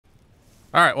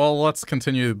Alright, well, let's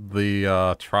continue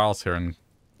the trials here in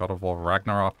God of War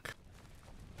Ragnarok.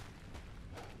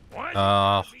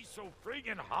 Why is it so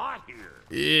friggin' hot here?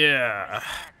 Yeah.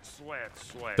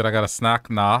 Sweat. Did I get a snack?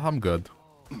 Nah, I'm good.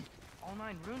 All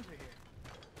 9 runes are here.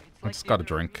 It's I like just the got a other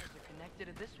drink. runes are connected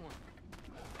to this one.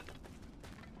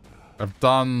 I've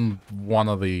done one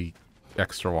of the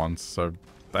extra ones, so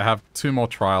I have 2 more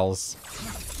trials,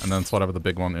 and then it's whatever the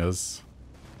big one is.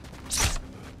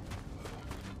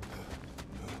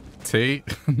 Tea?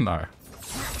 No.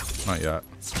 Not yet.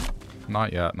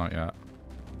 Not yet, not yet.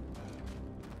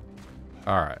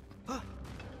 Alright.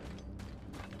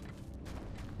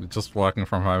 Just working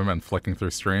from home and flicking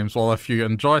through streams. Well, if you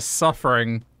enjoy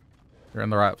suffering, you're in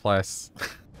the right place.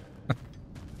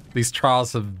 These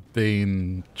trials have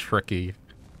been tricky.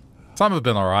 Some have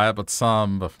been alright, but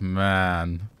some,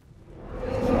 man.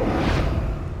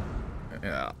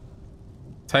 Yeah.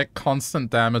 Take constant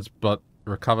damage, but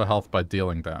recover health by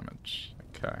dealing damage.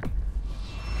 Okay.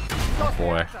 Oh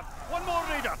boy. One more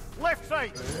reader, left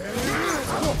side.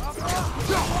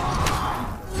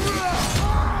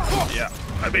 Yeah,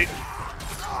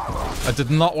 I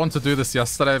did not want to do this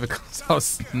yesterday because I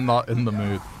was not in the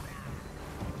mood.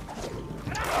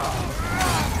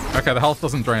 Okay, the health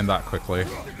doesn't drain that quickly.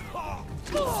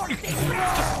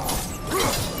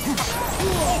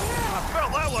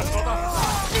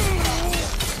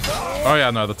 Oh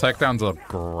yeah, no, the takedowns are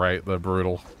great. They're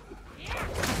brutal.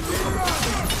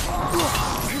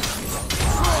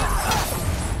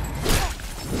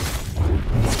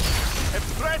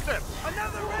 Impressive.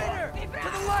 Another raider to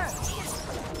the left.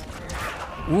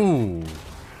 Ooh.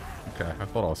 Okay, I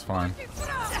thought I was fine.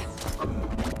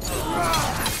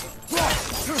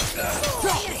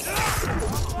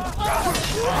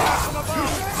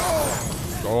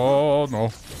 Oh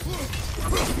no.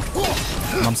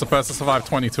 I'm supposed to survive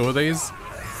 22 of these?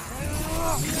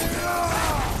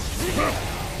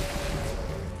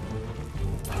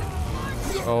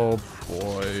 Oh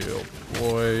boy, oh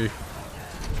boy.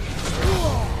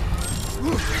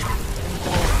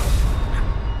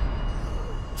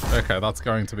 Okay, that's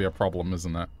going to be a problem,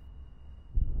 isn't it?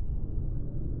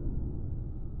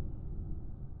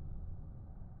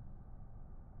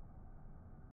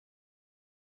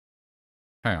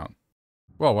 Hang on.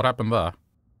 Whoa, what happened there?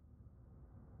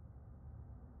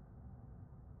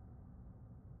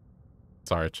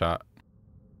 Sorry, chat.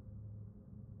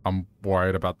 I'm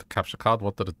worried about the capture card.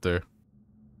 What did it do?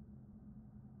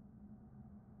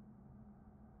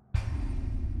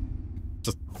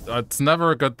 Just, it's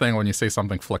never a good thing when you see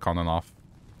something flick on and off.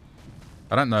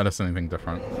 I don't notice anything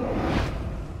different.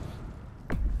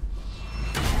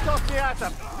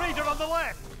 Raider on the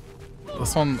left.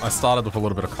 This one, I started with a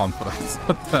little bit of confidence,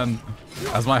 but then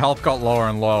as my health got lower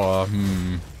and lower,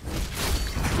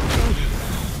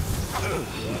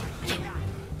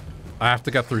 I have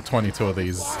to get through 22 of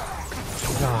these.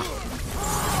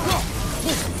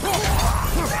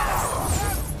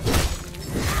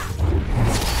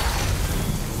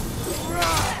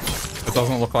 It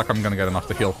doesn't look like I'm gonna get enough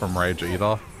to heal from rage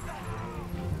either.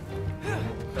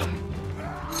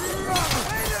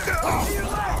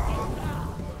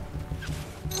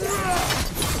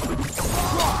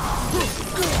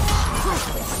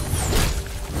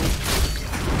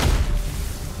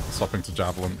 Swapping to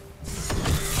javelin.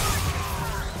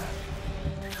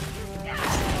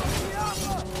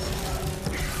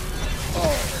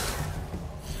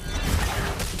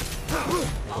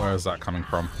 Where is that coming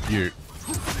from? You.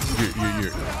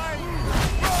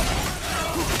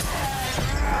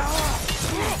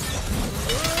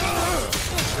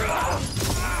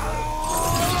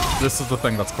 This is the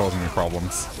thing that's causing me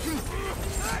problems.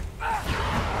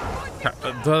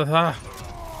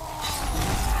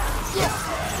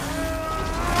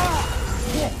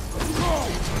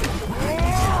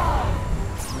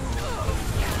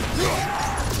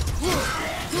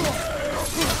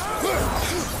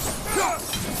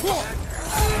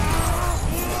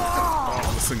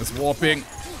 Oh, this thing is warping.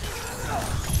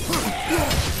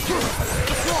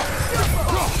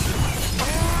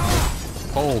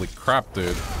 Holy crap,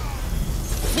 dude.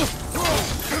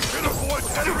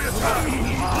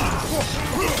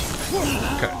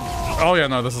 Okay. Oh yeah,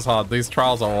 no, this is hard. These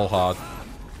trials are all hard.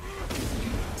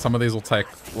 Some of these will take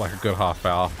like a good half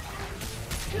hour.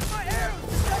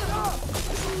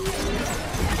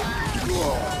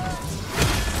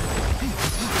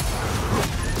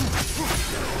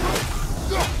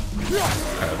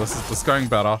 Okay, this is going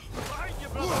better.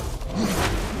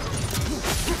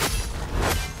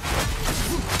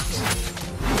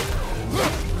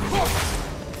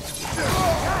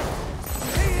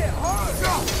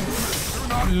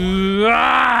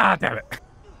 Ah, damn it.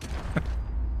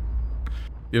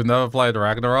 You've never played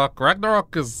Ragnarok?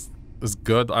 Ragnarok is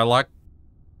good. I like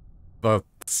the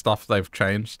stuff they've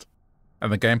changed.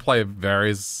 And the gameplay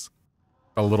varies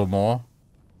a little more.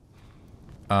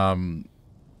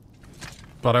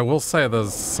 But I will say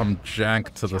there's some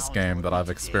jank to this game that I've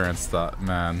experienced that,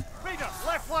 man.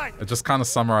 It just kind of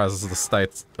summarizes the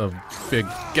state of big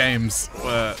games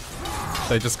where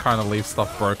they just kind of leave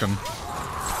stuff broken.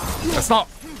 It's not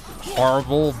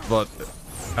horrible, but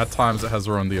at times it has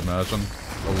ruined the immersion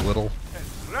a little.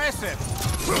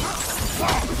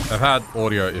 I've had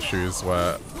audio issues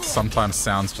where sometimes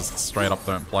sounds just straight up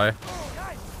don't play.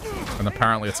 And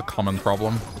apparently it's a common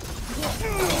problem.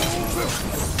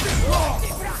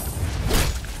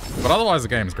 But otherwise the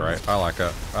game's great. I like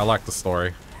it. I like the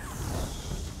story.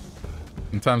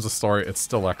 In terms of story, it's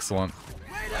still excellent.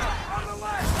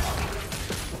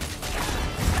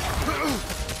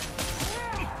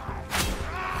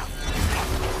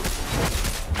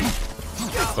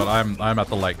 But I'm at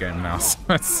the late game now, so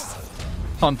it's,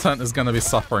 content is going to be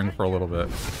suffering for a little bit.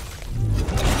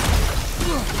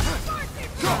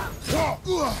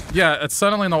 Yeah, it's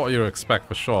certainly not what you expect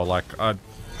for sure. Like,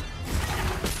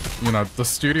 you know, the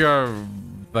studio,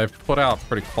 they've put out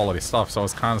pretty quality stuff, so I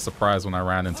was kind of surprised when I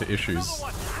ran into issues.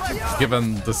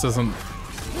 Given this isn't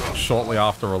shortly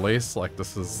after release, like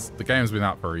the game's been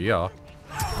out for a year.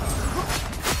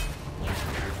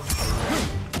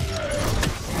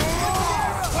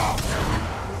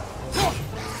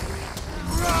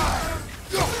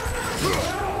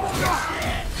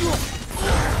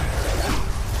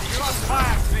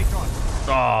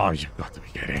 Oh, you've got to be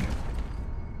kidding.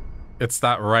 It's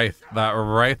that Wraith. That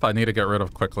Wraith I need to get rid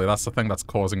of quickly. That's the thing that's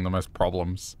causing the most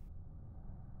problems.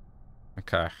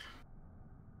 Okay.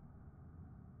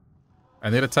 I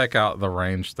need to take out the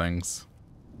range things.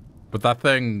 But that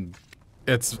thing,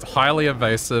 it's highly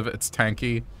evasive, it's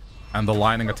tanky, and the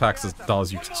lightning attacks it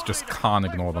does, you just can't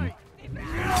ignore them.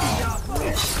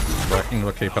 Working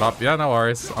to keep it up. Yeah, no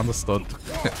worries. Understood.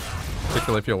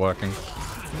 Particularly if you're working.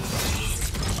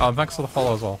 Oh, thanks for the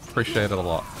follow as well. Appreciate it a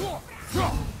lot.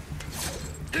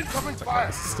 It's okay,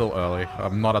 it's still early.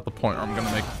 I'm not at the point where I'm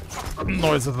gonna make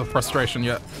noise of the frustration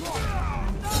yet.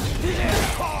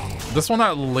 This one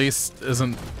at least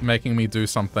isn't making me do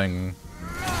something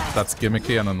that's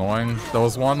gimmicky and annoying. There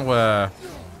was one where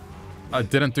I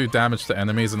didn't do damage to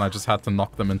enemies and I just had to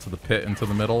knock them into the pit into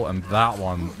the middle, and that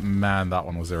one, man, that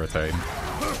one was irritating.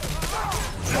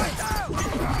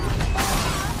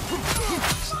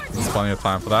 There's plenty of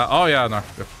time for that. Oh yeah, no.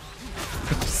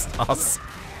 Just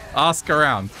ask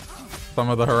around. Some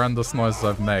of the horrendous noises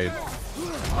I've made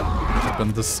have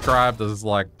been described as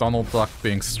like Donald Duck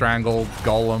being strangled,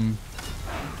 Golem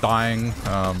dying.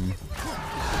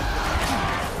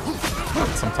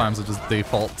 Sometimes I just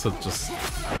default to just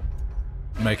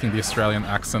making the Australian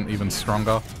accent even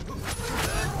stronger.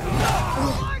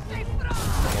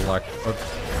 Or like a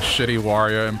shitty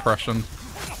Wario impression.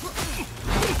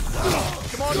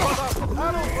 Come on, brother.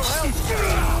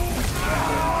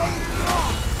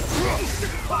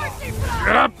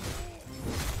 Get up!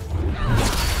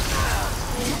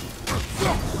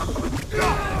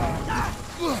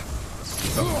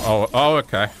 Oh,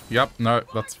 okay. Yep, no,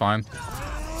 that's fine.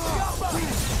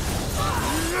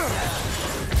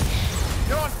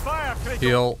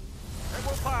 Heal.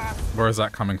 Where is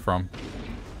that coming from?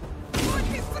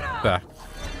 There.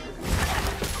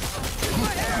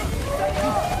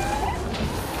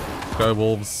 Go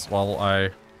wolves while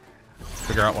I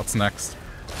figure out what's next.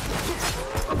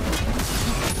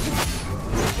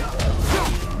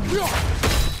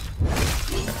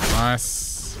 Okay,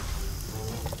 nice.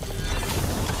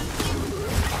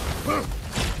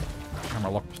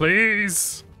 Camera lock,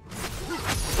 please.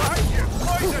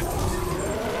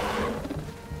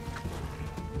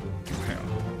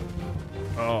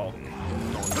 Oh.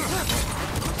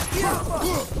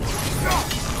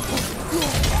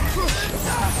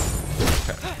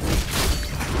 Okay.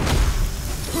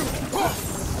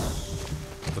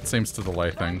 That seems to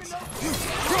delay things.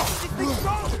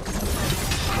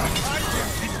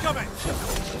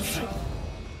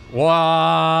 What?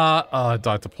 Oh, I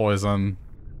died to poison.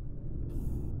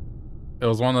 It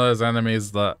was one of those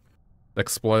enemies that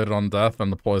exploded on death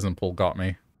and the poison pool got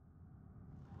me.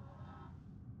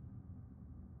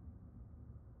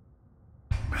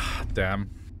 Damn.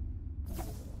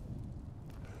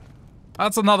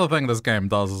 That's another thing this game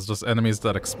does, is just enemies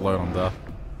that explode on death.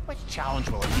 Which challenge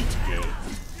will it be today?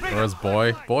 Where's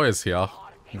Boy? Boy is here.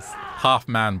 He's half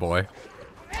man boy.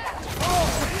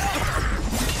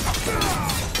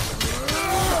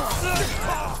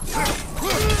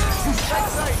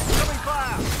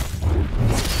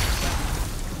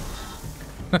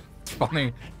 It's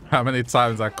funny. How many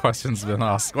times that question's been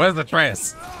asked? Where's the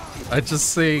trace? I just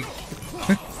see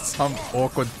some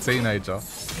awkward teenager.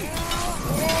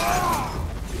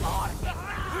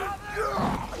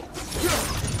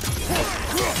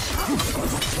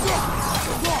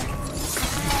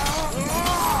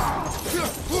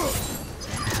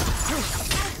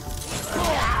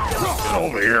 Get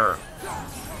over here.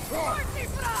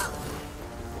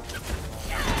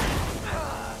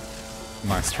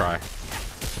 Nice try.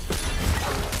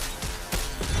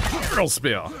 Drill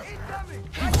spear. No,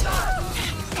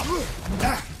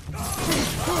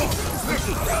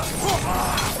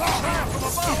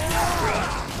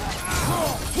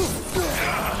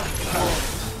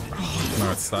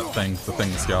 it's that thing. The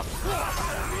thing's here.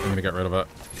 I'm gonna get rid of it.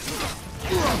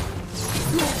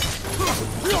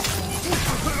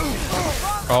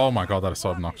 Oh my god, that is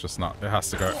so obnoxious. No, it has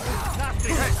to go.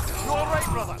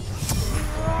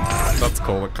 That's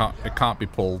cool. It can't be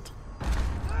pulled.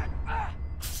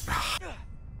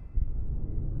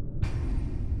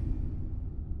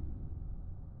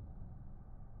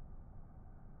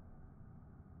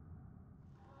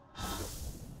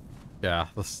 Yeah,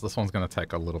 this one's gonna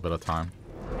take a little bit of time.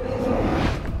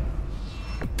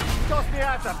 Toss me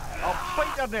at them. I'll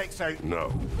bite their necks out. No.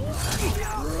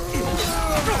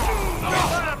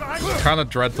 Kind of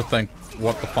dread to think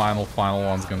what the final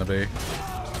one's gonna be.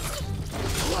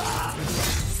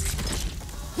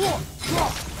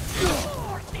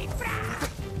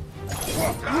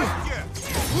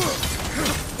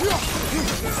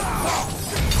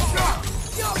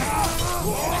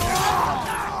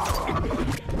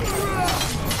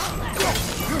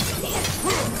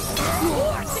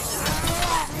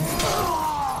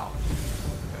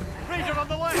 Ranger on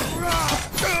the left.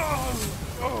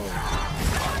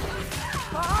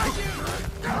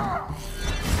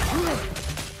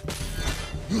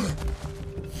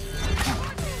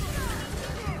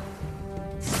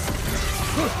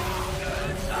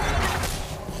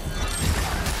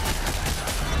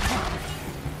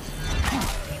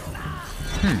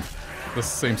 This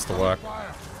seems to work.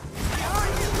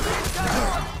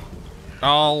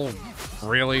 Oh,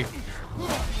 really?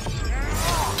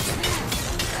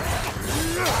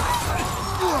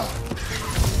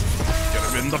 Get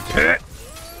him in the pit!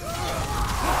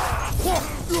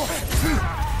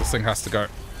 This thing has to go.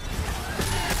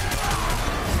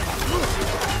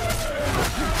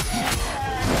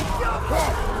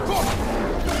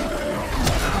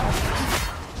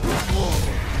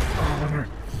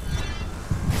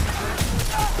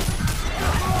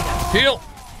 Heal!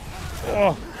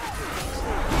 Oh.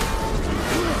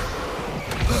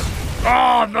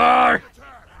 Oh no!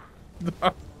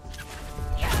 No.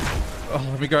 Oh,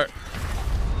 let me go.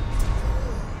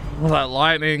 Oh, that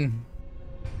lightning.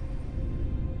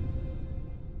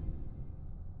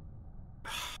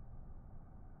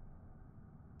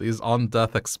 These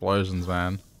on-death explosions,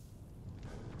 man.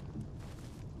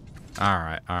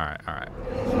 Alright.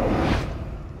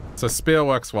 So spear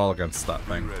works well against that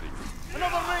thing.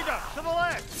 Another raider to the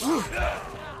left.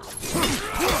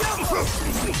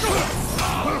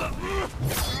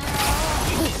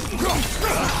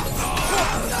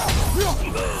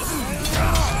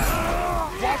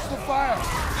 Watch the fire.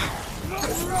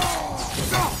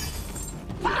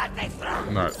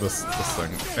 No, this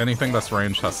thing. Anything that's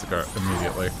ranged has to go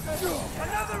immediately.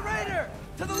 Another raider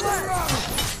to the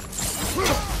left.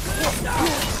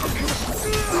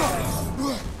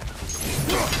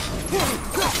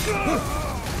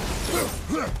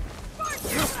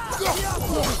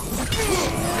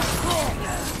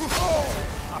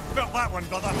 I felt that one,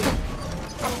 brother.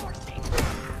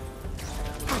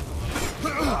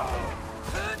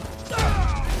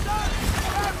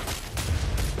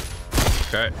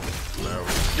 Okay, there we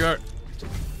go.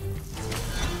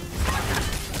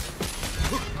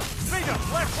 Raider,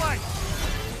 left flank.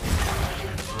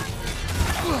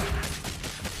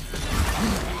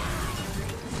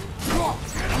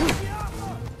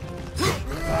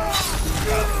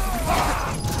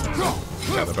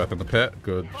 Yeah, they're both in the pit.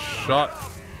 Good shot.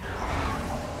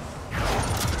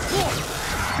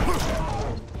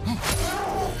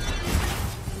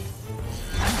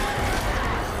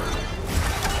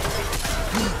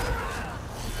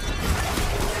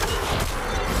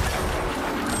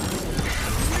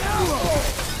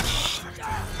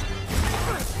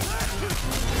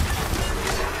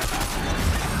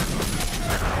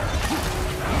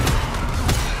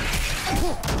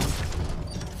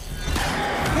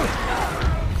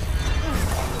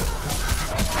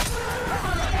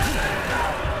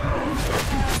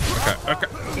 Okay.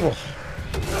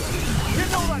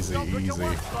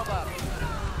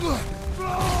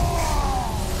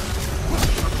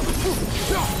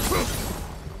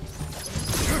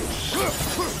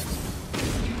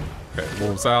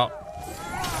 Wolves out.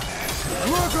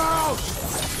 Look out!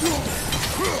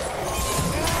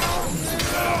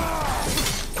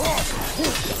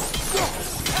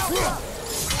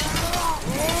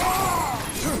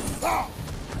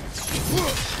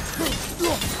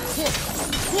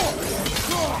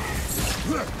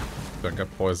 Don't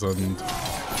get poisoned.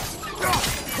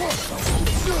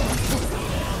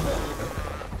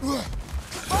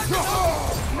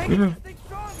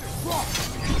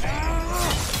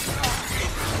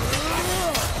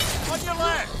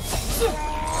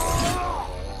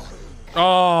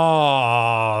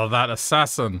 Oh, that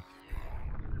assassin.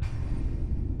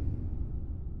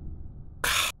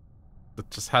 It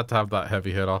just had to have that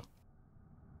heavy hitter.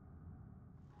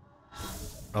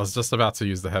 I was just about to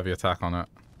use the heavy attack on it.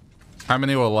 How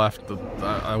many were left?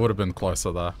 I would have been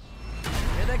closer there.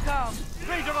 Here they come.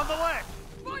 Leader on the left.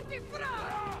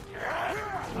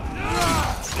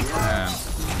 Man.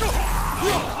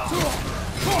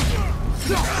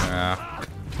 Yeah.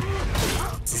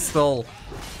 It's still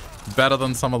better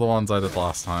than some of the ones I did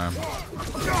last time.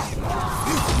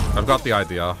 I've got the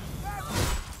idea.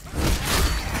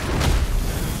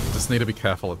 Just need to be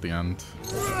careful at the end.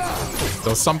 There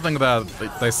was something there.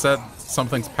 They said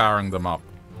something's powering them up.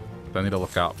 They need to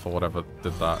look out for whatever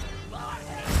did that.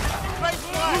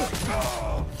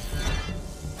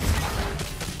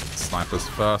 Snipers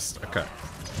first. Okay.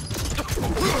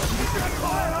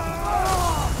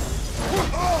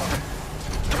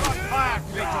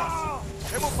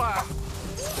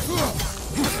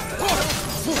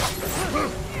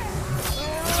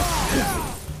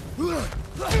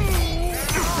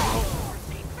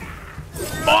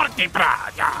 Morty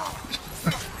Praja!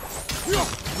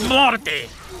 Morty!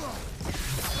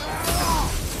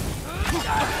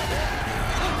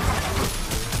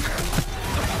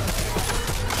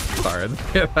 Sorry, I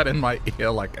hear that in my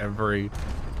ear like every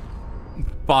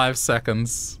 5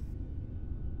 seconds.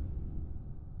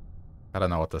 I don't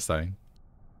know what they're saying.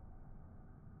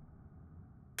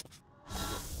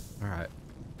 Alright.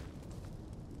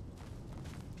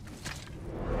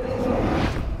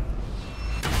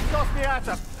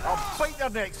 I'll bite their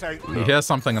necks out. You hear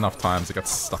something enough times, it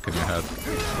gets stuck in your head.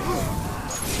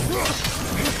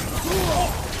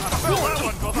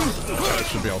 I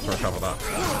should be able to recover that.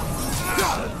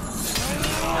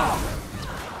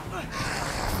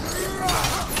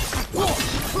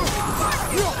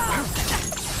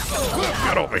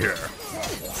 Get over here.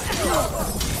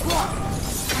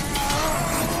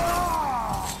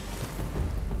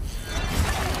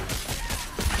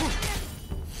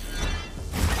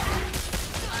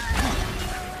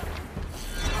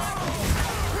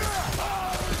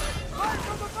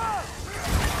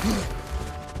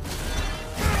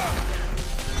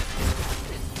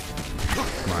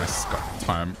 Nice, got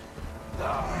time.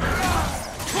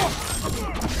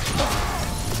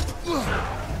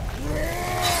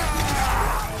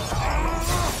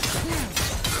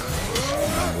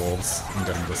 Wolves, I'm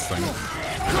getting this thing.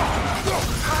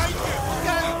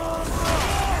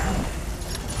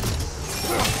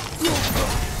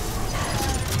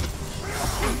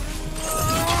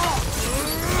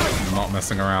 I'm not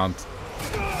messing around.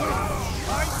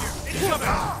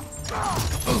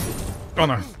 Oh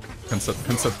no! Pinch it,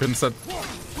 pinch it, pinch it.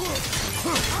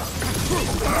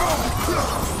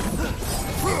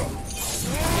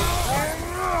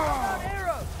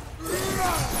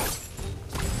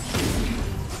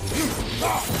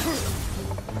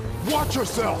 Watch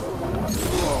yourself!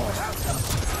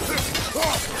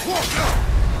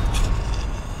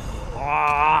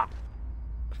 Ah.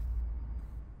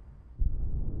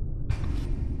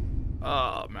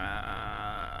 Oh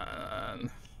man.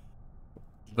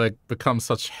 They become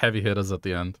such heavy hitters at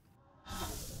the end.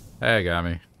 Hey,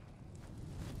 Gammy.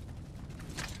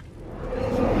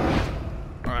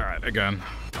 Alright, again.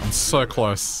 I'm so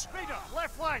close.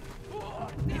 Left flank.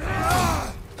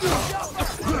 Yeah,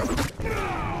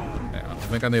 I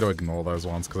think I need to ignore those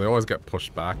ones because they always get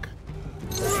pushed back.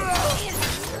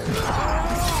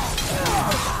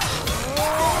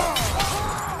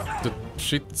 Did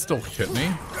she still hit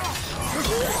me?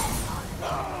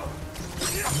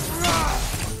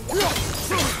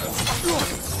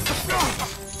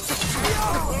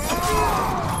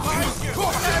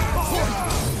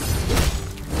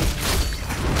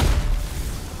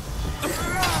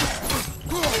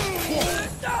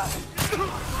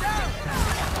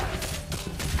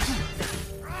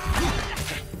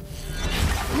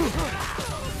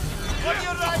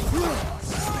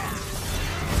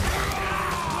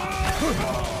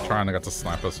 Trying to get the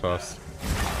snipers first.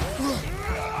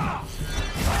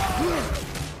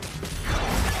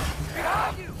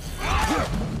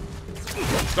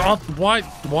 Oh,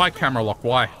 why camera lock?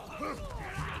 Why?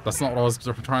 That's not what I was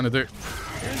trying to do.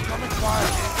 Incoming fire.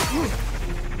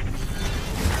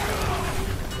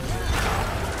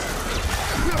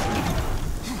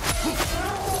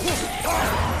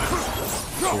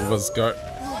 Let's go.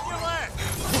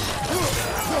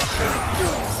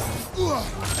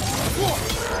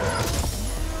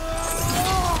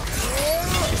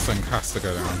 This thing has to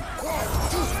go down.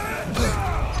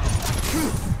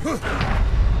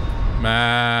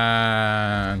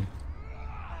 Man.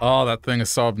 Oh, that thing is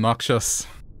so obnoxious.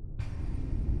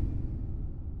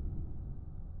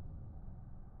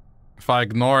 If I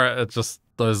ignore it, it just,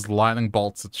 those lightning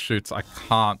bolts it shoots, I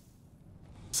can't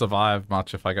survive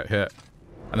much if I get hit.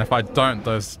 And if I don't,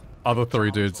 those other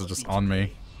three dudes are just on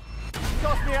me.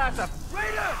 Toss me at him.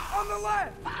 Raider, on the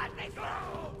left. I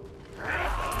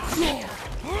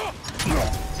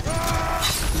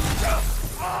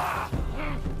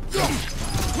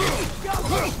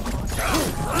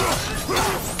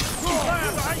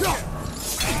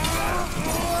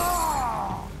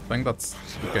think that's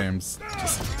the game's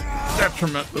just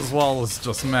detriment as well as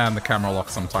just, man, the camera lock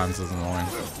sometimes is annoying.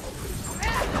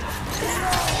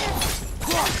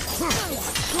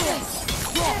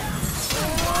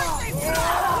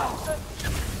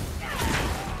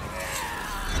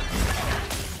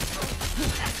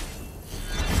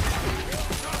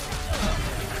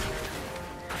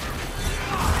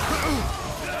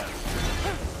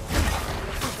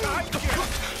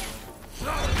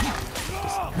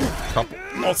 Couple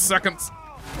more seconds.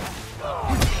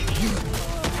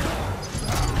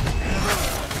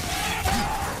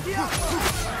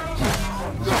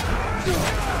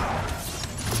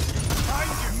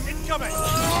 Incoming.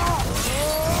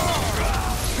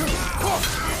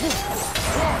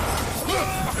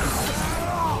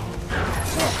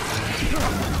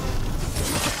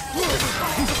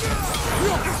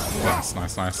 Nice,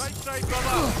 nice, nice. Right side,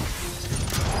 brother.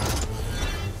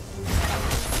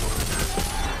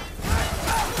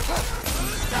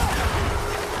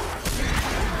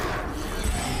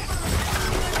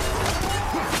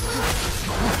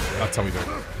 That's how we do it. It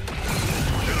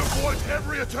avoids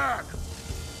every attack.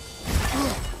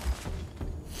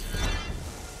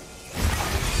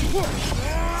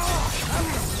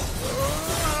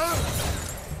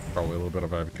 Probably a little bit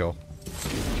of overkill.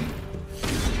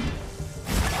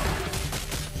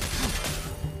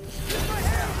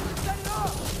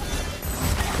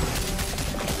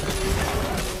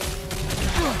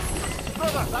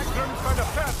 Brother, that groom's found a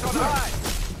perch on high.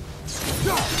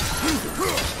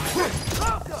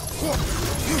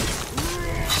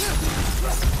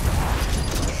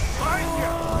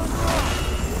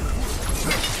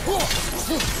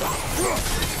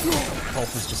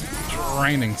 Health is just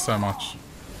draining so much.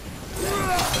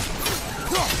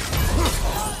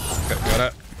 Okay, got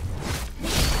it.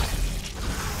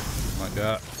 Like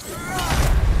that.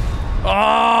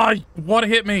 Ah! What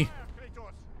hit me?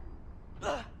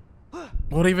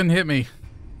 What even hit me?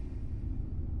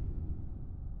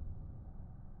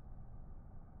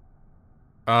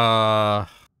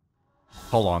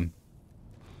 Hold on.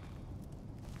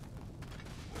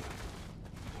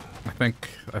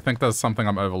 I think there's something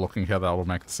I'm overlooking here that will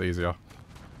make this easier.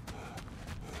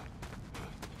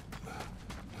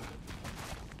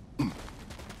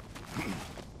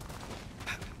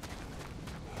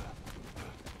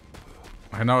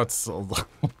 I know it's a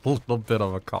little bit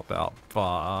of a cop-out,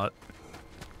 but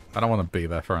I don't want to be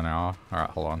there for an hour. Alright,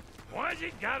 hold on. Why's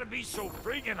it gotta be so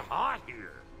friggin' hot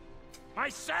here? My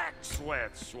sack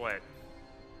sweats. Where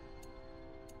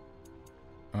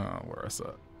is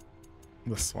it?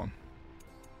 This one.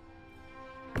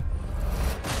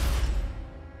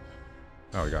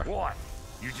 There we go. What?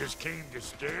 You just came to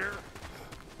stare?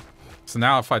 So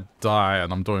now if I die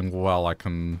and I'm doing well, I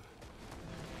can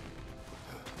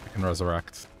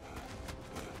resurrect.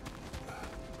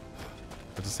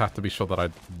 I just have to be sure that I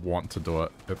want to do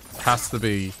it. It has to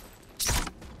be...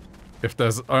 If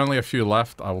there's only a few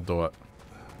left, I will do it.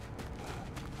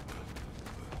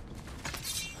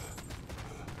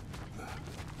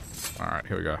 Alright,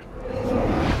 here we go.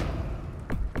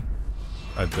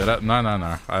 I did it? No, no,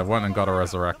 no. I went and got a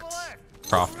resurrect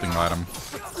crafting item.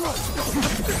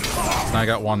 Now I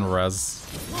got one res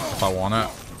if I want it.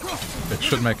 It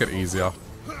should make it easier.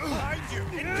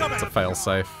 It's a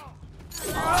failsafe.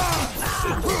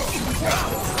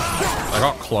 I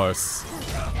got close.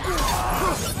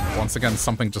 Once again,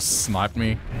 something just sniped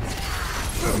me.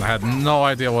 And I had no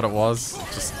idea what it was.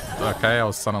 Just, okay, I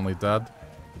was suddenly dead.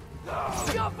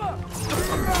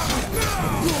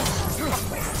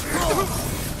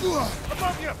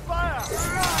 Above you, fire!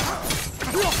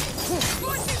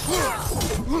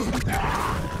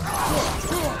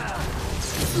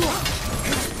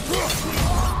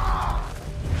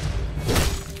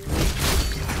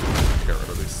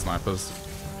 snipers.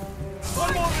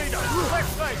 One more leader.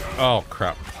 Left side. Oh,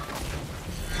 crap.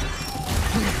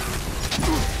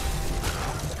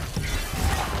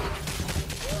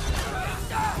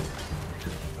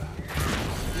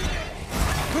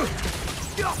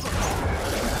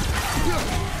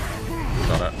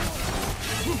 Got it.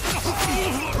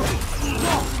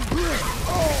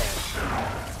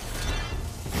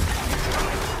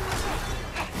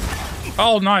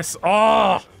 Oh, nice.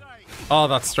 Oh! Oh,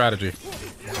 that's strategy.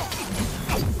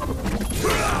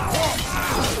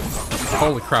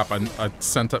 Holy crap, I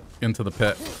sent it into the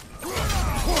pit.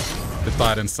 It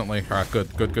died instantly. Alright, good.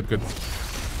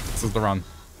 This is the run.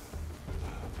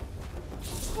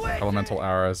 Elemental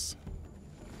arrows.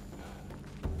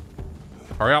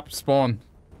 Hurry up, spawn.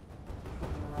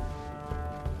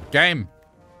 Game.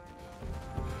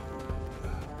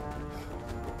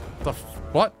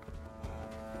 What?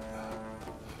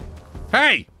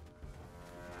 Hey!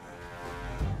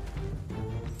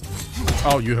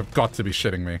 Oh, you have got to be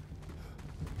shitting me.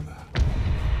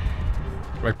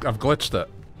 I've glitched it.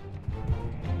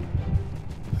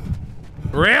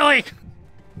 Really?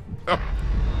 Oh.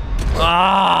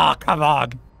 Ah, come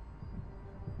on.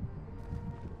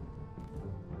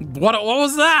 What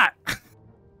was that?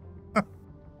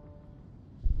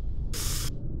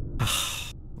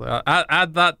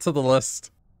 Add that to the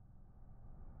list.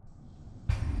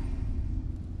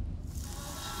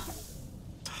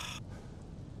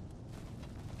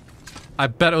 I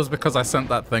bet it was because I sent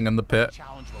that thing in the pit.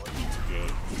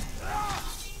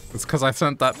 It's because I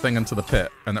sent that thing into the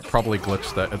pit, and it probably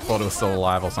glitched it. It thought it was still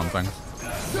alive or something.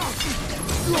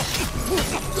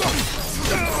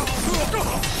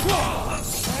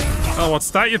 Oh, what's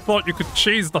that? You thought you could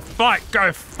cheese the fight?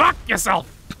 Go fuck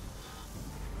yourself!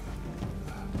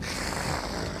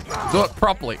 Do it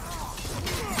properly.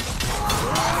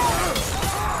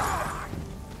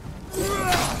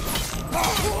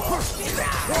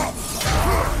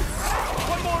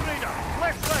 One more leader.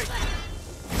 Left side.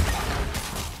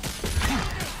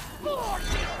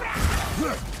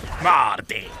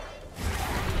 Marty.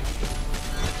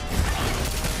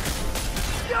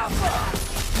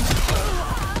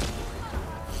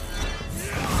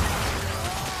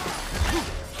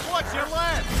 Watch your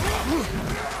left.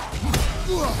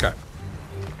 Okay.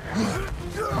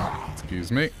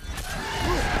 Excuse me.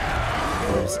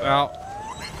 Moves out.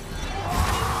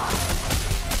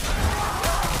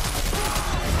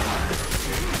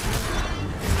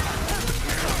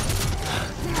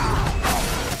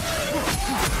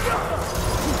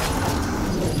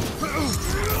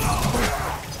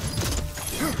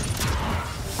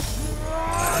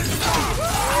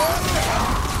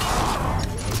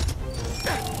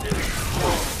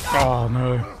 Oh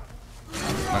no.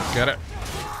 Let's get it.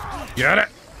 Get it!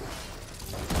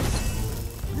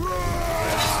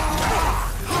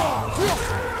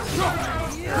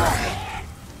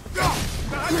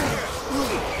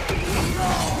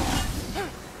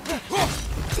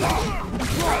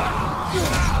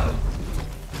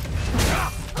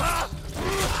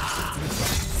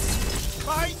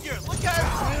 Behind you. Look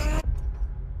out.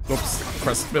 Oops.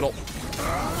 Press middle.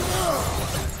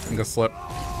 I'm gonna slip.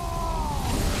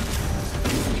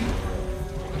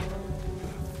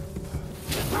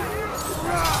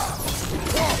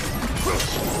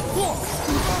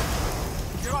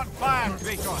 You're on fire,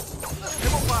 Beacon.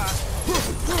 Double fire.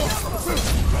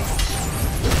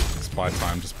 Just buy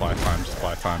time, just buy time, just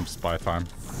buy time, just buy time.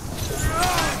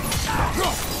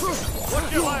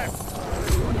 Watch your left.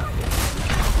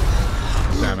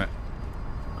 Damn it.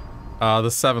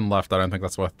 There's 7 left. I don't think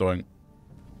that's worth doing.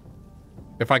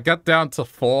 If I get down to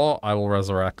 4, I will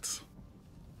resurrect.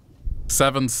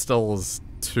 7 still is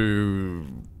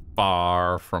too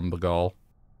far from the goal.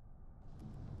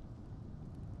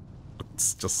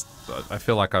 It's just... I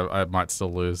feel like I might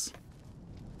still lose.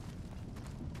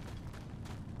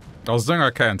 I was doing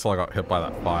okay until I got hit by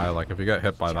that fire. Like, if you get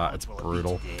hit by that, it's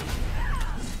brutal.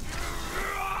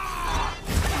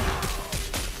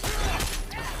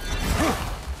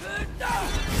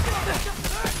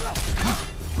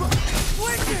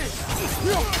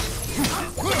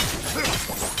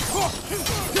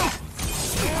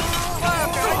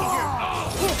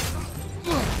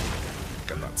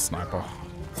 Get that sniper.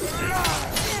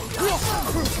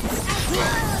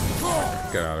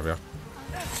 Get out of here.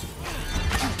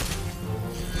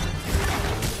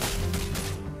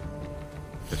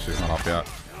 She's not up yet.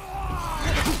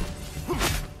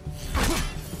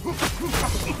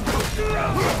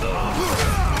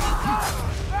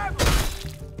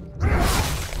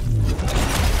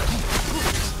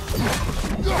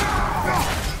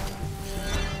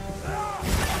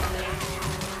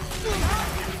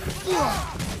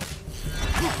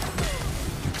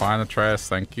 Fine, Atreus,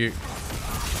 thank you.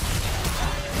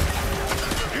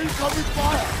 Incoming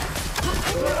fire!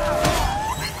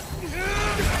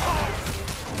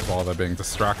 While they're being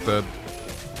distracted.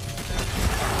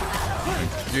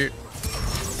 Thank you.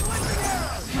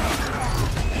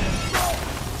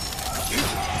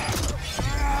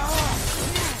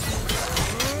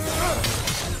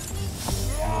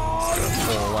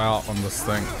 Fall out on this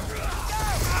thing.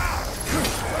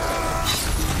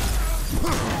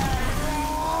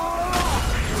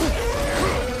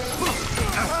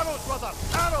 Arrows, brother!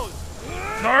 Arrows!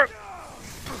 No!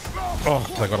 Oh,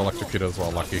 they got electrocuted as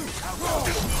well, lucky.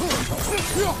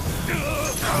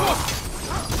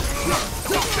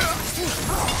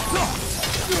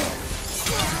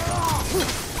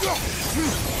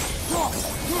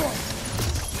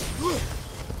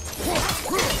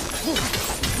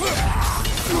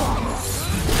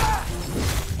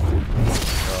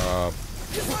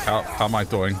 How am I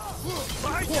doing?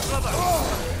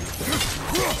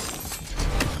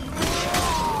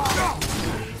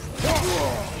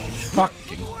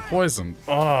 Fucking poison.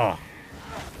 Oh.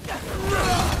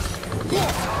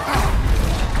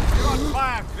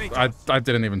 I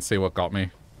didn't even see what got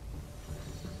me.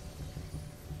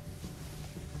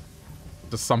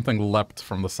 Just something leapt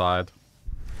from the side.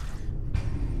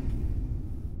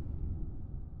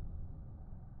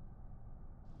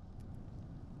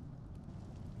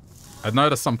 I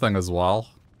noticed something as well.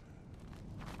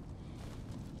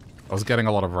 I was getting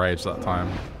a lot of rage that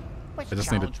time. I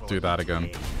just need to do that again.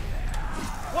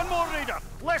 One more raider!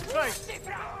 Left, right!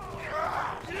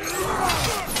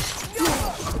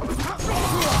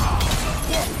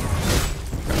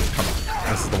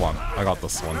 This is the one. I got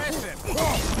this one.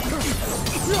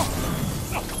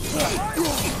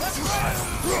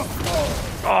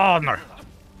 Oh no!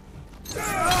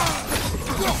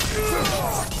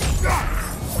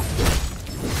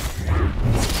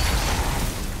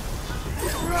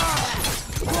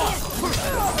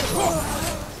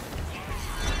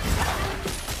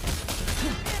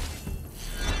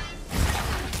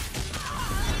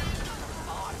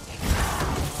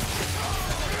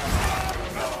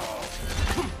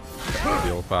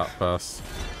 Deal with that first.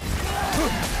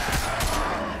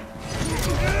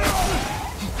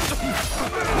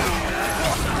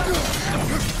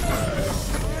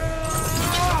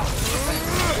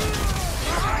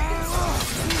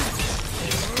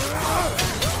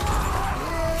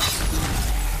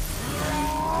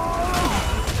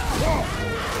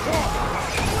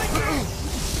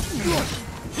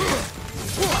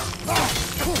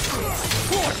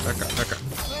 Okay.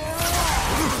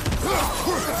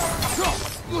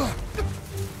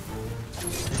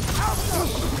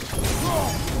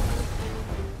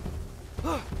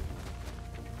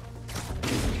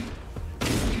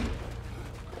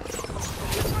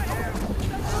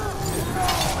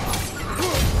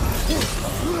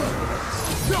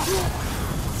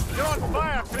 You're on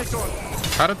fire,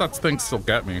 Kratos! How did that thing still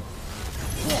get me?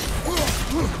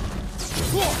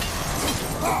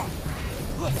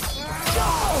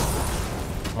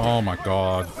 Oh my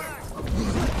god.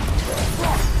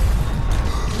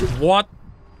 What?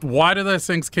 Why do those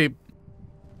things keep...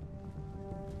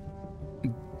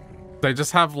 They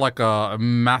just have like a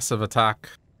massive attack.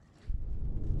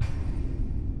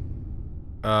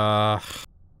 I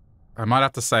might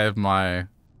have to save my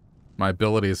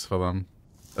abilities for them.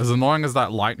 As annoying as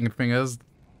that lightning thing is,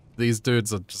 these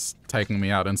dudes are just taking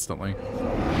me out instantly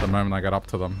the moment I get up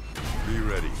to them. Be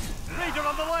ready. Raider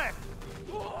on the left!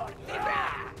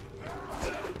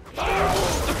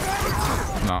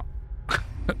 No.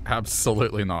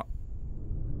 Absolutely not.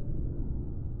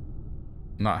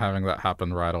 Not having that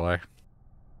happen right away.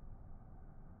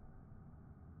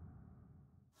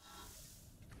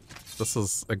 This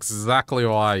is exactly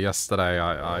why yesterday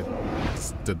I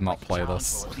just did not play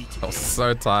this. I was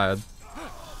so tired.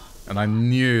 And I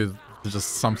knew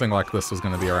just something like this was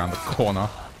going to be around the corner.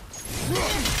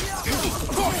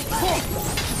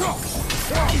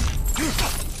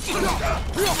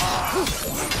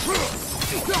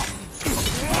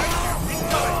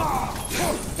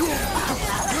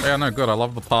 Yeah, no, good. I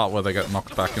love the part where they get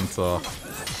knocked back into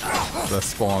their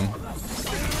spawn.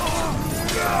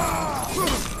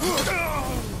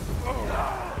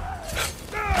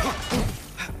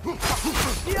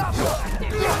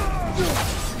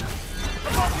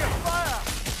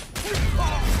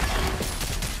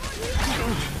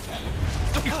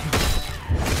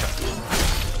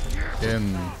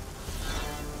 In.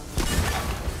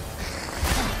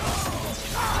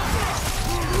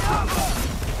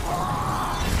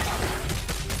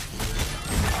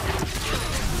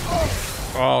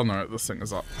 Oh no, this thing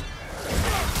is up.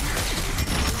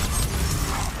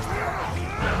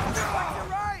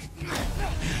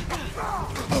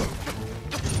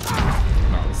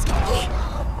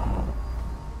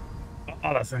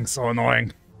 Oh, that thing's so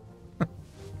annoying.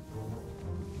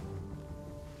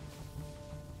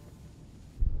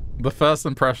 The first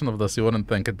impression of this, you wouldn't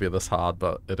think it'd be this hard,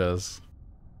 but it is.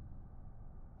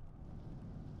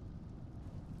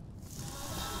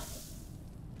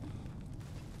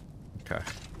 Okay.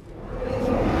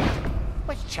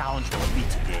 Which challenge will it be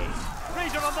today?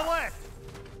 Razor on the left!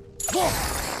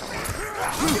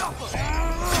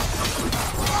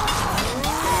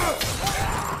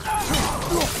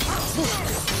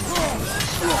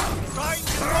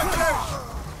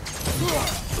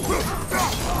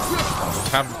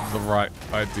 Have the right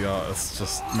idea. It's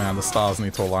just, man, the stars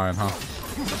need to align, huh?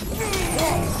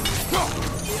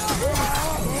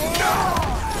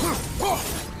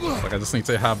 Like, I just need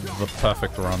to have the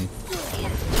perfect run.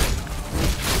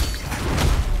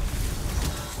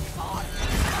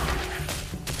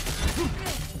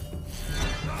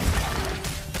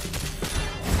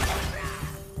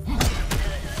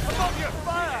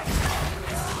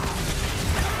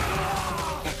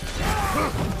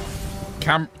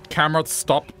 Camera,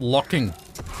 stop locking.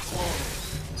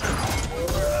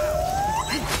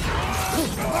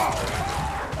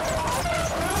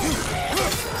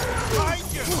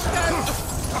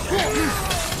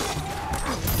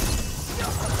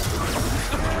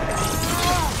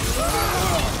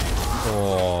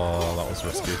 Oh, that was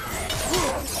risky.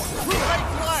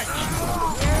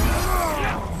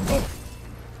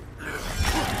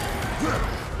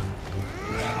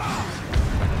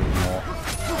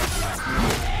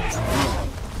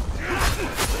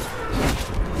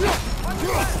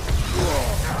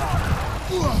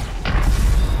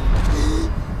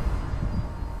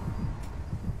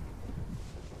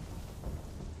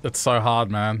 It's so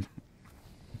hard, man.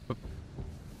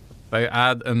 They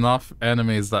add enough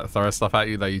enemies that throw stuff at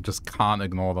you that you just can't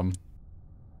ignore them.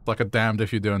 It's like a damned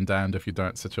if you do and damned if you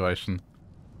don't situation.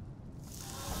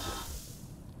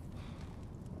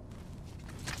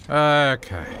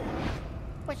 Okay.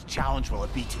 Which challenge will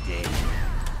it be today?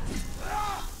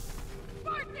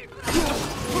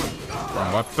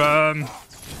 Wrong weapon.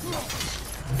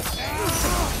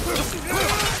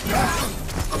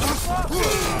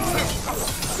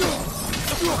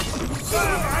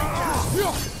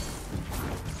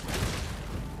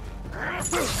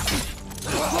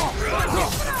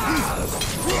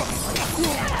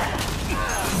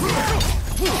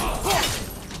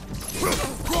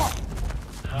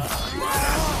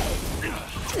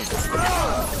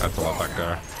 I have to let that go.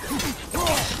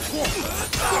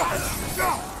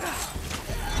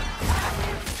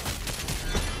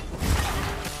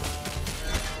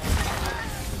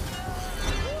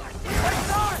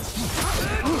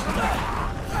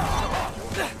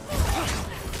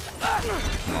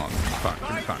 Come on, fuck.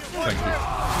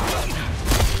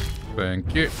 Thank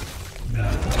you.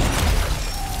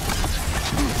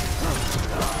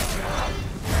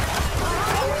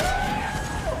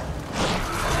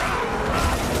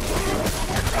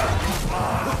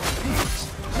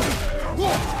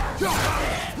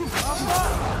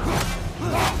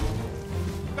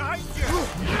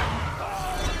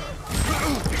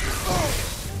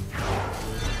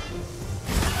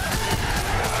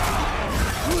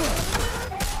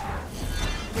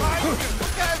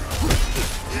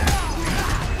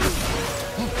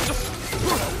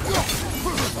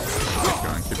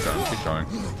 Keep going.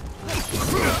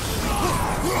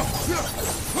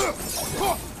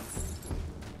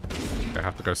 I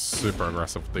have to go super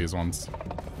aggressive with these ones.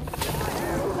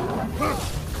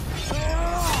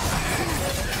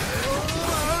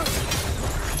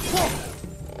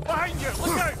 Behind you!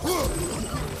 Look out!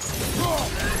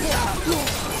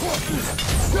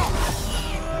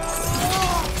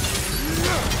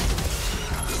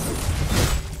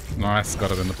 Nice,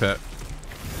 got it in the pit.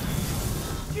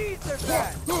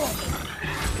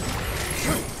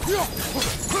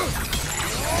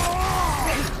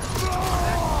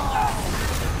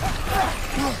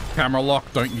 Camera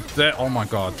lock, don't you dare. Oh my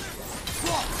god.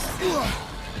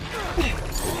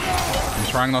 I'm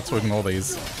trying not to ignore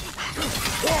these.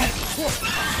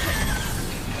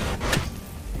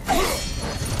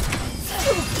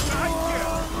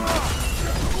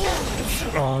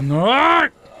 Oh no!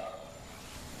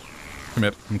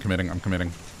 Commit. I'm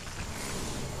committing.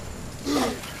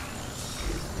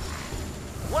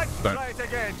 Let's try it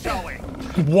again, shall we?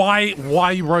 Why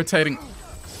are you rotating?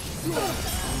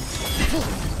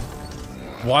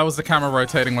 Why was the camera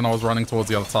rotating when I was running towards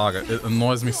the other target? It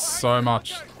annoys me so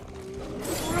much.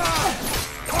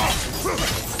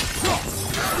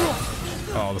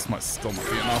 Oh, this might still not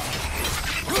be enough.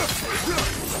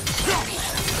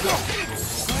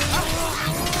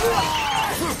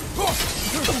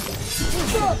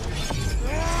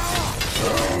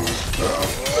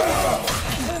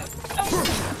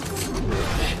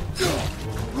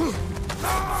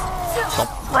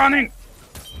 Stop running!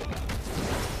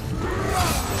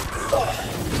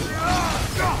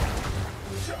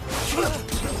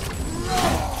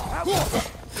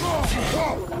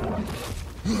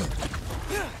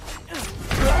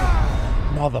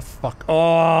 Motherfucker.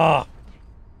 Oh!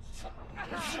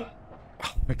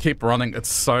 I keep running. It's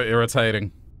so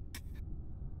irritating.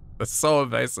 It's so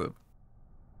evasive.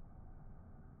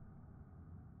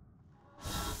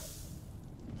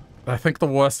 I think the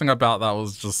worst thing about that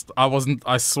was just,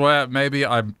 I swear, maybe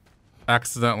I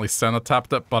accidentally center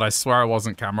tapped it, but I swear I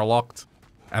wasn't camera locked.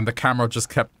 And the camera just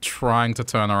kept trying to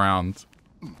turn around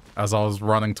as I was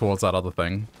running towards that other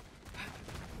thing.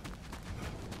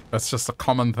 It's just a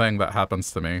common thing that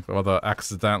happens to me, whether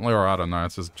accidentally or I don't know,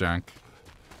 it's just jank.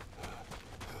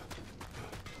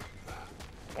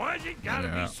 Why's it gotta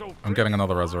be so I'm getting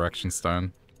another resurrection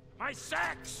stone. My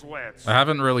sack sweats. I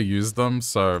haven't really used them,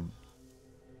 so...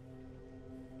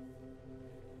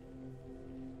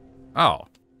 Oh.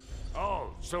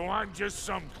 Oh, so I'm just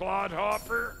some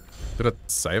clodhopper? Did it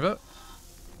save it?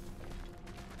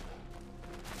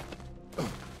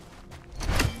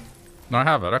 No, I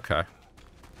have it, okay.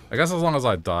 I guess as long as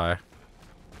I die.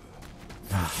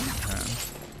 Oh, man.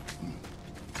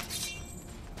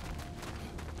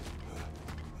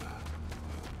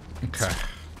 Okay.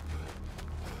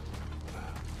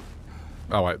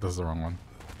 Oh wait, this is the wrong one.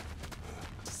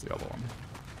 This is the other one.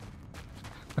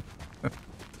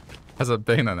 Has it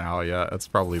been an hour yet? It's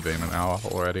probably been an hour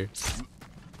already.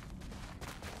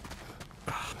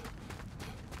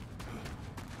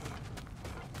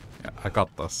 Yeah, I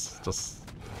got this. Just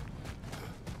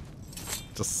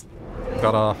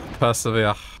gotta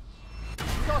persevere.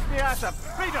 Toss me ass up.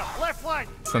 Freedom, left flank.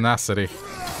 Tenacity.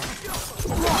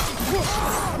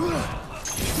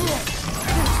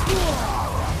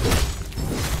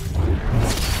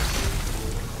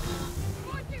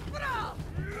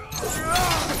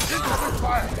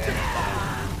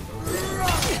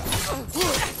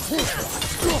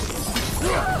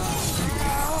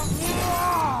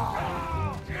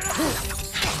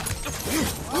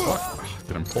 What?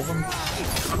 Didn't pull them?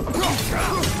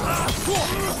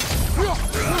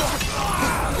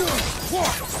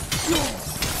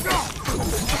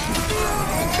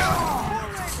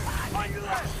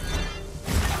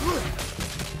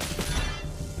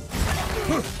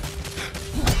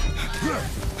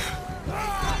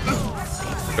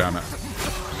 Damn it.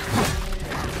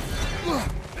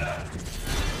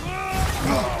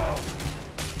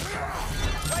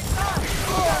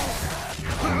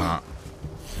 I'm not.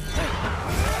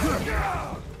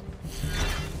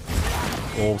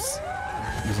 Wolves.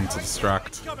 Use them to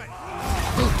distract.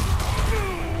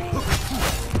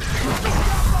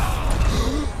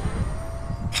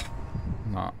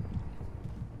 Not.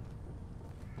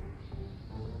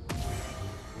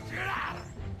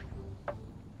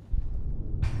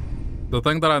 The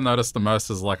thing that I noticed the most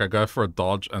is like I go for a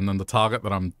dodge and then the target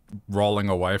that I'm rolling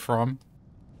away from,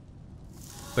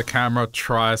 the camera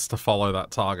tries to follow that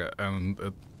target and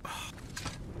it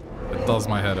does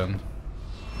my head in.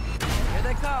 Here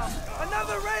they come!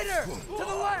 Another raider! To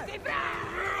the left!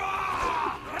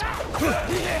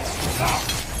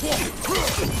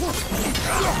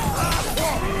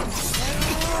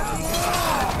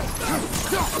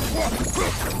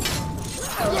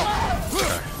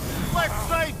 Left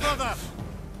side, brother.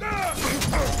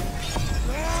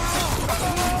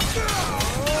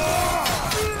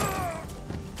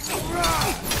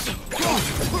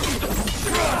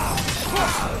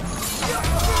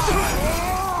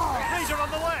 These are on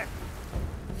the left.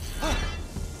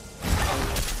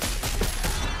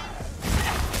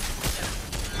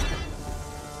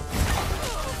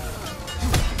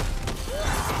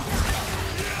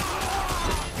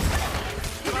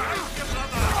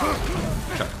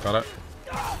 Okay, got it.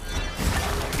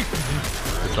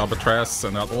 Good job, Atreus.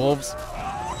 Send out the wolves.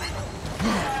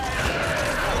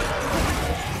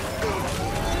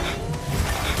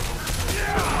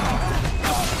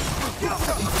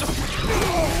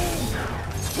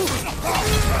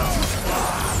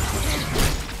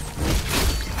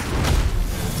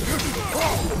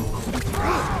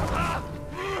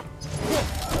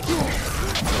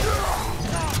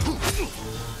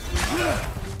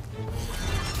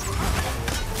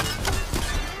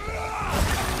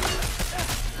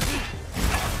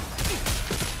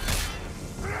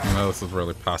 I know this is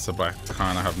really passive, but I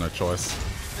kind of have no choice.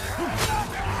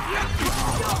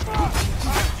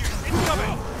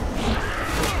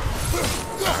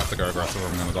 I have to go aggressive or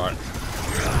I'm gonna die.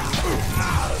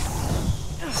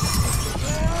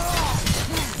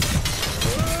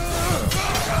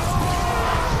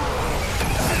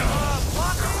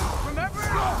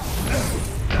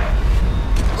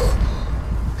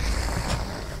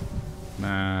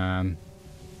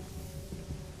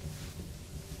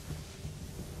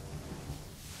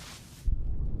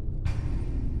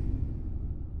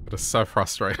 It is so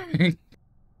frustrating.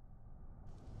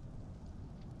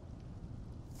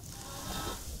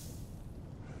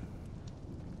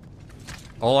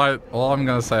 All I'm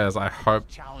gonna say is I hope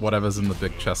whatever's in the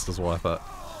big chest is worth it.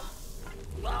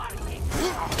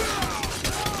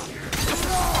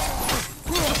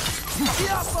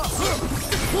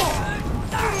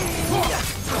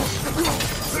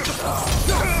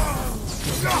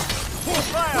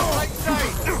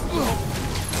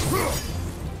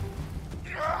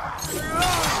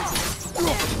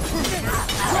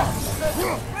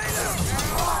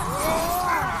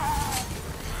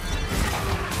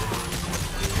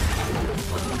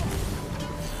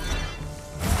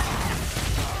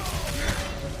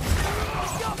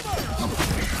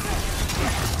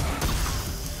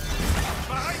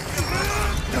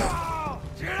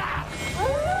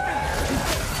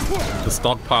 The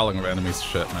stockpiling of enemies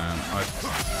shit, man.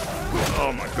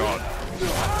 Oh my god.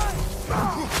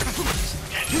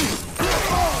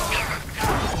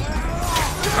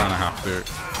 Kinda have to.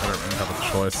 I don't really have a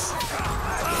choice.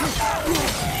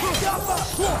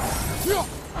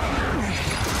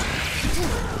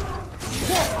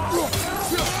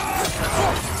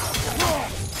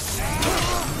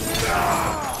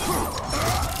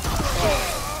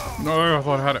 No, I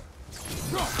thought I had it.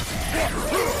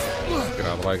 Get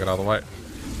out of the way, get out of the way.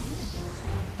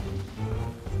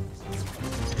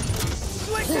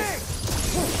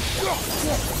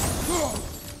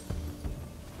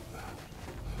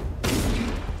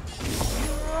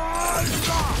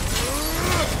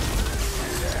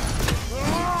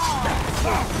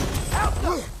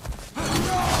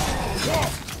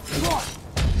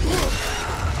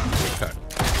 Okay.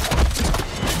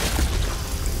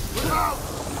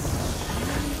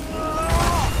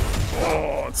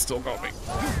 Oh, it still got me.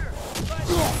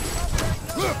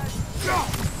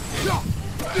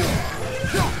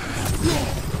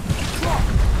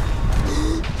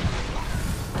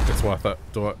 It's worth it.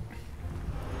 Do it.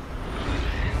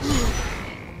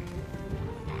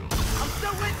 I'm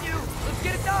still with you. Let's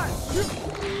get it done.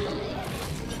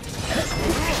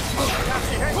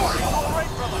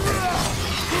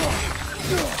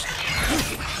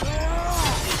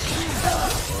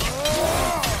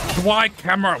 Why,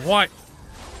 camera? Why?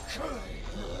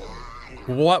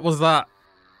 What was that?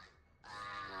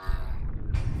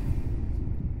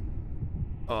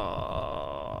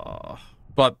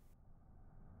 But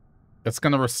it's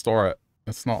gonna restore it.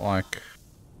 It's not like...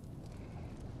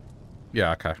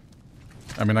 Yeah, okay.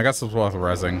 I mean, I guess it's worth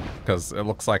rezzing, because it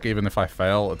looks like even if I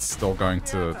fail, it's still going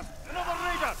to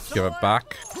give it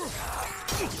back.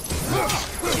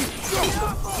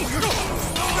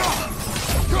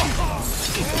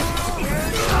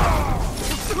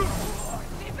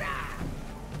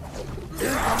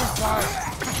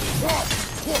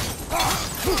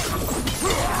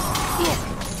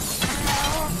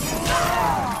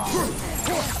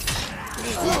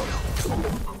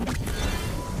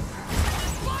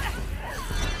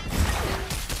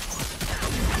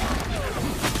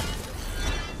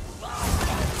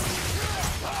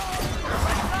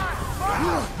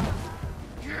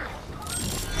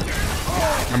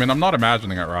 I mean, I'm not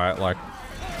imagining it, right? Like,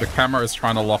 the camera is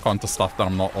trying to lock onto stuff that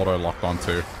I'm not auto-locked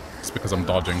onto. Just because I'm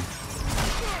dodging.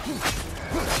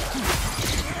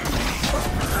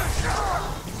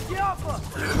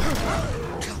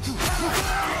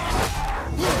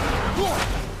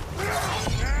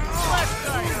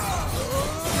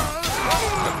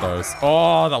 Get those.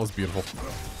 Oh, that was beautiful.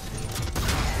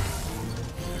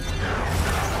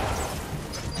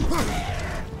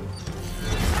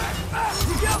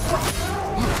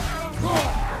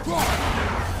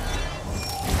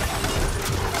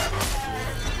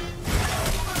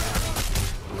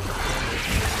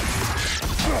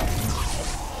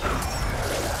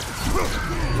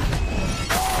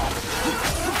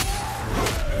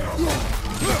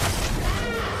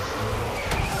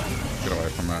 Get away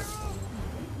from that.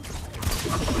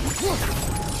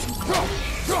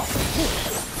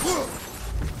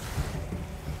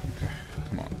 Okay,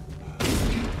 come on.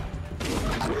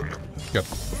 Get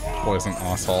poison,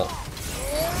 asshole.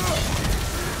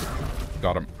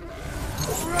 Got him.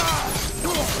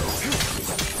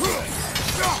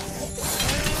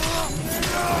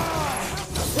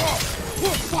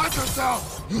 Watch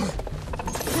yourself!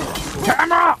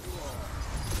 Camera!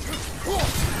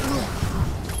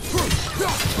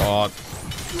 God.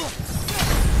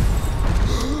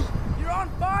 You're on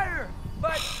fire,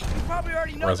 but you probably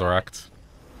already know. Resurrect.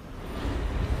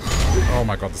 Oh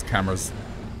my god, this camera's...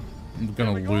 I'm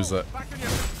gonna lose it.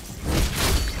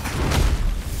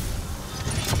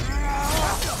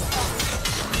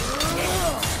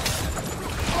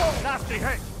 Nasty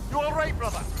hit! You all right,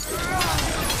 brother?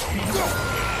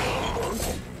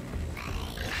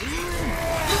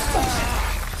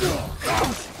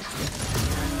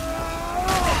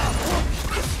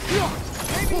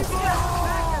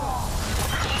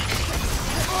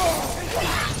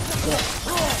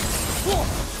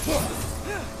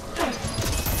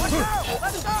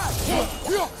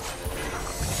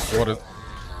 What is...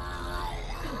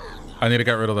 I need to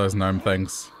get rid of those gnome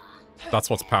things. That's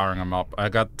what's powering them up. I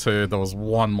got two. There was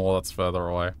one more that's further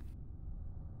away.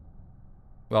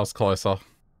 That was closer.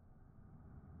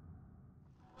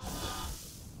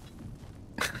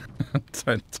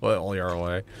 Don't totally are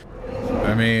away.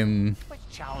 I mean... What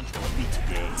challenge will it be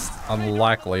today?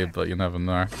 Unlikely, but you never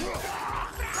know.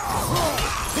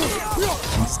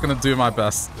 I'm just gonna do my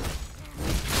best.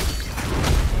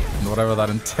 Whatever that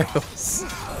entails.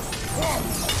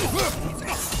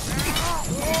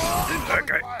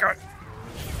 Okay, go.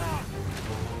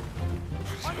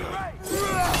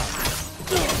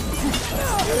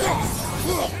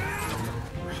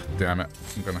 Damn it.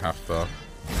 I'm gonna have to...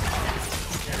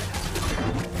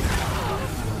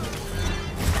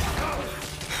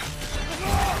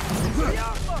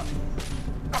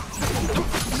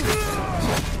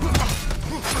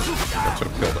 I should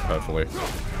have killed it, hopefully.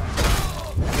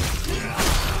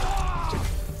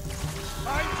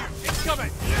 It's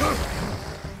coming.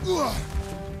 Oh,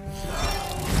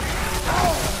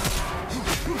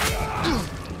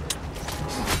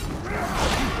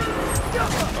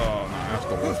 no, I have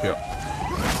to wolf here.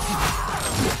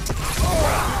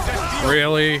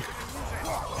 Really?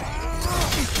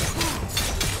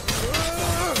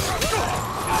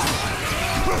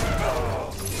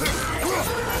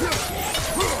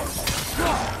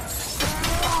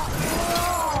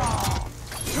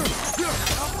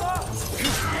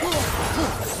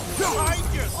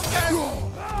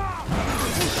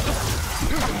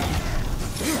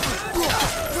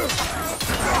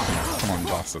 Come on,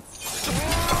 bastard.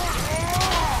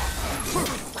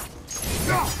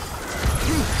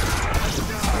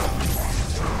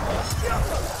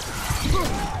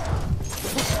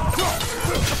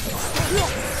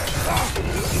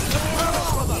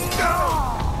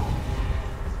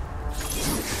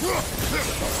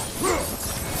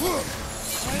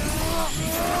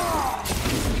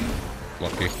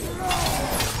 Lucky.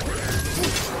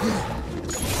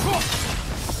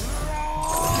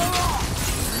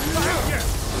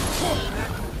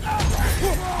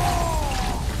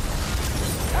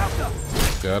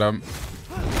 Get him.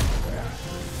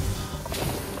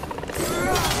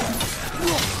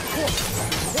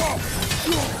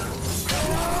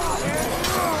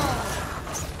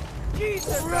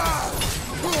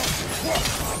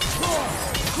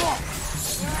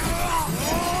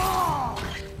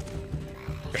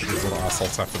 Get these little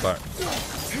assholes after that.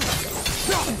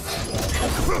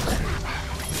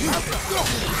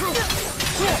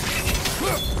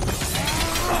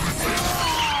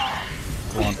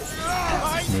 Come on.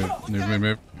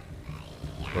 Move.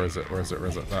 Where is it?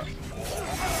 That.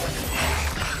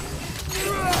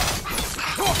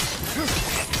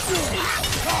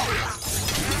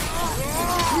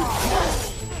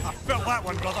 I felt that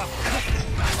one, brother.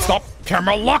 Stop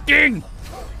camera locking!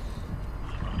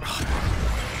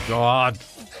 God.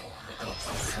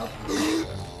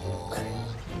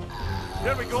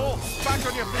 There we go. Back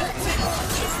on your feet.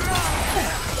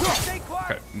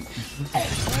 Okay.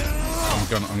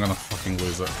 I'm gonna fucking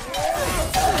lose it.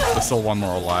 There's still one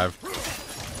more alive.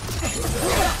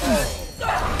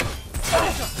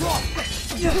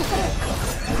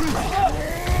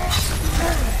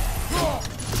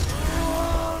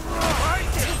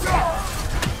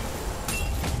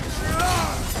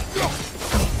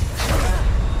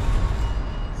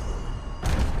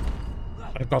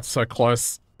 I got so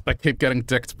close. I keep getting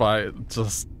dicked by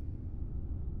just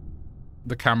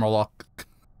the camera lock.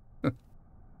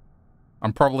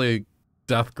 I'm probably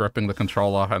death gripping the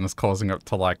controller and it's causing it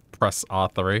to like press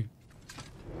R3.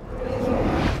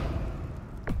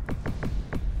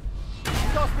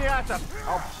 Toss me at him.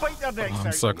 I'll bite their necks out.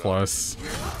 I'm so close.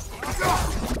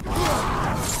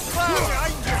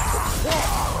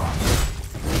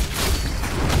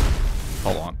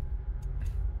 Hold on.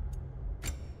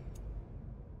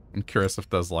 I'm curious if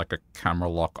there's like a camera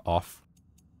lock off.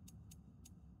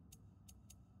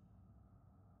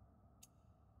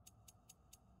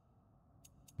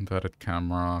 Inverted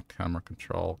camera, camera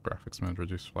control, graphics mode,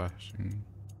 reduce flashing,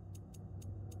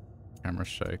 camera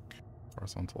shake,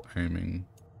 horizontal aiming,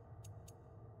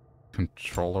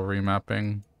 controller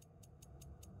remapping.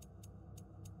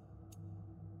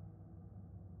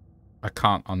 I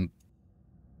can't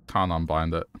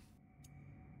unbind it.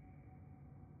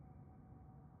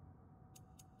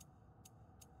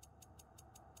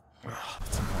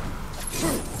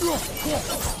 I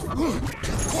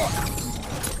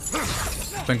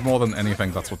think more than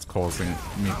anything, that's what's causing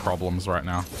me problems right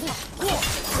now.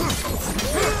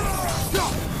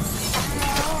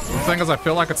 The thing is, I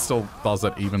feel like it still does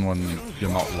it even when you're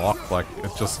not locked. Like,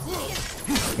 it just...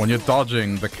 When you're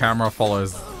dodging, the camera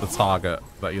follows the target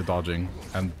that you're dodging.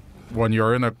 And when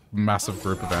you're in a massive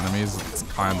group of enemies, it's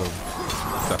kind of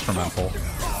detrimental.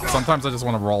 Sometimes I just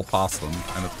want to roll past them,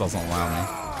 and it doesn't allow me.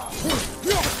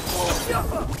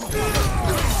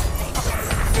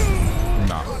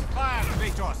 No.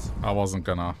 I wasn't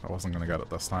gonna get it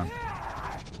this time.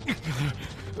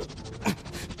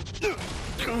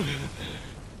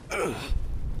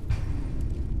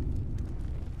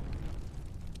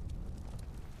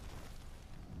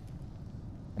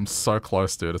 I'm so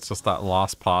close, dude. It's just that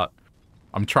last part.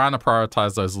 I'm trying to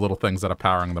prioritize those little things that are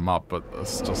powering them up, but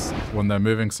it's just when they're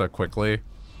moving so quickly,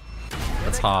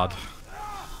 it's hard.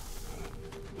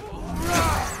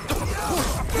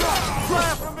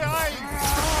 From behind!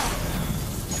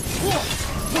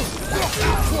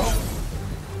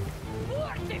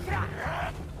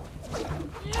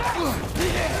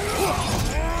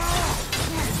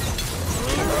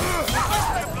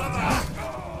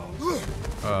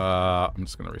 I'm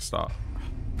just gonna restart.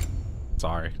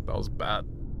 Sorry, that was bad.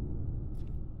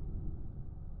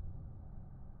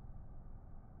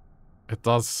 It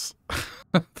does...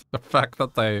 the fact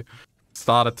that they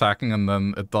start attacking and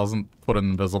then it doesn't put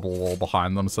an invisible wall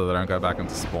behind them so they don't go back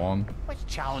into spawn. Which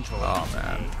challenge will Oh,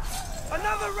 man.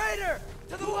 Another raider!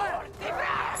 To the left!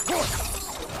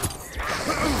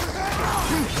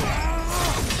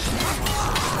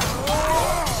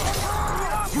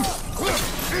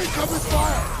 Incoming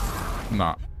fire!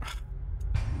 Nah.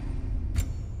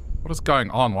 What is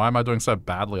going on? Why am I doing so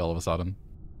badly all of a sudden?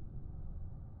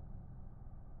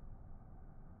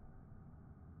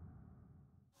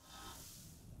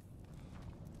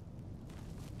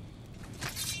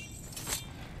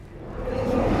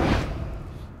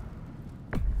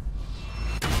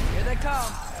 Here they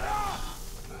come!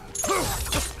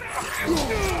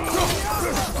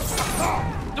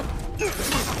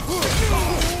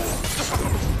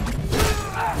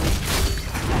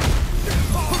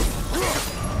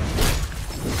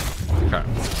 Okay.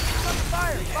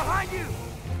 Fire! Behind you!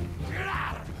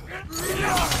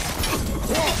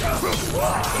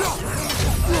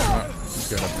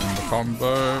 Get him in the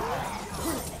combo.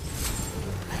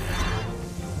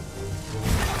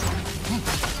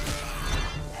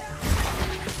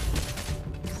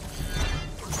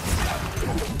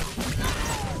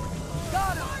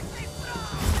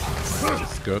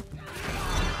 That's good.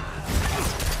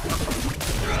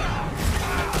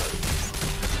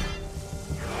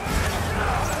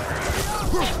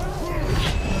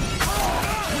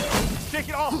 Take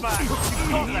it off, man!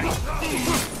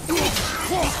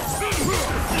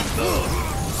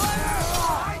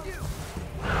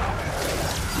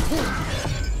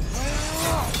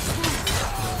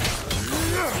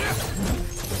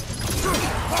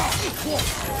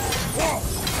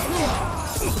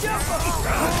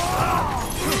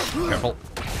 Careful.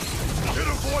 It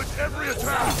avoids every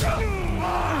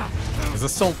attack! Is there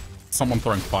still someone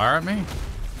throwing fire at me?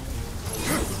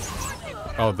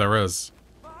 Oh, there is.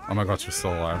 Oh my god, she's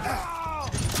still alive.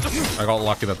 I got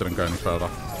lucky that didn't go any further.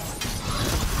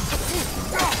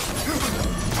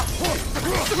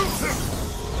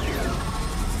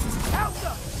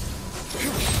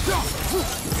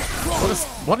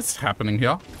 What is happening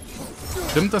here?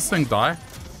 Didn't this thing die?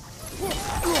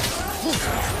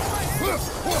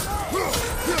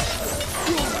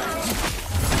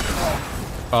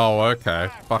 Oh, okay.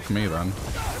 Fuck me then.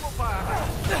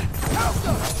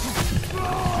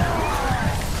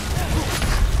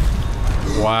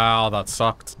 Wow, that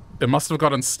sucked. It must have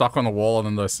gotten stuck on the wall and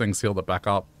then those things healed it back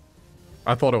up.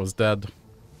 I thought it was dead.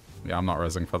 Yeah, I'm not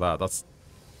resing for that. That's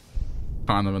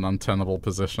kind of an untenable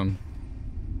position.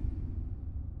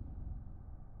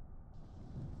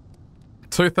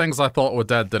 Two things I thought were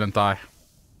dead didn't die.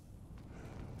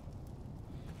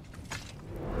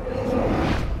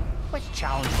 Which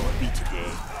challenge will it be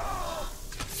today?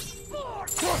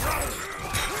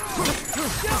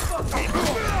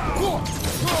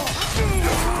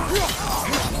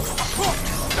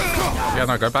 Yeah,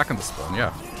 no, go back into spawn,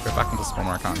 yeah. Go back into spawn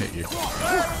where I can't hit you.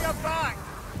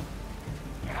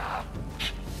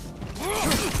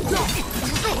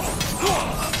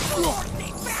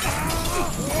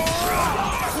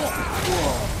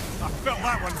 I felt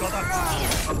that one, brother.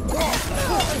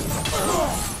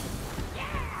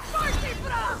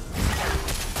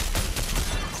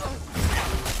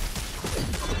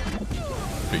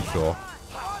 Be sure.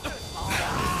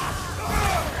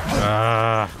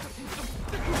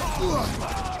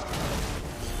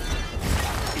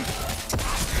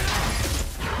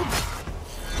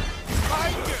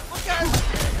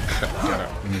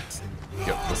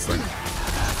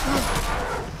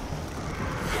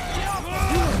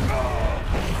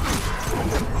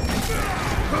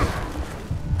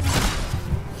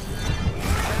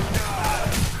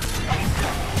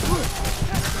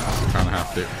 Kind of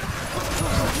have to.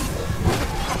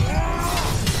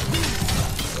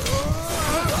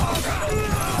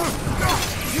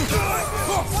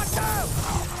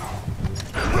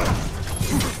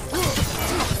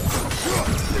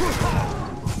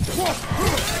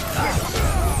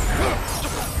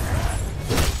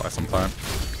 Buy some time.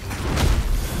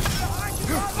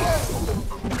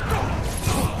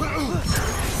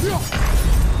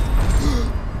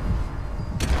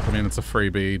 I mean, it's a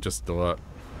freebie, just do it.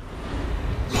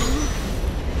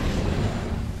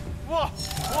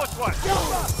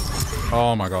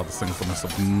 Oh my god, this thing's the most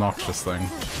obnoxious thing.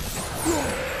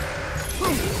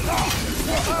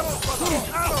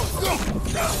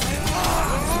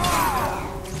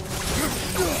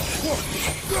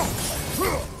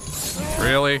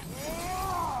 Really?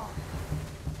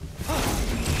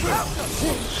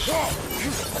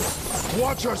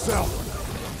 Watch yourself!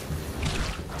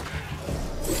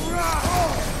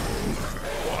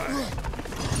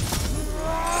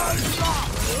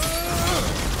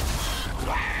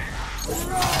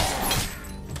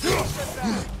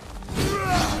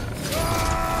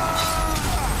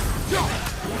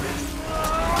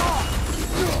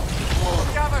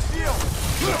 Gather shield!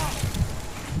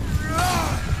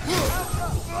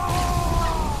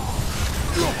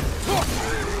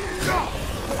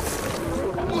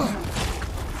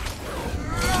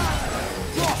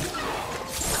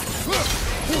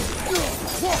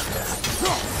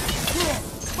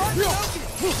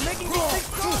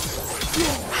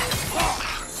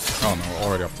 Oh no, we're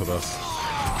already up to this.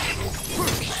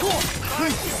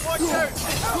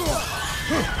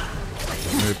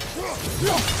 Move.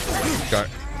 Go,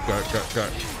 go, go, go.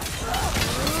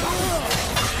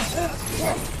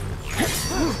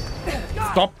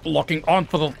 Stop locking on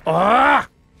for the... Ah!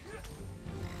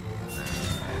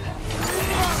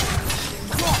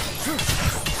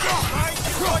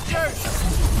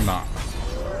 Nah.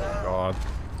 God.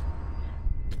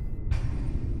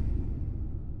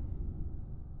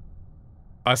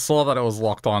 I saw that it was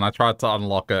locked on. I tried to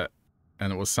unlock it,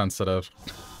 and it was sensitive.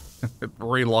 It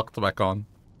re-locked back on.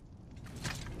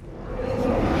 Here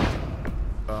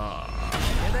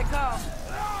they come.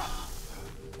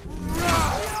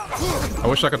 I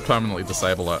wish I could permanently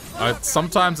disable it.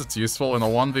 Sometimes it's useful. In a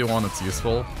 1v1, it's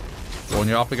useful. But when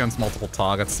you're up against multiple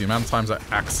targets, the amount of times I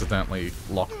accidentally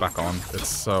lock back on, it's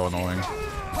so annoying.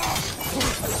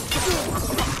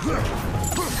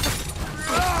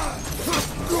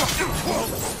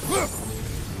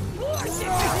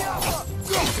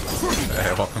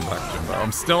 Hey, welcome back, Jimbo.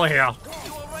 I'm still here.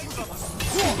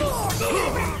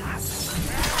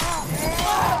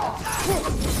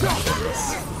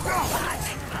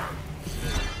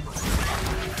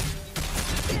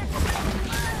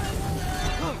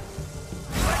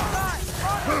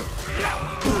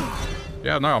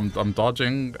 Yeah, no, I'm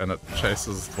dodging, and it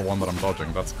chases the one that I'm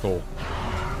dodging. That's cool.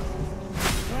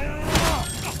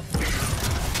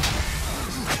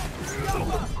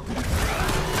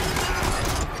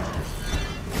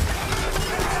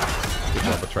 Good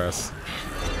job, Atreus.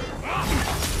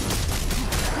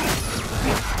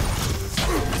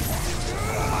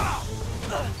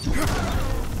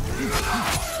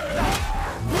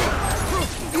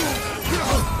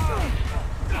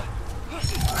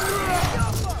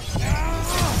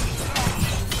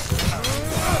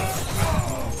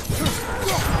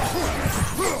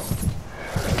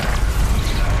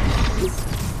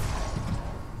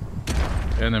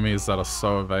 Enemies that are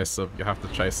so evasive, you have to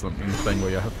chase them in the thing where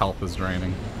your health is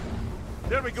draining.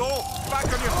 There we go! Back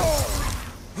on your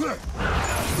feet!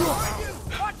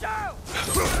 Watch out!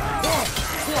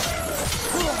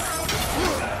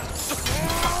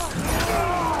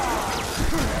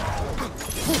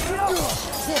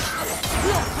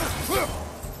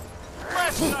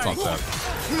 It's not dead.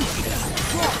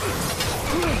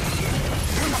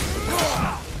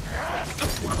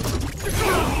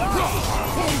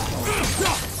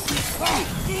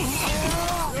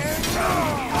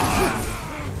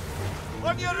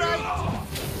 On your right!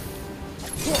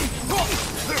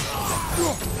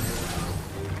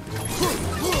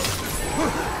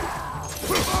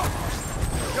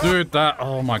 Dude, that...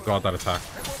 Oh my god, that attack.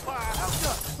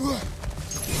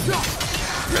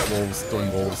 Wolves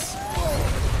doing wolves.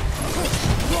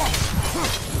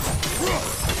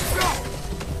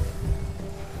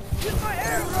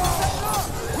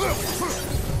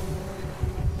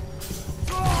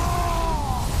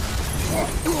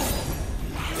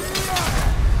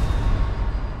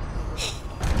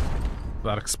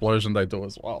 That explosion they do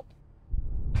as well.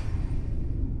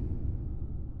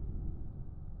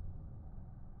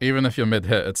 Even if you're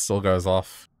mid-hit, it still goes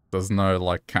off. There's no,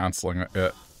 like, cancelling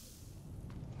it.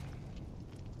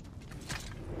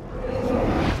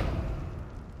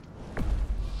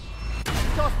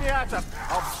 Toss me at him.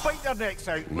 I'll bite their necks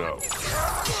out. No.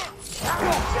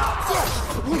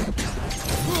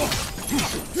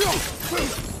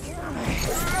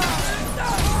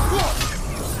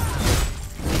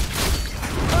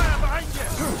 Fire behind you.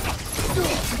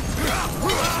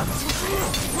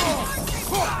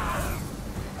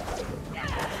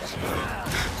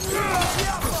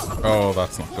 Oh,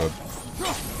 that's not good.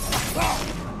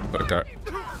 Okay.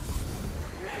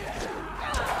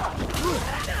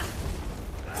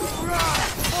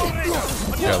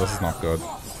 Yeah, this is not good.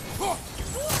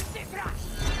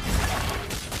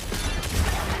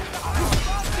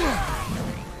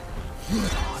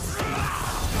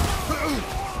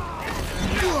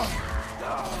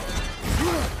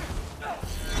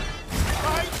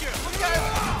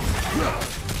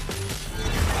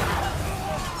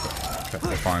 Okay,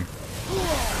 we're fine.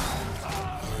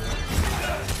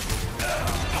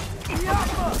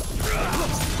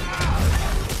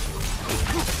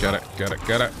 Get it, get it,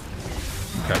 get it.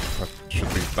 Okay, that should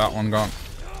be that one gone.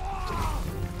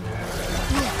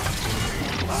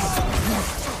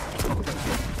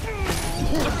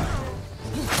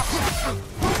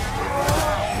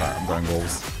 Alright, I'm going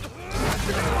wolves.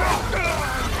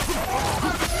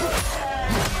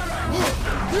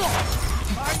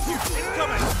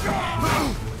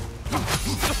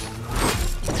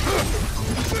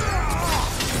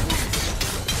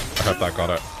 I hope that got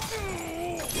it.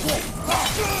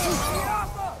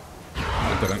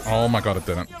 It didn't. Oh my god, it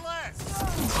didn't.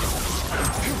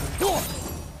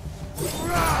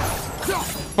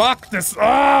 Fuck this!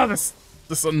 Ah, this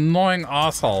annoying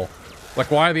asshole. Like,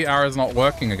 why are the arrows not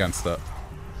working against it?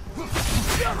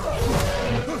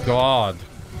 God.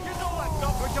 You know what's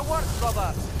not going to work,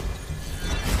 brother.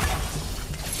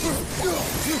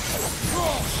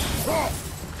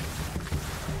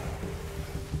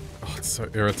 Oh, it's so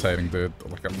irritating, dude.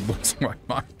 Like, I'm losing my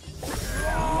mind.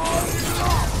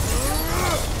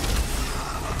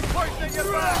 Pointing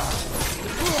your back.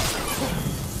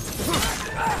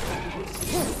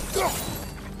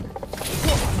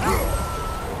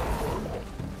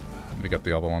 Let me get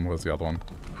the other one. Where's the other one?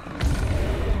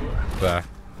 There.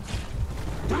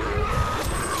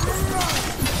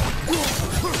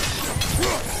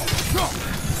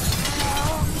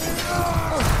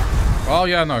 Oh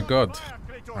yeah, no, good.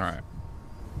 Alright.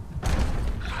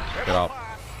 Get up.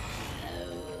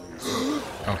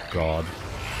 Oh god.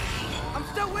 I'm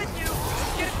still with you.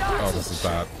 Let's get it done. Oh, this is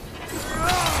bad.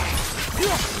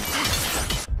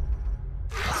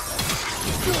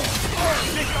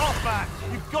 Take it off, man.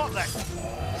 You've got this.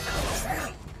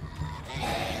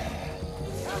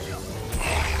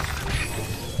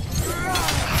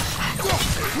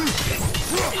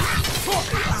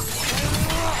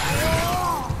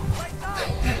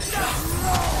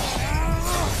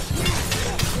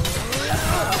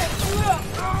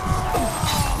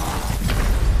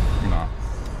 No.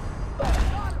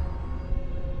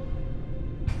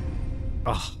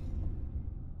 Ugh.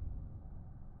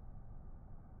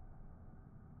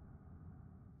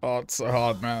 Oh, it's so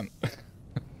hard, man.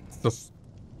 It's just...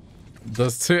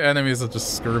 There's two enemies that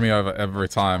just screw me over every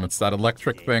time. It's that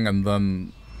electric thing, and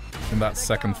then in that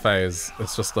second phase,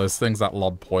 it's just those things that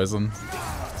lob poison.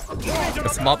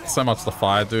 It's not so much the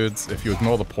fire dudes. If you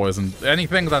ignore the poison,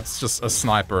 anything that's just a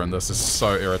sniper in this is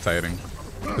so irritating.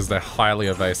 Because they're highly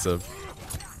evasive.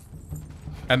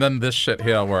 And then this shit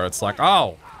here where it's like,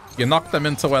 oh, you knocked them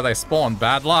into where they spawn.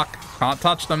 Bad luck. Can't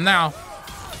touch them now.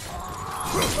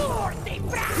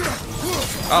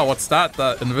 Oh, what's that?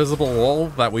 The invisible wall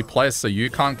that we place so you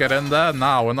can't get in there?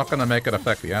 No, we're not going to make it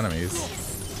affect the enemies.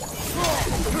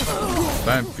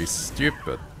 Don't be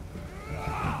stupid.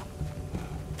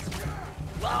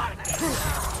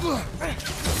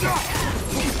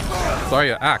 Throw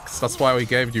your axe. That's why we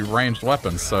gave you ranged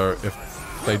weapons. So if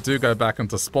they do go back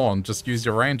into spawn, just use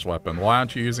your ranged weapon. Why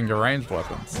aren't you using your ranged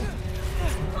weapons?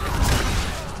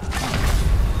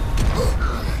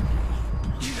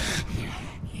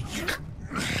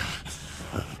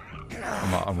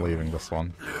 I'm leaving this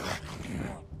one.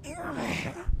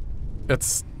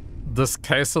 It's this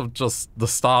case of just the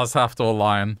stars have to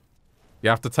align. You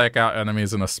have to take out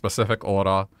enemies in a specific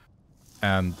order.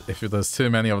 And if there's too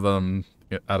many of them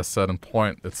at a certain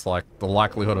point, it's like the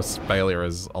likelihood of failure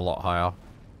is a lot higher.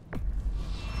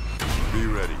 Be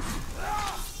ready.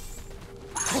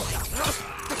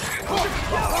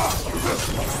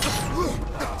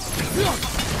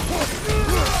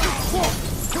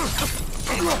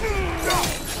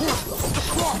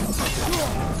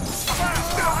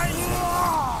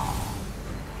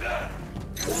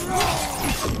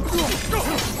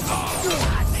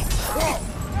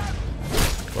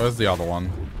 Where's the other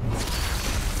one?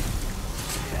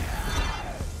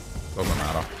 Doesn't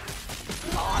matter.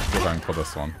 We're going for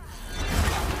this one.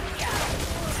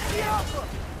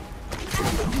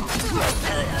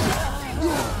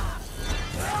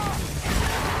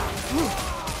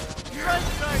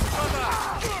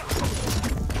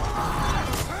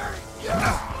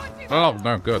 Oh,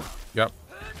 no, good. Yep.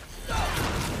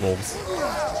 Wolves.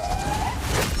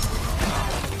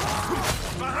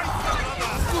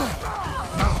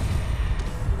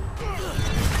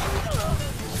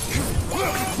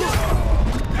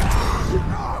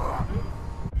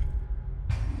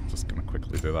 Just gonna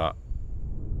quickly do that.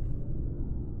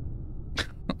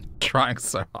 Trying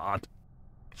so hard.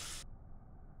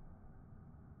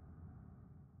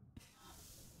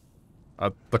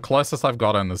 The closest I've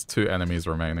gotten is 2 enemies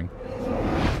remaining.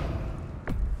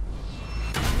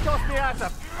 Toss me out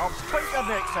of. I'll fight your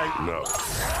necks out. No.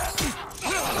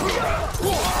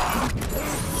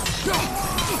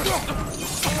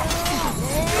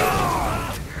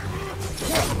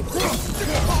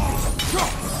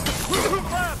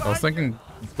 I was thinking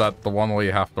that the one where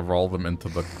you have to roll them into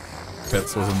the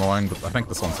pits was annoying, but I think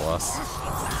this one's less.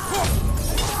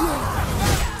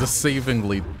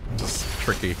 Deceivingly just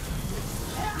tricky.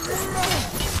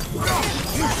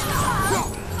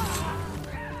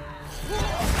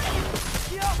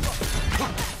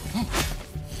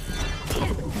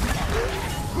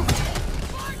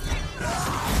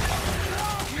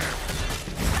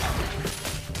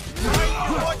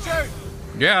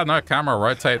 Yeah, no, camera,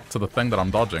 rotate to the thing that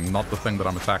I'm dodging, not the thing that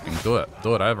I'm attacking. Do it.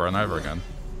 Do it over and over again.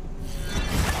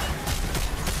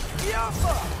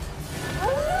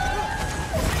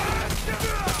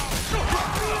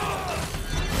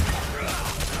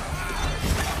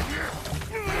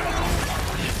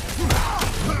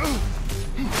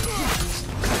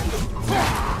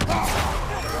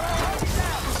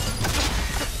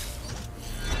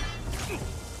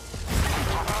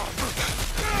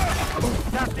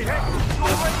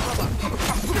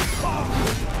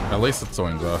 At least it's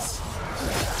doing this.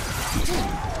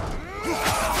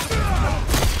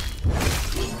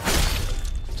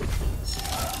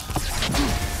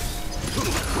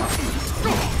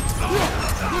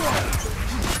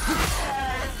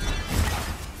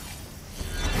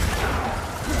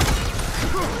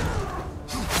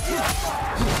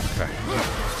 Okay.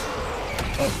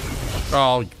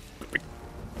 Oh,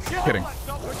 kidding.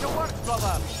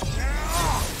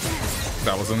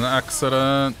 That was an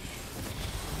accident.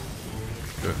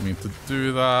 Didn't mean to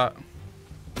do that.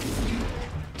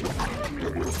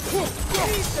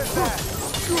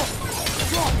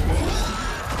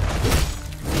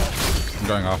 I'm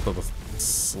going after the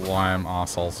slime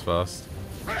assholes first.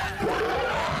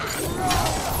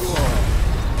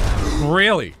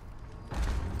 Really?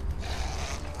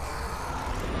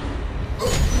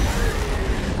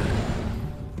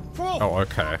 Oh,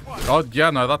 okay. Oh, yeah,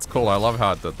 no, that's cool. I love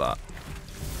how it did that.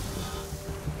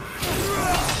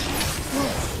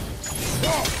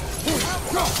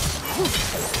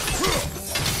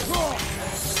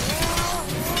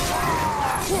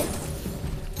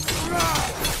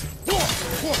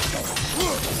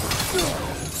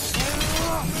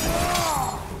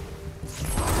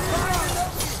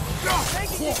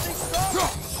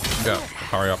 Yeah,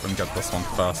 hurry up and get this one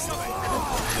first.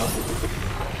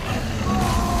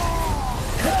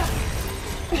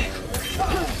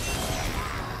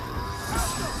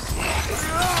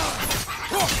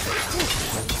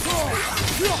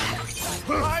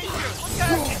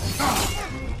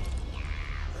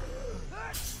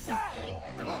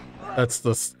 It's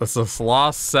this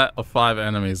last set of 5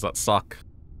 enemies that suck.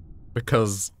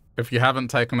 Because if you haven't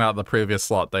taken out the previous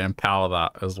slot, they empower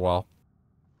that as well.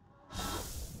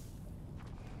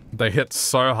 They hit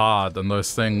so hard, and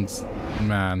those things,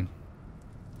 man.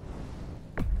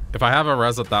 If I have a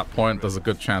res at that point, there's a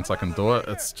good chance I can do it.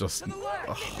 It's just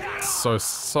so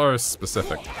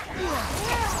specific.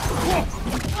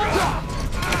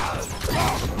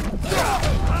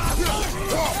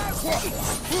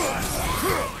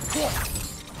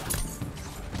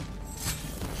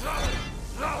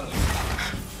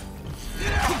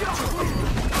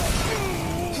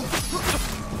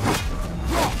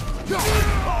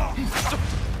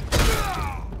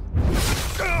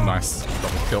 Nice.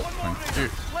 Double kill. Thank you.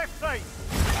 Left side.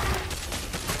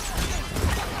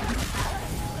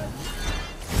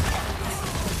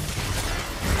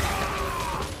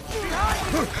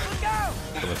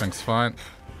 Everything's fine.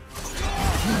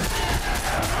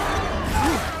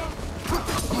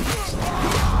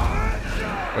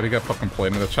 What do you get for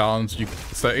completing the challenge?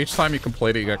 So each time you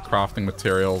complete it, you get crafting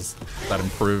materials that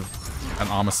improve an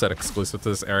armor set exclusive to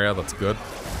this area. That's good.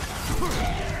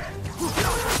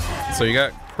 So you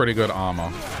get pretty good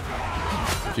armor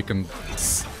if you can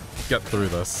get through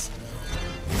this.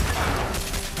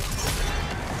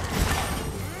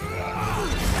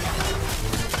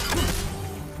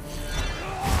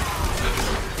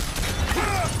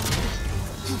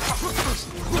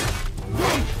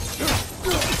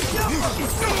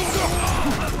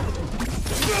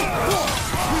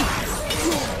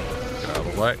 Get out of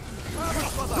the way.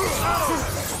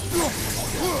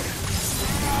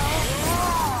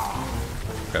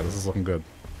 Okay, this is looking good.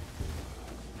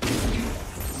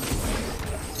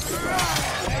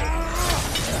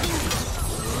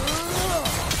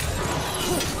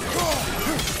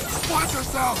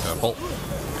 Careful.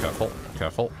 Careful.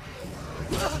 Careful.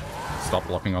 Stop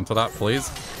locking onto that, please.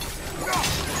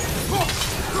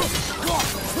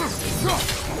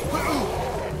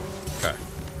 Okay.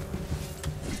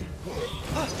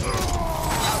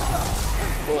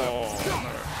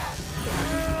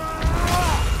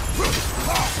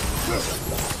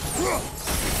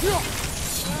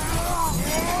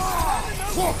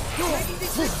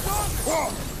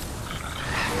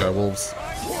 Go, wolves.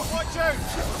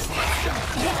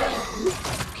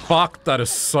 Fuck, that is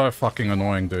so fucking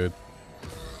annoying, dude.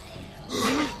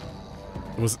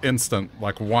 It was instant,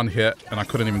 like one hit, and I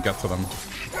couldn't even get to them.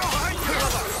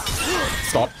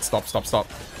 Stop, stop, stop, stop.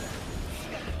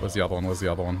 Where's the other one? Where's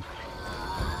the other one?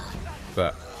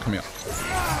 There. Come here.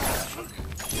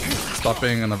 Stop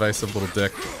being an evasive little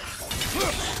dick.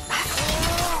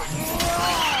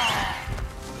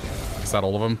 Is that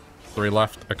all of them? 3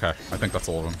 left? Okay, I think that's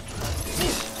all of them.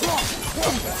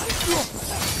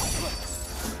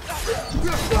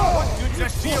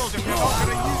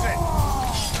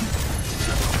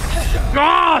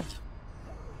 God!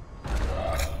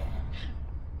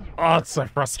 Oh, it's so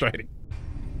frustrating.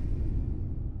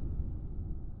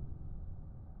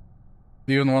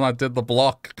 Even when I did the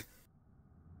block.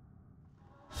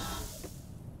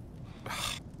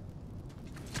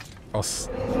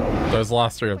 Those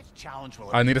last 3 are...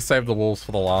 I need to save the wolves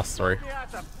for the last 3.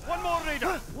 One more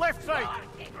raider, left side.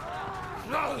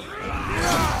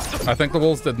 I think the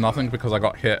wolves did nothing because I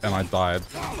got hit and I died.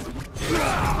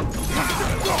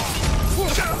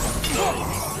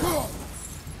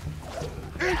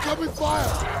 Incoming fire!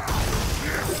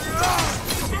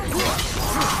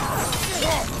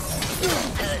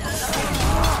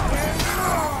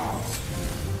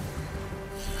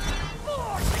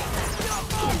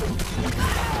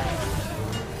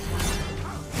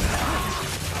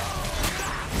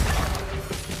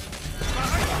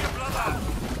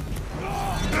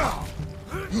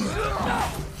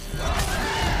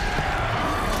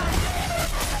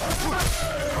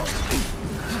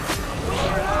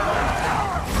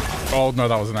 Oh no,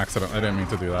 that was an accident. I didn't mean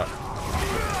to do that.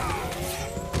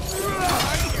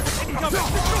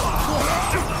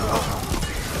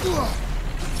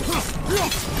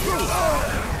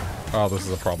 Oh, this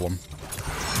is a problem.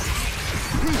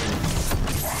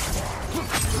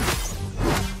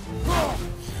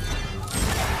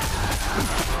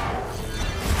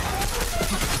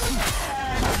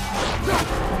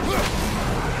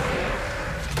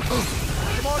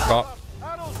 Stop.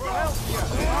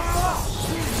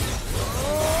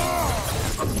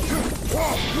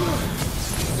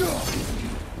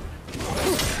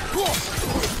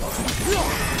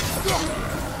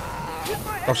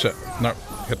 Oh shit, no,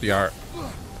 hit the art.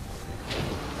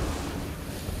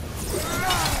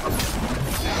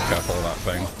 Careful of that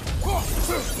thing.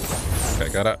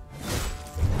 Okay, got it.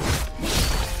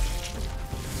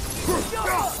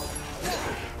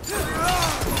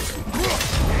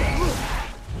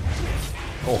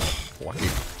 Oh, lucky.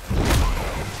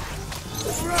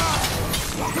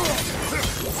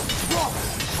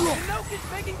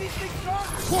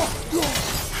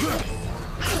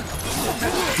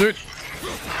 Dude.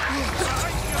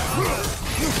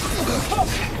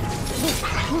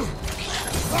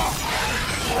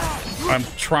 I'm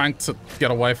trying to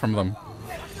get away from them.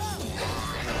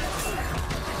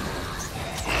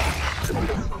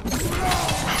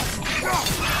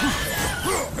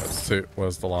 That's 2.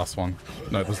 Where's the last one?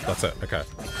 No, that's it. Okay.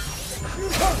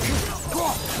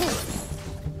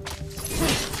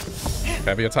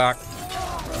 Heavy attack.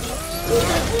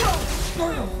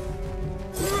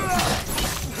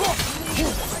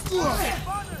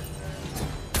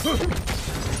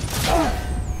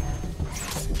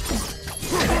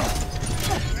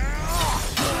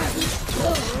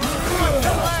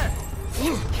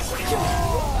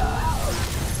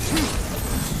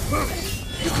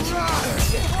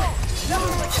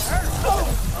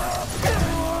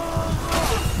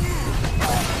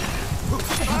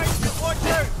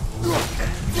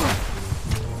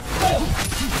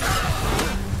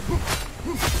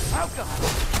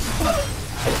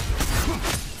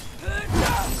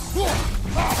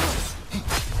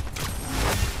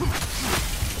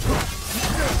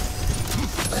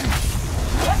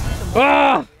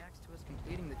 Ah! Reacts to us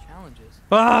completing the challenges.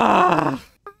 Ah!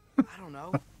 I don't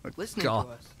know. Listening God.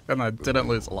 to us. And I didn't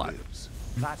lose a life.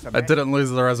 That's I didn't lose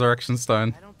the resurrection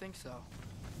stone. I don't think so.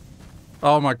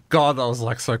 Oh my god, that was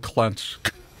like so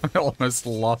clenched. I almost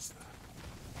lost.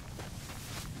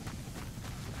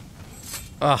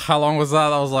 How long was that?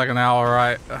 That was like an hour,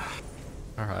 right?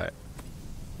 Alright.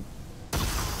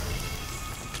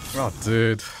 Oh,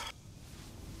 dude.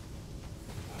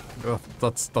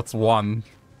 That's one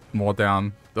more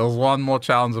down. There was one more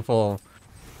challenge before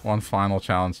one final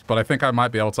challenge. But I think I might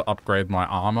be able to upgrade my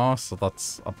armor, so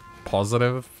that's a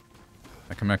positive.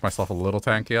 I can make myself a little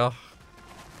tankier.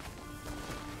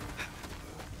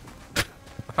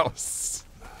 That was...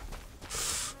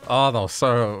 Oh, that was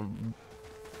so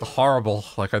horrible.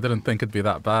 Like, I didn't think it'd be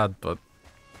that bad, but...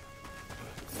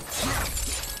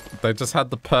 They just had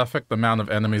the perfect amount of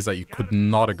enemies that you could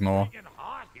not ignore.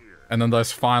 And then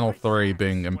those final three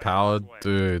being empowered,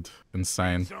 dude,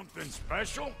 insane. Something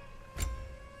special?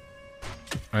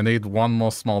 I need one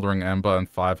more smoldering ember and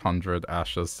 500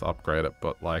 ashes to upgrade it,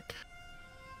 but like...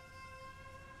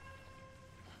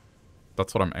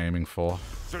 That's what I'm aiming for.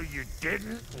 So you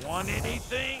didn't want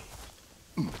anything?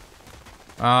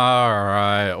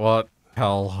 Alright, what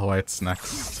hell awaits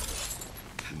next?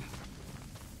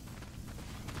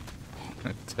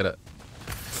 I did it.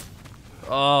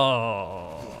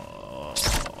 Oh.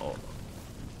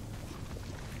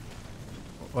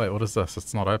 Wait, what is this?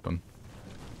 It's not open.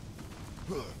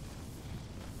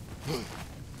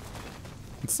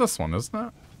 It's this one, isn't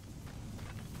it?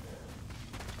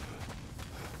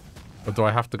 Or do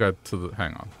I have to go to the...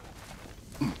 Hang on.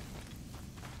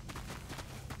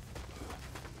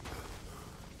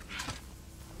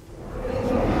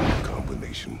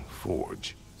 Combination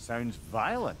forge. Sounds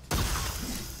violent.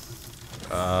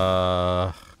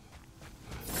 Well,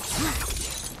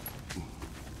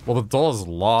 the door's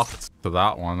locked to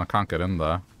that one. I can't get in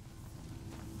there.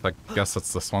 I guess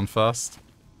it's this one first.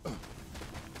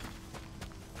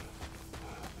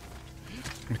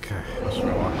 Okay, what should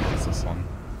we want? What's this one?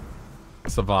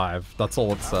 Survive. That's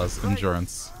all it says.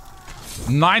 Endurance.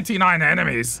 99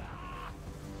 enemies!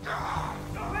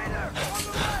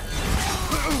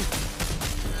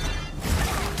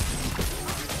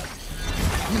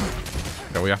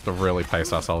 Yeah, we have to really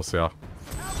pace ourselves here.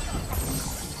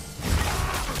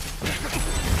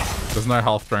 There's no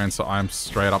health drain, so I'm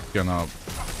straight up gonna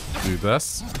do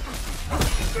this.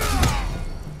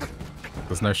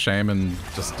 There's no shame in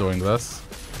just doing this.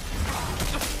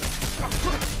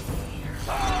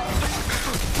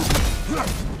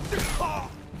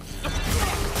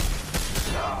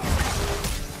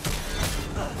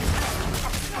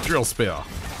 Drill spear.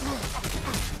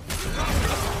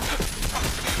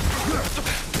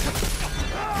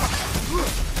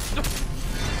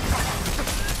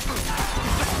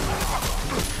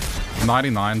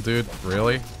 $99, dude.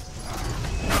 Really?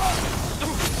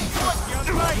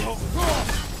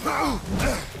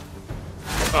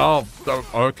 Oh,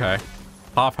 okay.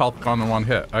 Half health gone in one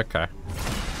hit. Okay.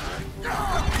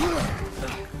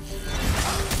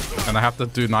 And I have to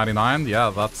do 99?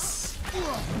 Yeah, that's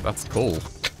cool.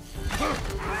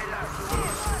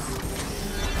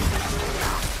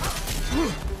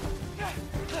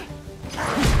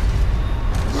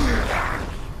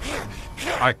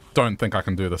 I don't think I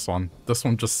can do this one. This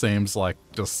one just seems like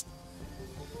just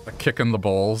a kick in the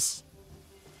balls.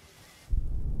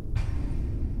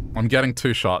 I'm getting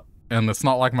two-shot, and it's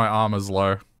not like my armor's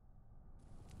low.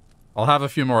 I'll have a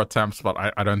few more attempts, but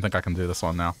I don't think I can do this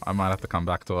one now. I might have to come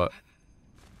back to it.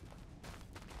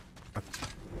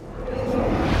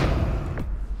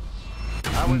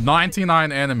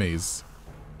 99 enemies.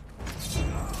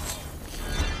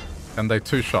 And they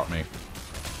two-shot me.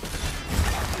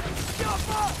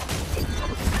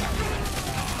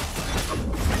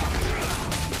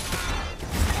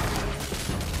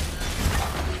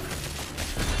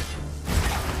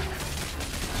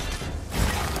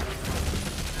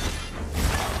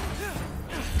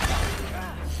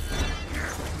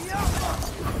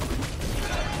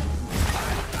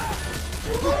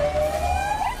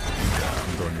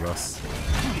 I'm doing this.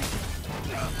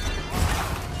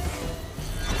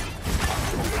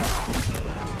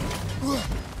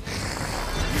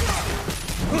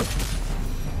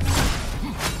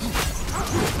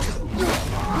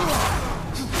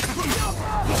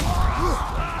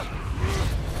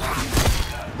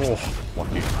 Oh,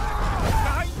 lucky.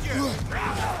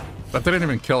 That didn't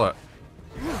even kill it.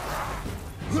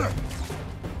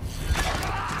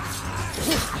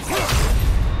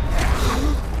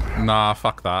 Nah,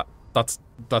 fuck that.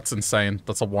 That's insane.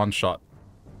 That's a one-shot.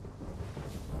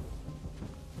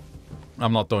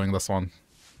 I'm not doing this one.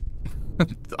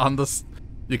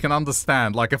 You can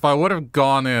understand. Like, if I would have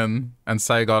gone in and,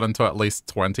 say, got into at least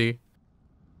 20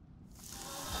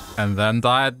 and then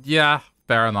died, yeah,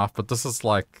 fair enough. But this is,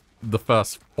 like, the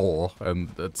first 4, and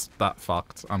it's that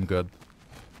fucked. I'm good.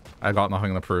 I got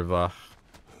nothing to prove there.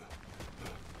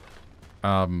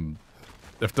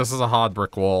 If this is a hard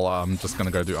brick wall, I'm just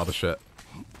gonna go do other shit.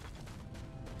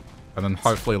 And then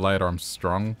hopefully later I'm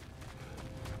strong.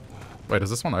 Wait, is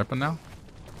this one open now?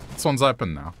 This one's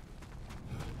open now.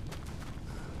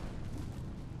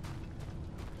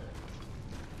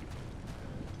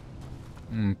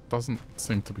 Doesn't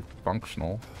seem to be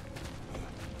functional.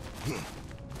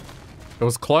 It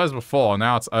was closed before,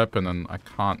 now it's open and I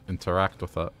can't interact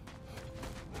with it.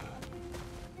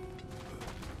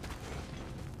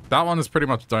 That one is pretty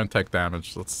much don't take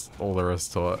damage. That's all there is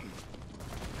to it.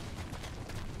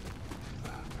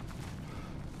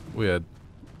 Weird.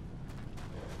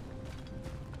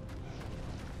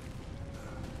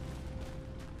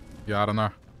 Yeah, I don't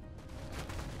know.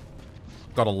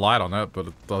 Got a light on it, but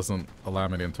it doesn't allow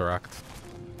me to interact.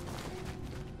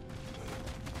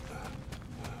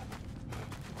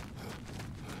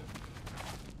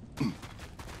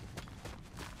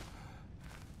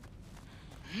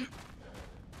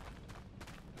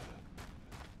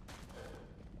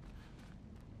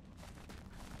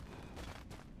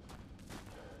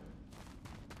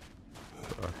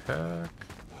 The heck?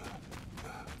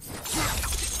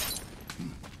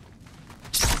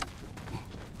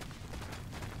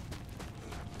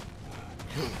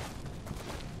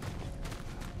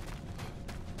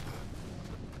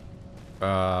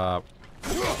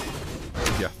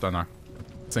 Yeah, don't know.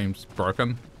 Seems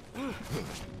broken.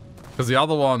 Because the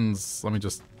other ones, let me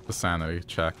just the sanity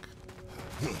check.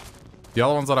 The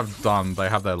other ones that I've done, they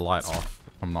have their light off,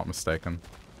 if I'm not mistaken.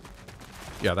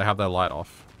 Yeah, they have their light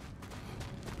off.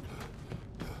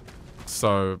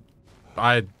 So,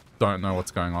 I don't know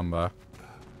what's going on there.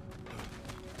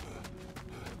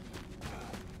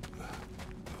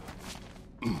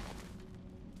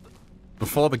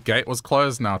 Before the gate was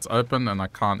closed, now it's open and I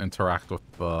can't interact with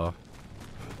the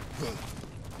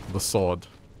sword.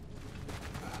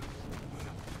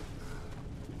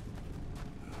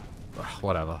 Ugh,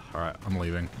 whatever. Alright, I'm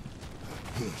leaving.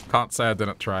 Can't say I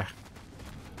didn't try.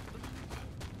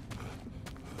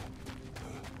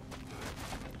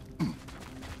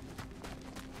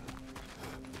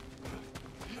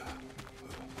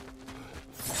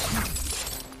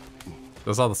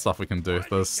 There's other stuff we can do.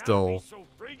 There's still...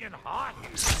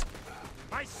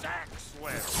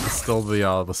 There's still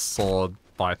the sword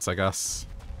bites, I guess.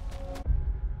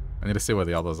 I need to see where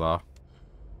the others are.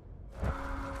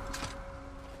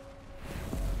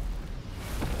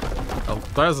 Oh,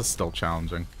 those are still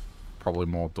challenging. Probably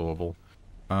more doable.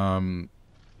 I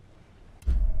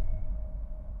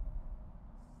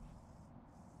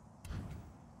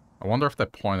wonder if they're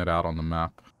pointed out on the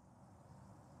map.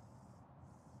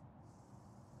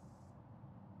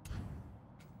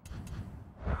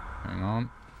 Hang on.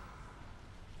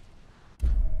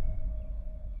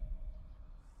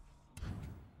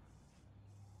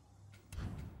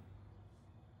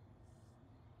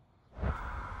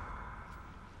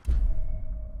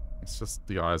 It's just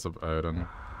the Eyes of Odin.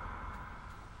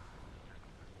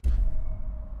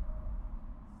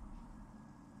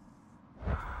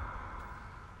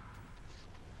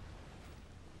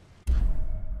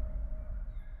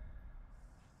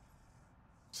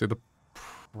 See, the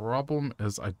problem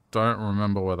is I don't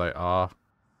remember where they are.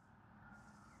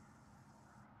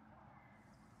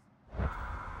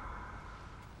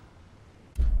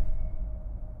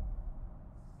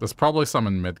 There's probably some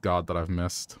in Midgard that I've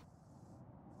missed.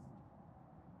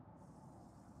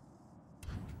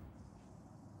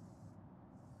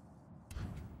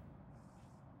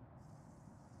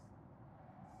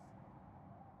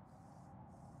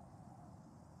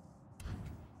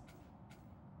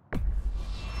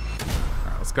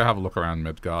 Let's go have a look around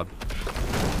Midgard.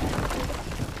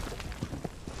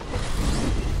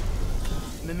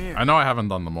 Mimir, I know I haven't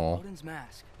done them all. Odin's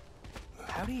mask.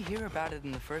 How do you hear about it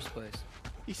in the first place?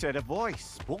 He said a voice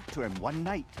spoke to him one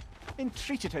night,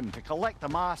 entreated him to collect the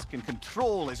mask and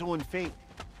control his own fate.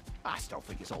 I still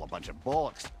think it's all a bunch of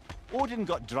bollocks. Odin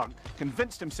got drunk,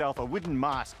 convinced himself a wooden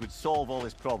mask would solve all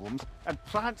his problems, and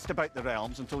pranced about the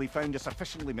realms until he found a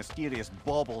sufficiently mysterious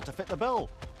bauble to fit the bill.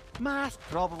 Mask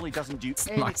probably doesn't do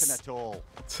anything nice at all.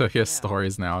 to hear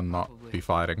stories now and not be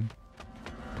fighting.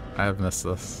 I have missed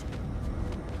this.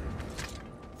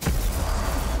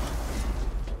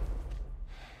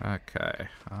 Okay.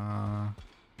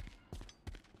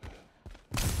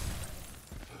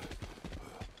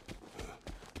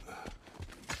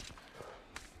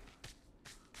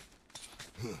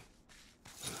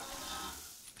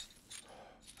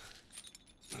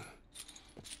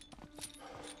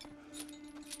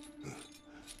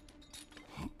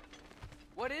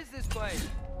 What is this place?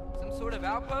 Some sort of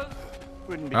outpost?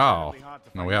 Wouldn't be Oh. terribly hard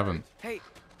to No, find we out. haven't. Hey,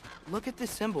 look at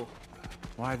this symbol.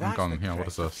 Why, that's gone the here, what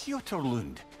is crest of this?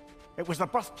 Fjotorlund. It was the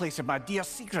birthplace of my dear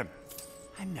Sigrun.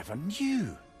 I never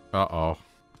knew. Uh-oh.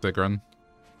 Sigrun.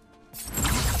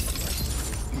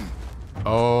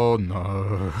 Oh,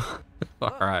 no.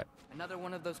 Alright. Another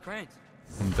one of those cranes.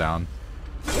 I'm down.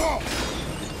 That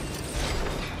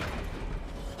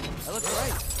looks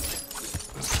right.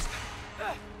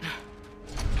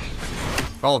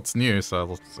 Well, it's new, so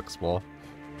let's explore.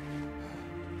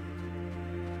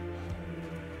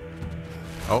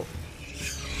 Oh.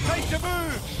 Time to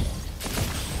move!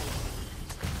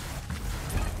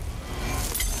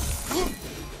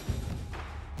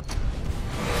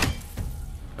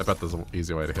 I bet there's an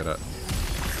easy way to hit it.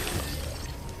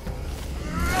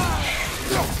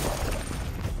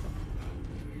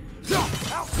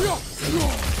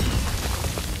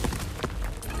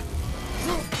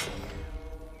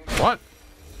 What?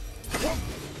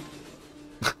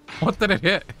 What did it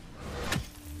hit?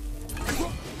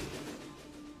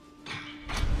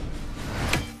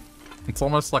 It's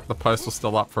almost like the post was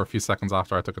still up for a few seconds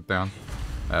after I took it down.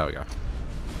 There we go.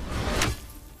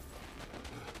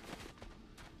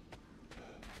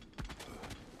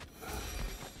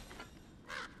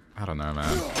 I don't know,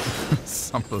 man.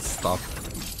 Some of the stuff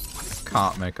just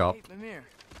can't make up. Hey, Mimir,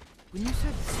 when you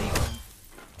said Sigrun,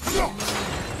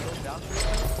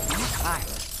 Aye.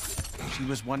 She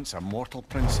was once a mortal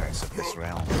princess of this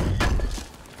realm.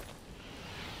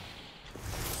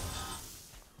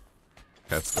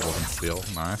 Okay, it's gold and steel.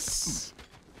 Nice.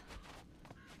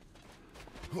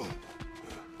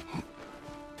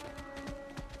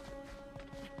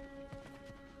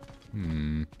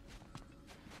 Hmm.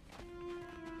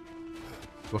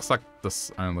 Looks like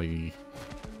this only...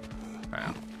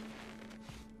 Yeah.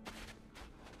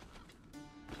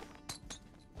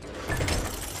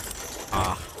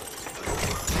 Ah.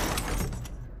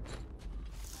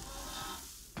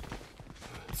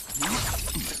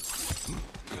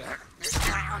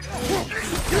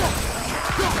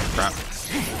 Crap.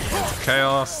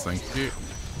 Chaos, thank you.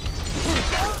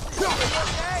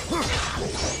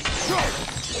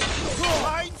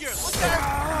 Behind you! Look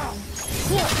out!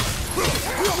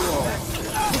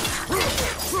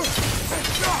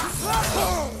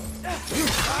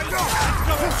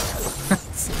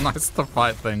 It's nice to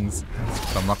fight things,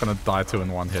 but I'm not gonna die to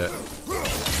in one hit.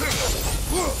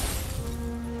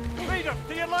 Raider,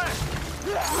 to your left!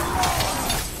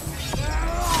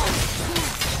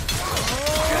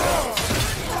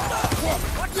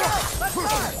 Watch out! Let's go!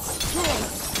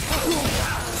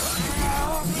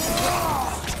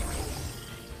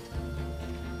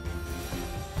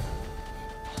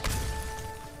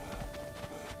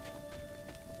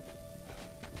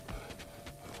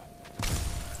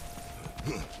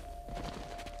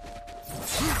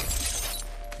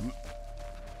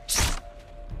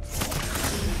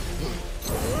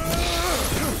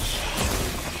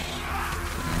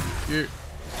 You.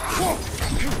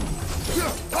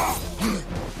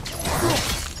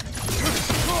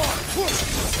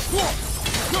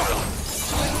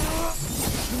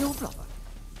 You know, brother,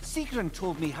 Sigrun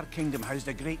told me her kingdom housed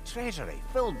a great treasury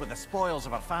filled with the spoils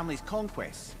of her family's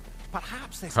conquests.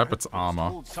 Perhaps this Hope it's outpost armor.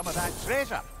 holds some of that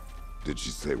treasure. Did she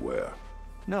say where?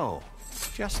 No,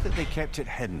 just that they kept it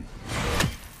hidden.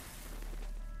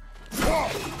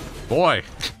 Boy,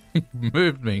 he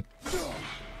moved me.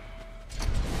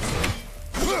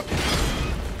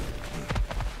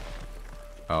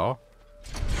 Oh.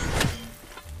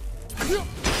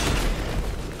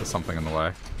 There's something in the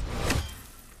way.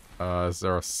 Is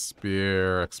there a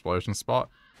spear explosion spot?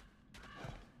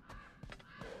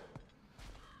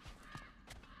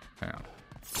 Hang on.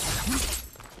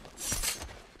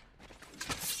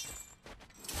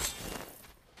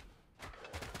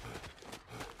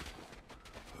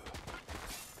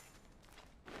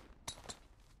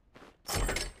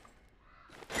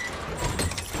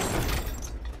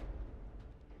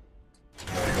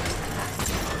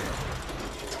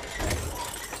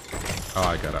 Oh,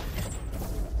 I get it.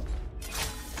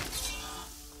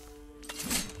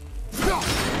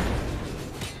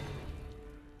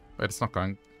 Wait, it's not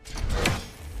going.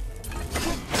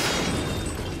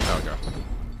 There we go.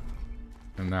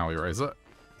 And now we raise it.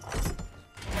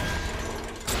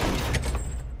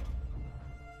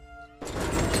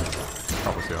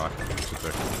 Probably too high. Should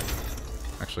do.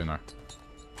 Actually, no.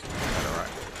 Alright.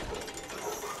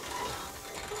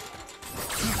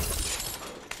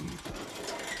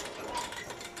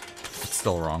 It's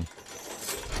still wrong.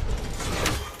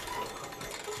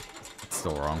 It's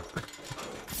still wrong.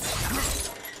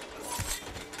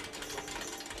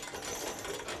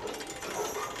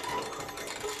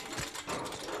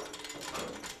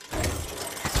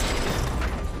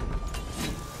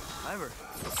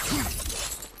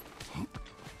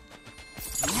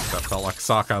 Felt like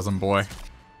sarcasm, boy.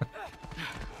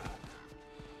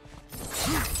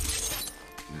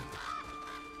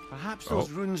 Perhaps those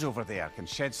runes over there can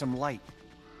shed some light.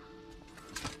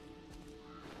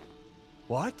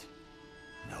 What?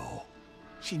 No,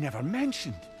 she never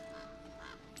mentioned.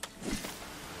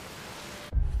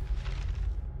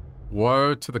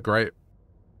 Woe to the great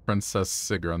Princess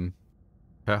Sigrun.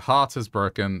 Her heart is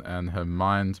broken, and her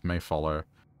mind may follow.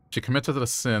 She committed a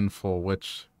sin for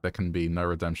which there can be no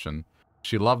redemption.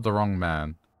 She loved the wrong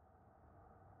man.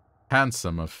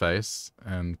 Handsome of face,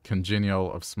 and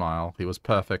congenial of smile, he was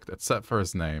perfect except for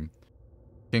his name.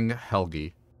 King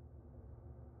Helgi.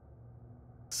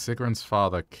 Sigrun's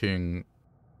father, King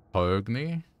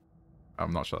Hogni?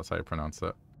 I'm not sure that's how you pronounce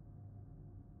it.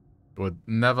 Would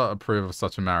never approve of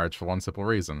such a marriage for one simple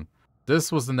reason.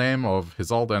 This was the name of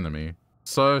his old enemy.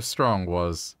 So strong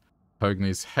was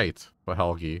Hogni's hate for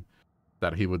Helgi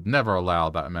that he would never allow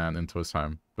that man into his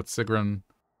home. But Sigrun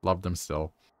loved him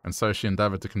still, and so she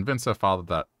endeavored to convince her father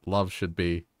that love could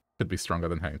be stronger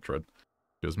than hatred.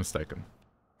 She was mistaken.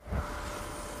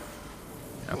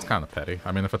 That's kind of petty.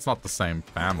 I mean, if it's not the same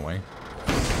family.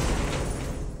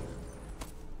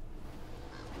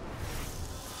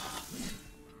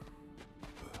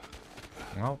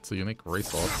 Well, it's a unique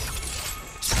resource.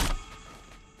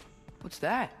 What's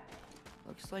that?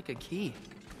 Looks like a key.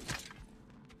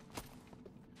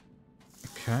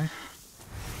 Okay.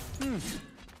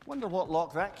 Wonder what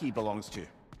lock that key belongs to.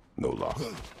 No lock.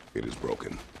 It is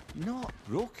broken. Not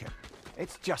broken.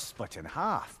 It's just split in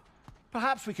half.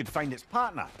 Perhaps we could find its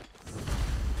partner.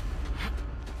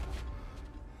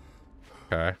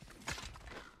 Okay.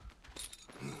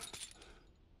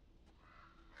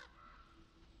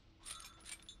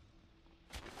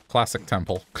 Classic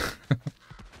temple.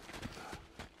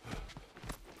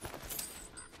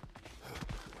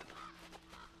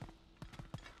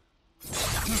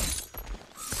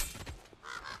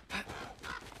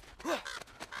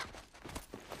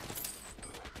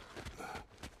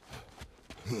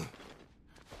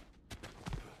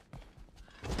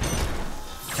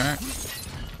 Okay.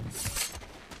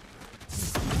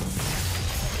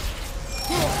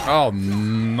 Oh,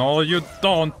 no, you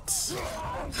don't.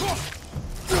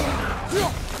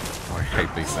 Oh, I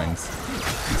hate these things.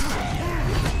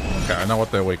 Okay, I know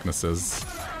what their weakness is.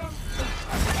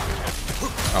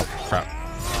 Oh, crap.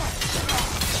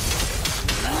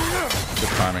 Good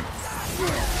timing.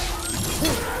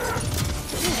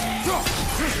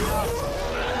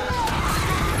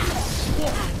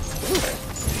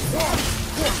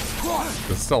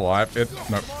 It's still alive.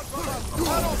 Nope.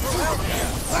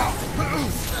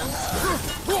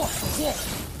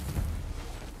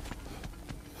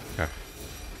 Okay.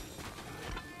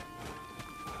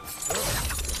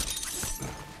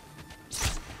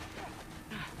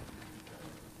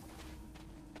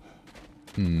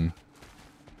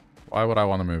 Why would I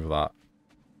want to move that?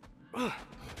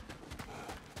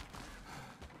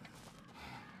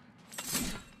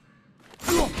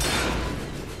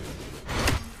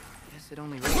 Guess it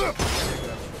only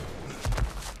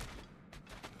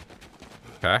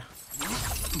Okay.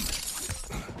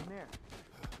 There.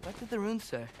 What did the runes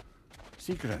say?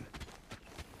 Sigrun.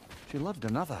 She loved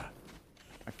another.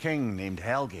 A king named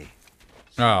Helgi.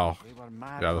 Oh. They were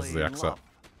Yeah, this is the madly in exit. love,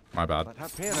 My bad. but her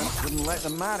parents wouldn't let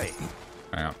them marry.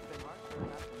 Hang on.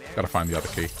 Gotta find the other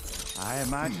key. I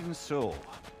imagine so.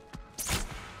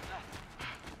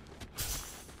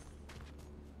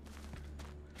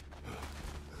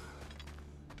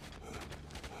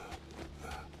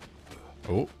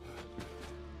 Oh.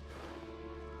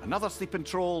 Another sleeping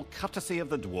troll, courtesy of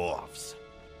the dwarves.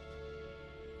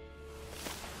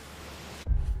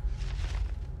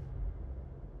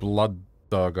 Blood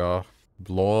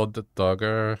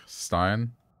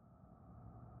Stein.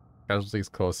 Casualties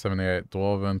caused 78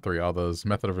 Dwarven, 3 others.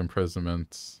 Method of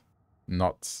imprisonment,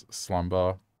 not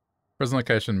slumber. Prison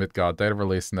location Midgard. Date of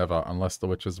release never, unless the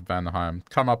witches of Vanheim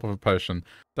come up with a potion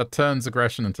that turns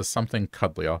aggression into something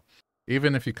cuddlier.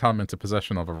 Even if you come into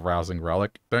possession of a rousing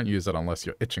relic, don't use it unless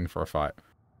you're itching for a fight.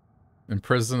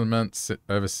 Imprisonment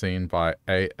overseen by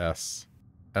AS,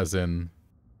 as in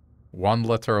 1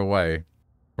 letter away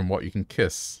from what you can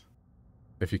kiss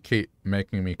if you keep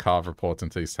making me carve reports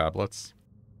into these tablets.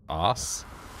 Ass.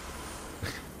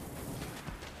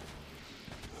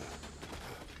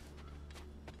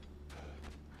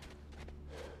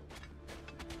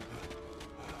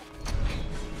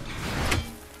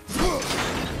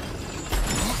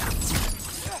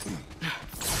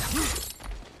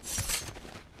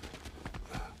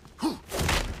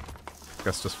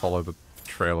 Guess just follow the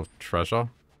trail of treasure.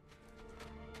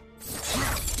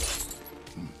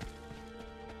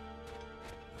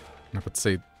 But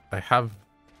see, they have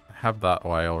that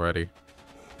way already.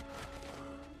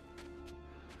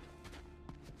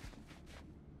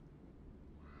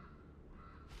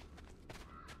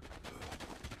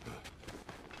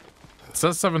 It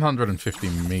says 750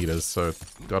 meters, so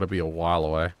it's gotta be a while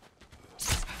away.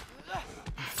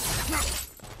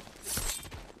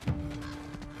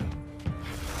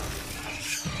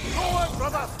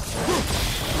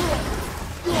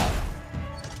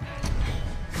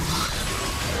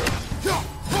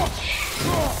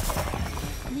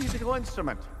 Musical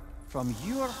instrument from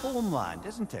your homeland,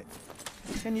 isn't it?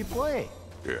 Can you play?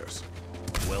 Yes.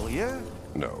 Will you?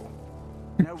 No.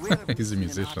 Now, where have He's a you seen an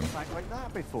musician. artifact like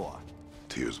that before?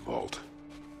 Tyr's vault.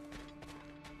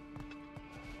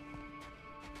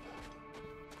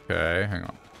 Okay, hang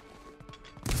on.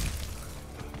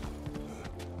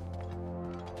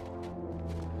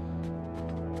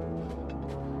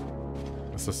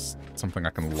 Is this something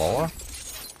I can lower?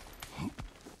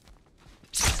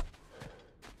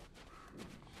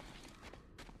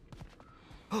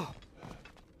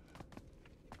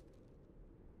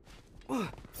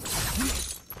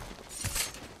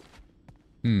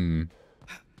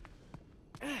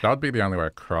 That would be the only way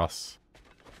across.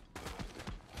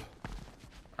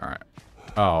 Alright.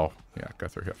 Oh, yeah, go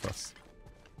through here first.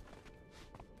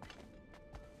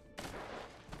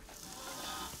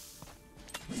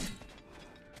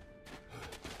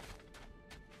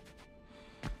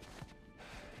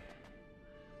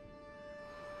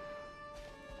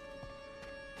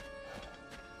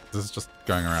 This is just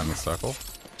going around the circle.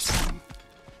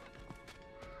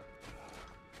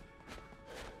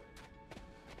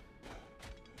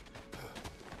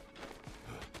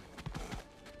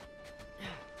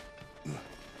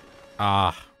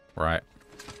 Ah, right.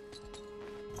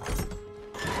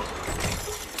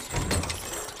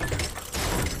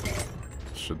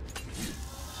 Should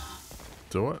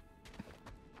do it.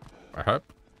 I hope.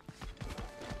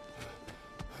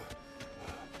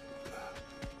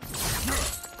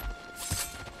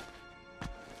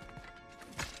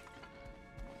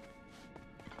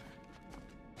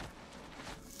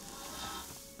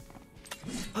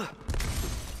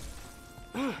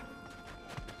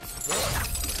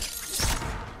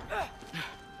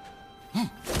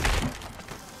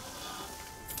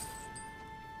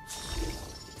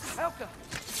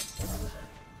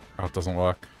 Oh, it doesn't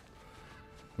work.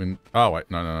 Oh, wait.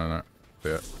 No.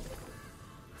 Yeah.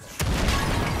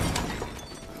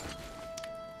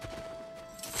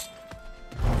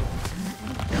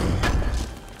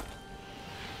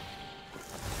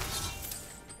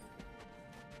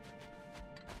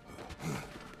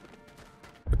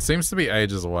 It seems to be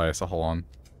ages away, so hold on.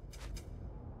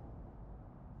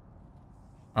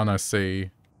 Oh, no, see.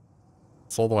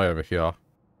 It's all the way over here.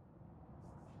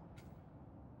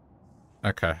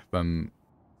 Okay, then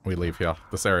we leave here.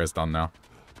 This area's done now.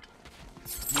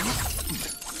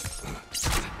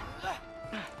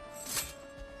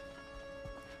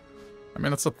 I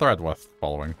mean, it's a thread worth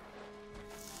following.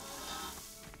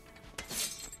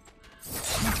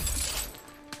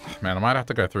 Man, I might have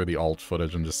to go through the old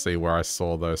footage and just see where I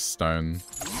saw those stone...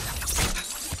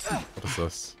 What is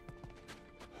this?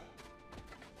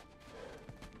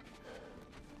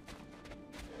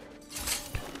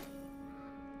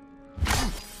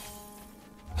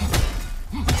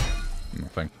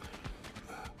 Nothing.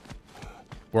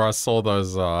 Where I saw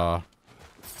those, the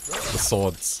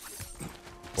swords.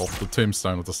 Well, the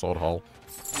tombstone with the sword hole.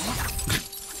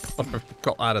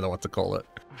 I don't know what to call it.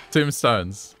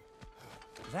 Tombstones.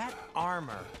 That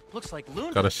armor looks like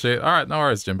lunacy. Got a shit. Alright, no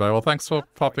worries, Jimbo. Well, thanks for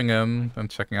popping in and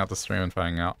checking out the stream and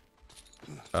hanging out.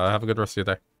 Have a good rest of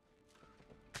your day.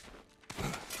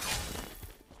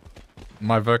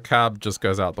 My vocab just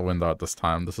goes out the window at this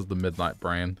time. This is the midnight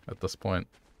brain at this point.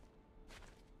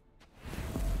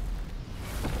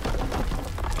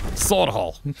 Sword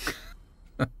hole!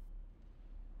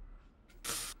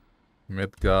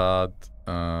 Midgard,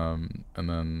 and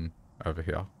then over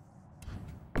here.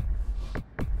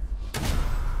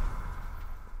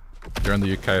 You're in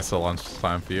the UK, so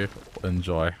lunchtime for you.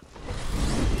 Enjoy.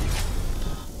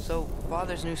 So,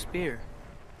 Father's new spear,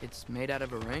 it's made out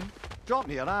of a ring? Drop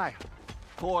me your eye.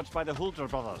 Forged by the Huldra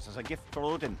brothers as a gift for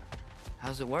Odin.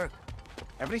 How's it work?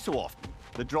 Every so often,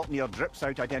 the Dropnir drips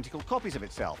out identical copies of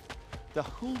itself. The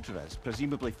Huldras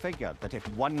presumably figured that if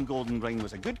one golden ring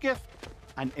was a good gift,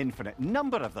 an infinite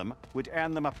number of them would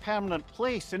earn them a permanent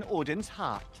place in Odin's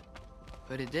heart.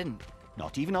 But it didn't.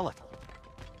 Not even a little.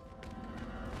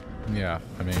 Yeah,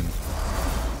 I mean...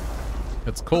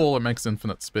 It's cool, it makes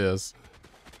infinite spears.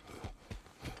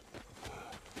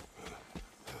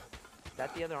 Is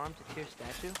that the other arm to Tyr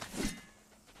statue?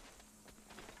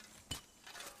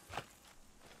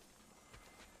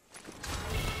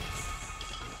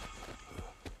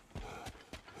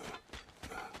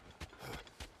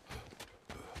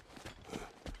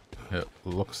 It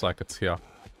looks like it's here.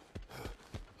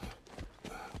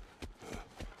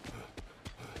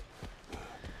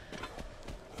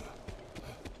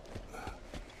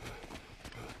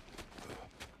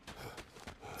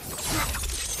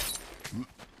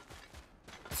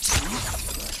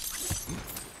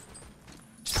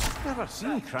 Never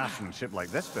seen craftsmanship like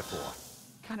this before.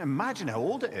 Can't imagine how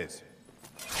old it is.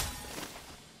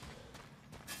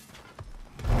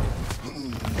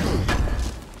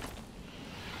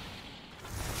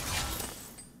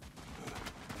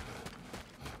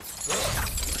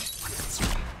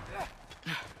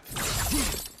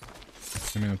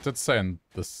 I mean, it did say in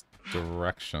this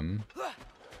direction.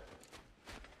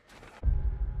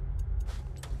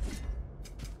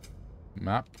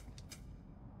 Map.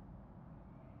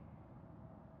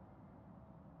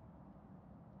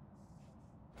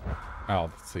 Oh,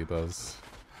 let's see those.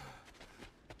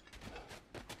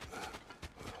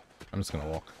 I'm just gonna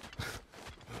walk.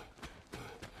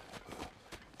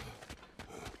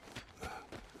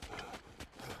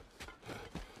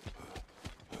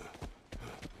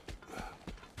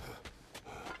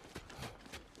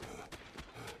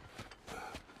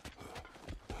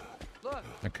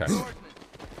 Okay.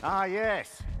 Ah,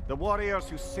 yes. The warriors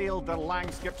who sailed their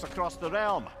langskips across the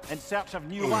realm in search of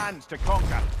new lands to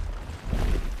conquer.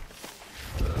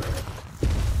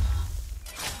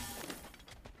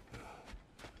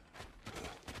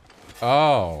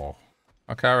 Oh.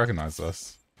 Okay, I recognize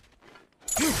this.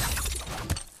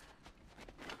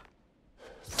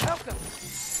 Welcome.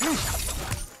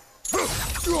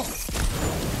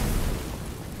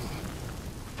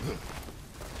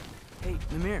 Hey,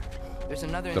 Mimir, there's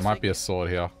another. There might be a sword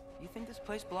here. You think this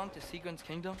place belonged to Sigrun's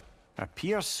kingdom?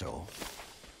 Appears so.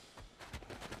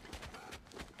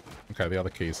 Okay, the other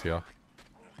key's here.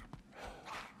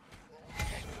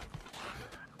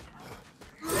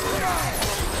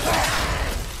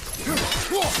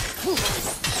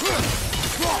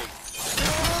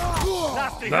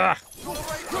 Ah.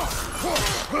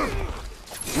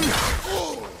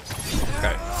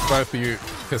 Okay, both of you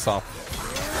piss off.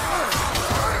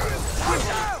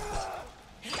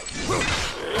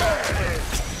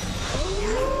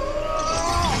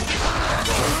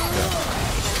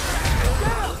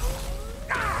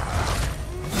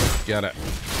 Get it.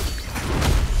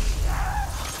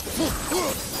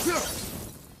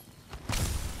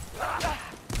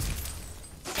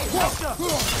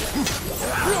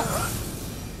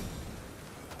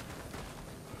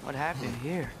 What happened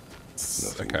here?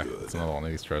 Okay, it's another one of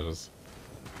these treasures.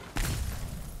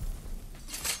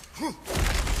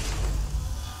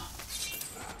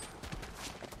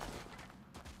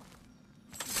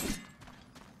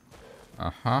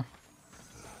 Uh-huh.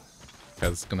 Okay,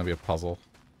 this is gonna be a puzzle.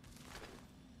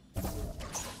 I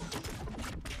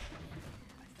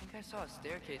think I saw a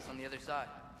staircase on the other side.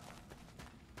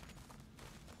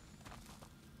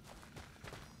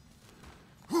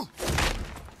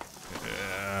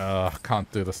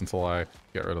 Can't do this until I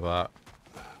get rid of that.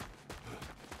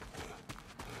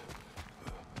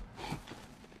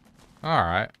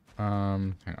 Alright.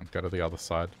 Hang on, go to the other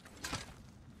side.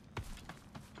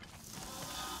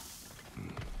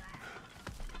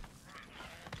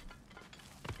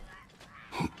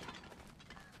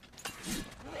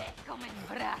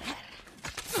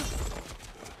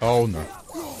 Oh no.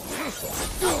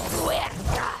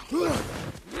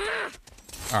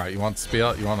 Alright, you want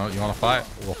spear? You wanna fight?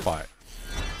 We'll fight.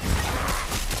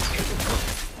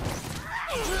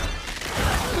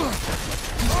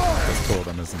 There's two of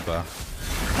them, isn't there?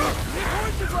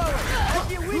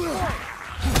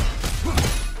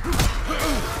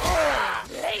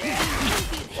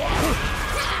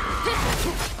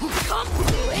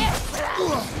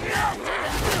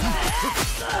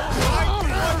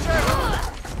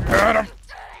 Got him!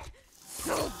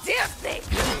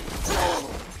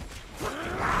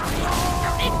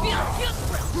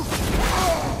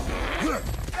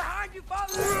 Behind you,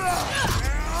 father!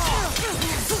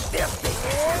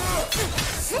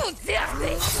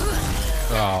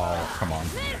 Oh, come on.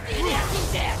 Behind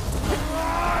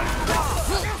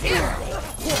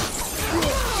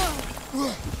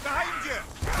you!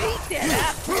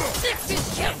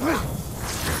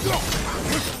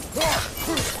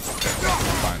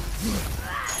 Fine.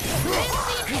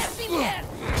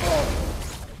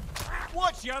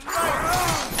 Watch your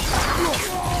mouth!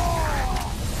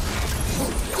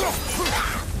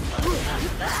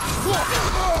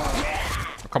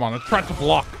 Come on, let's try to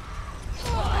block.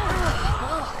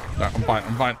 No, I'm fine,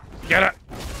 I'm fine. Get it!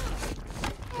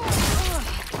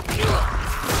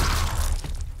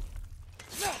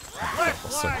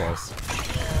 That's so close.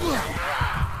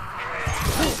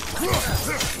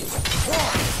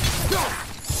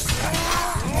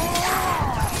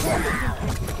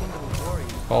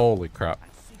 Holy crap.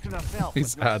 Seeking herself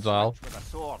He's with no agile. switch with a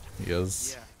sword. He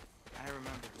is. Yeah, I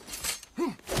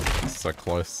remember. So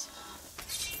close.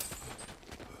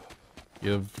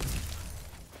 Give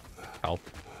help.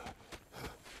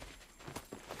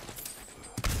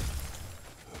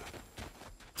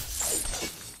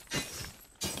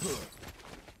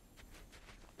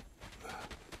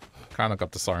 Kind of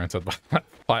got disoriented by that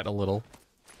fight a little.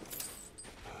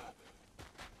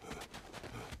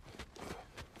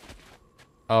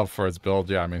 Oh, for his build,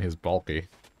 yeah, I mean, he's bulky.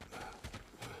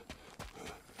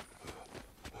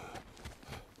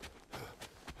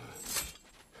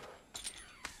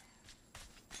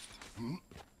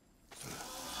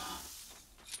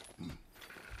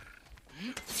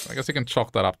 I guess you can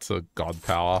chalk that up to god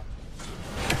power.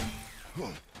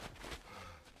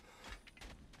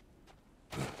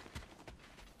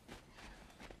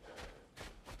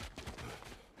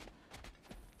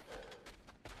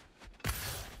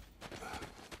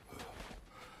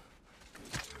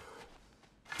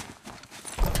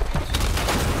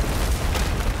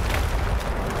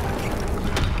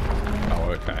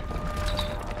 Oh, okay.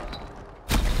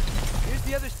 Here's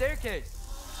the other staircase.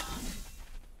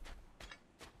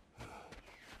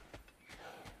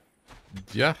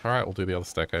 Yeah, alright, we'll do the other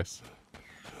staircase.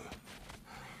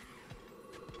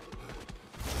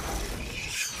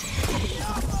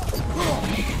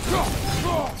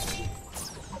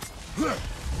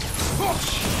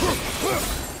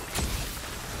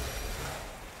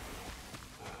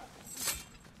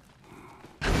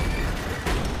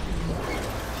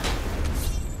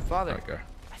 Father, Okay.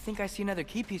 I think I see another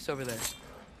key piece over there.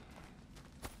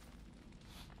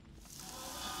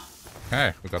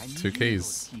 Okay, we got I two knew keys.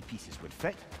 those key pieces would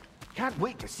fit. Can't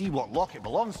wait to see what lock it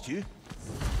belongs to.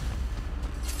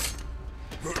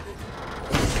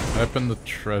 Open the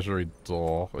treasury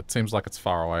door. It seems like it's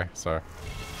far away, so...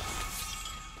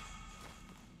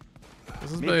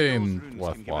 This has Maybe those been runes can give us a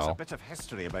worthwhile. bit of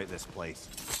history about this place.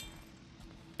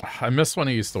 I miss when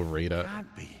he used to read it.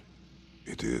 Can't be.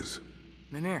 It is.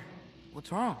 Mimir,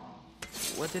 what's wrong?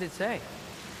 What did it say?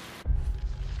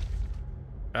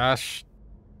 Ash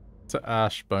to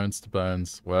ash, bones to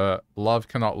bones. Where love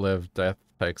cannot live, death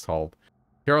takes hold.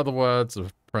 Here are the words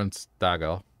of Prince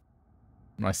Dagger.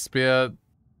 My spear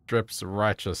drips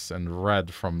righteous and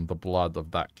red from the blood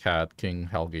of that cad, King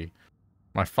Helgi.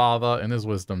 My father, in his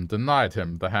wisdom, denied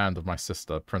him the hand of my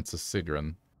sister, Princess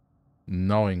Sigrun,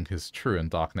 knowing his true and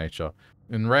dark nature.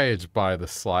 Enraged by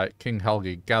this slight, King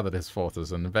Helgi gathered his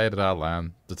forces and invaded our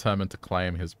land, determined to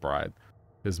claim his bride.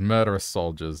 His murderous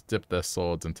soldiers dipped their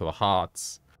swords into the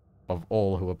hearts of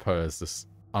all who opposed this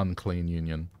unclean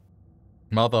union.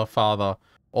 Mother, father,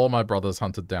 all my brothers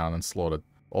hunted down and slaughtered,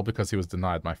 all because he was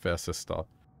denied my fair sister.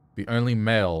 The only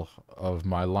male of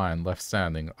my line left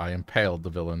standing, I impaled the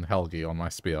villain Helgi on my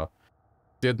spear,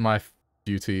 did my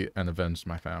duty, and avenged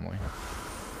my family.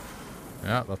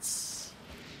 Yeah, that's...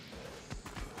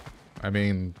 I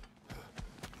mean,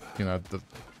 you know,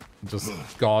 just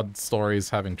God stories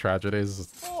having tragedies.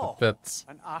 Oh, It fits.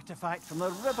 an artifact from the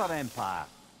River Empire.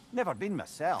 Never been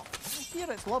myself. I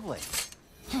hear it's lovely.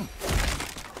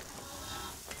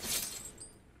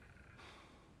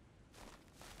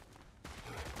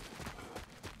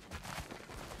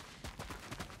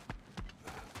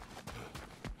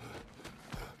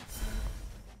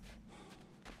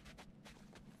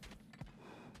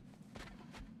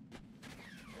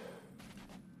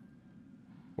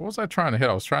 What was I trying to hit?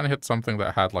 I was trying to hit something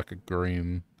that had like a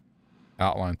green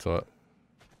outline to it.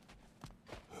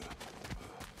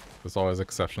 There's always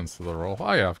exceptions to the rule.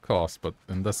 Oh yeah, of course, but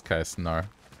in this case, no.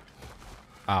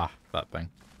 Ah, that thing.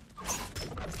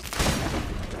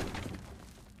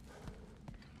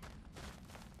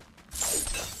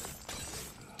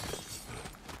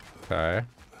 Okay.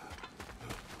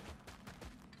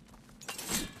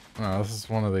 Oh, this is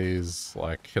one of these,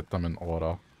 like, hit them in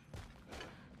order.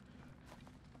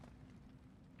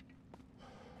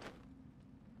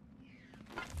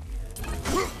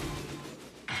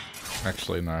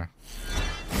 Actually, no.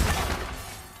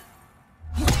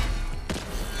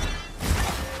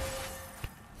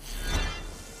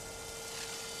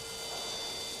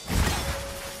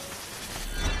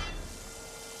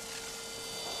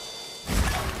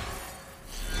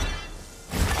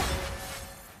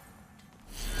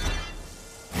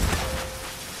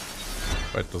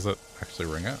 Wait, does it actually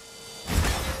ring it?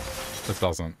 It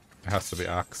doesn't. It has to be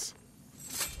axe.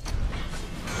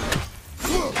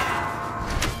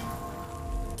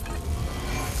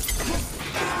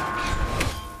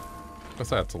 Guess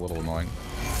that's a little annoying.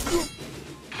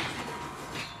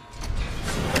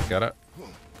 Did I get it?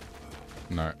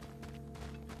 No.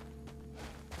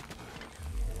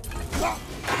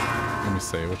 Let me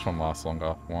see, which one lasts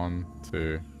longer? 1,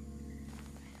 2.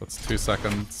 That's 2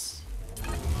 seconds.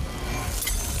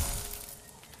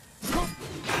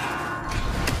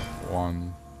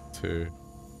 1, 2,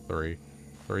 3.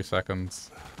 3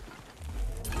 seconds.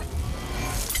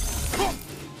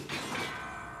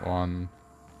 1,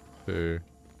 2,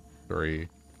 3,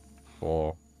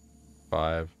 4,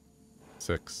 5,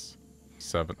 6,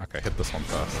 7. Okay, hit this one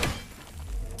first.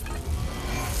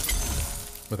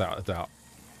 Without a doubt.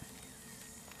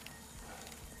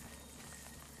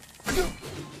 Did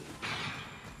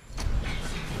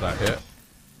that hit?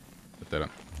 It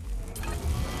didn't.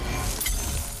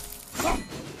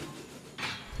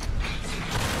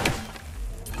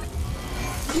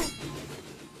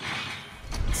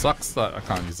 It sucks that I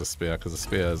can't use a spear because the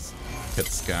spears hit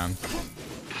scan.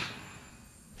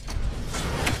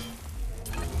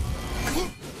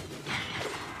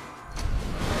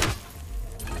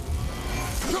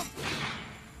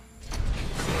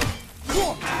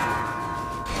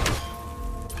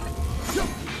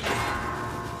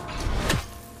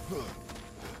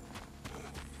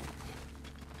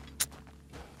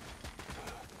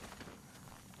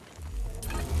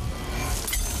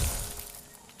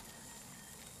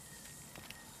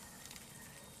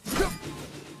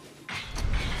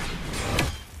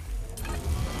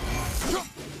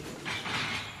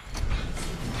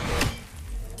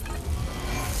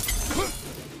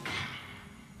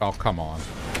 Oh, come on.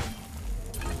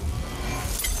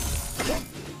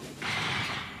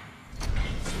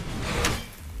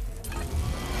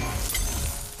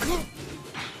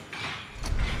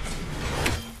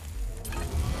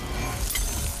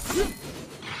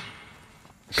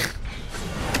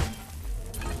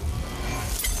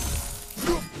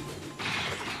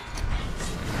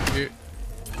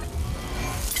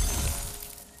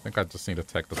 I think I just need to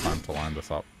take the time to line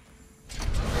this up.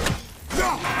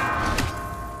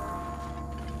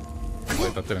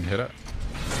 Wait, that didn't hit it?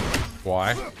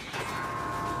 Why?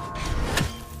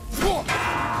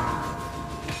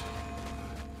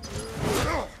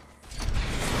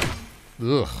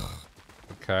 Ugh.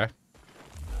 Okay.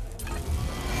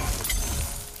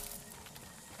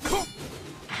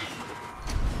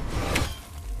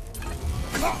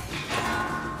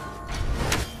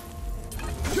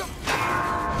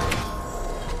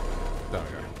 There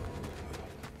we go.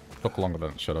 Took longer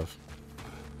than it should have.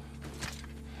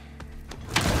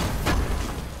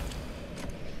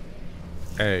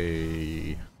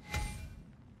 Hey.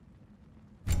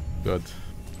 Good.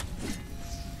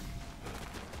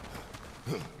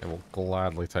 I will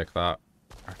gladly take that.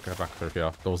 I go back through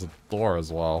here. There was a door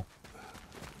as well.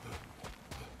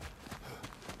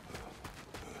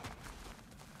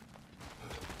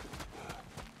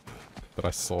 That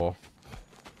I saw.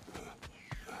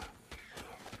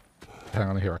 Hang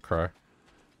on, I hear a crow.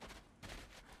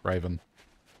 Raven.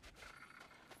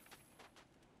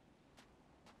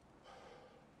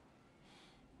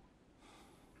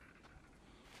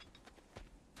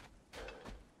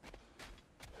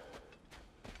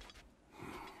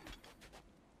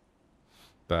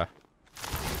 There.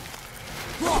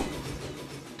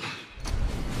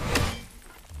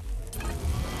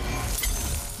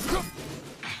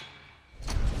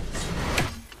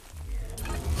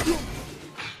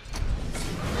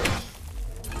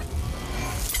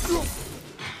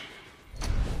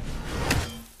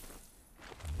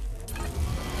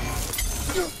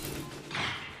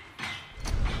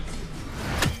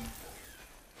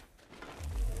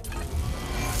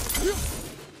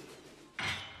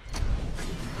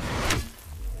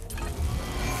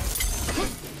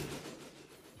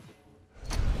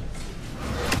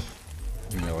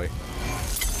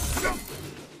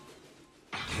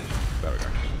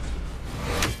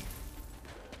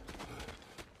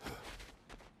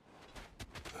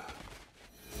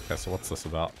 So what's this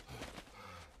about?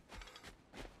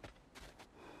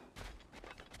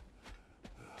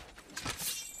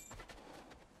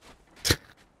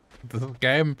 This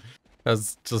game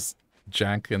has just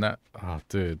jank in it. Oh,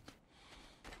 dude.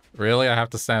 Really? I have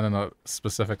to stand in a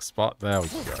specific spot? There we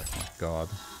go. Oh, God.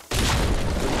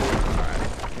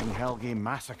 King Helge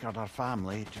massacred her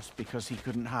family just because he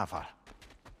couldn't have her.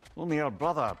 Only her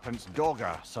brother, Prince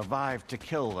Dogger, survived to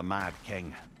kill the Mad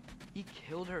King. He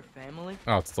killed her family?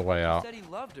 Oh, it's the way out. He said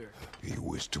he loved her. He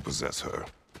wished to possess her.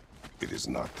 It is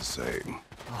not the same.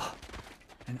 Oh,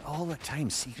 and all the time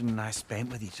Sigrun and I spent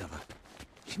with each other.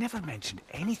 She never mentioned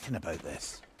anything about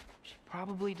this. She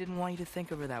probably didn't want you to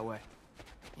think of her that way.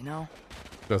 You know?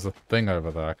 There's a thing over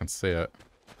there. I can see it.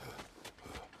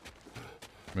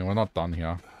 I mean, we're not done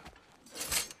here.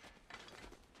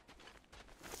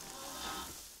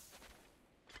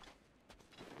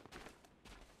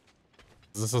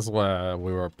 This is where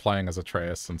we were playing as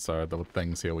Atreus, and so there were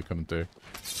things here we couldn't do.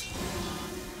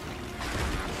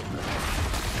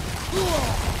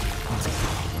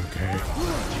 Okay.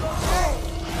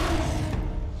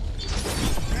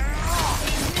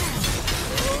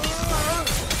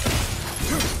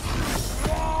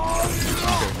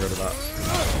 Getting rid of that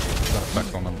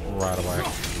effect on them right away.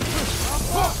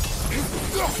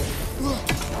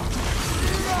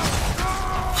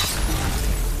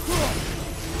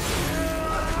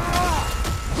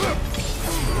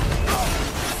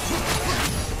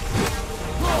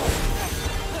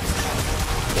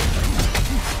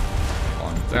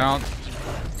 Falling down.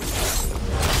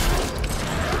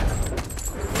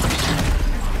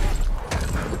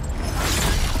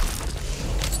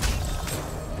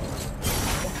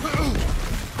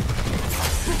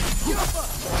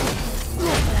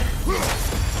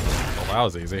 That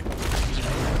was easy.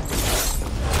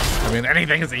 I mean,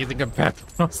 anything is easy compared to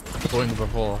what I was doing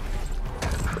before.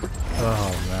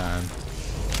 Oh, man.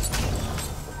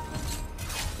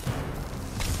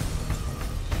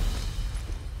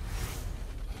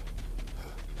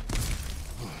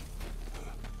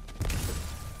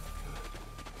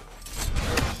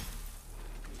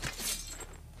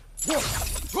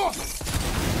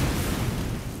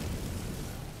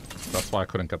 That's why I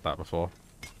couldn't get that before.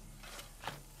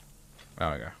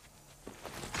 There we go.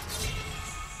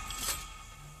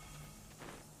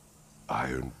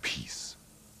 Iron peace,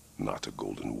 not a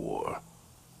golden war.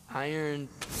 Iron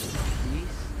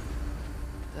peace?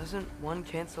 Doesn't one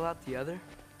cancel out the other?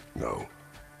 No.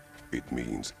 It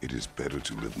means it is better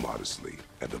to live modestly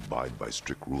and abide by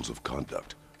strict rules of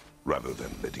conduct, rather than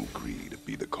letting greed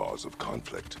be the cause of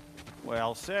conflict.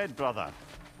 Well said, brother.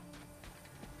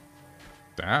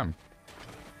 Damn.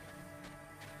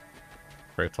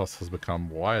 Kratos has become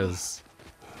wise.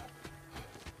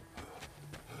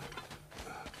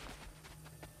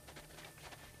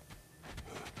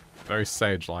 Very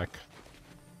sage-like.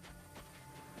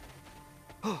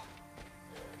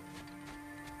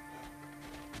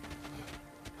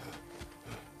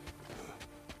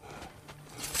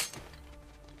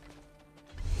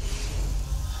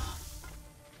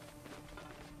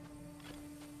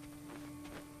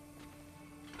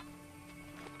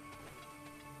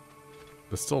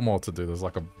 There's still more to do. There's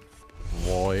like a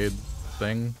void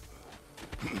thing.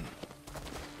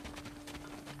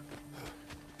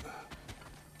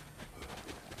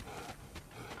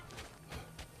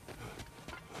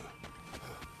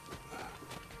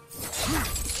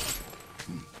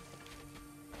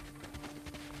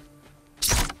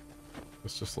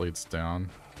 This just leads down.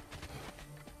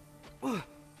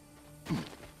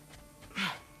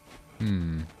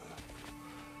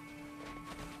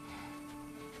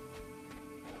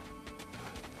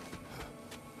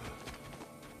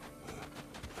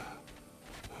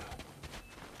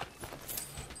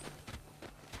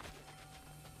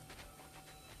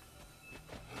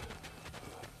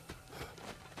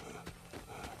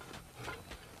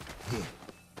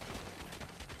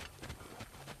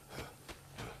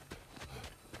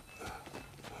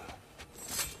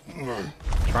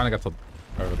 Trying to get to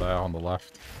over there on the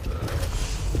left.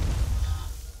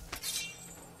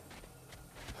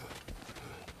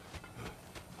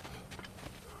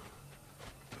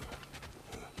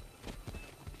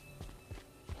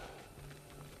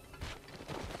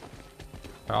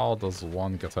 How does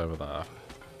one get over there?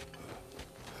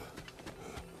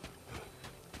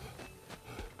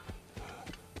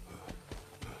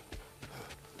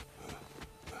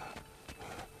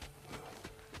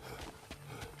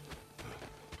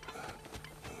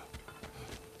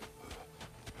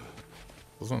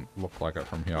 Doesn't look like it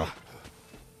from here.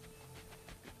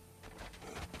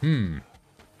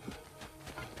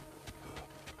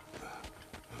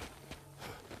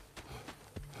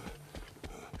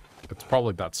 It's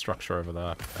probably that structure over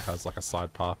there. It has like a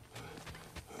side path.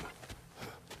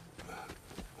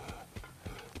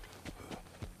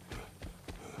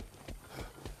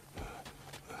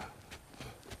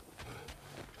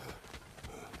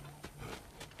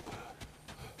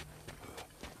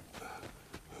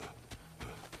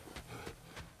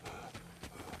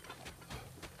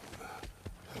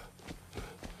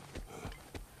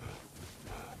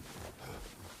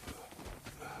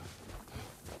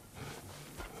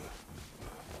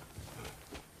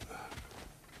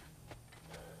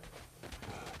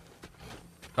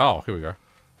 Oh, here we go.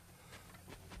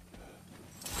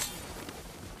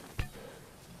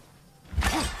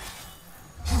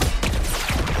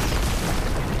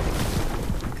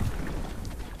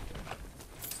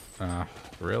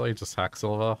 Really? Just hack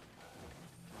silver?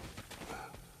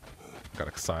 Got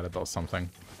excited about something.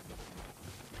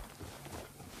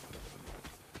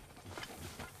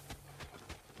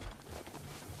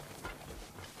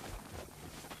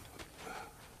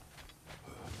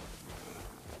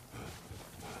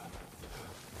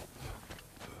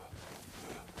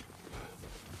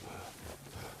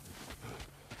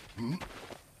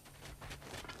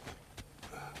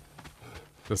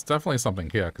 There's definitely something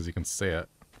here, because you can see it.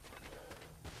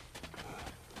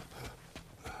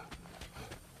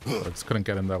 I just couldn't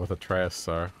get in there with a trace,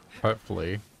 so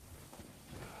hopefully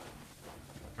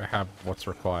I have what's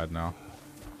required now.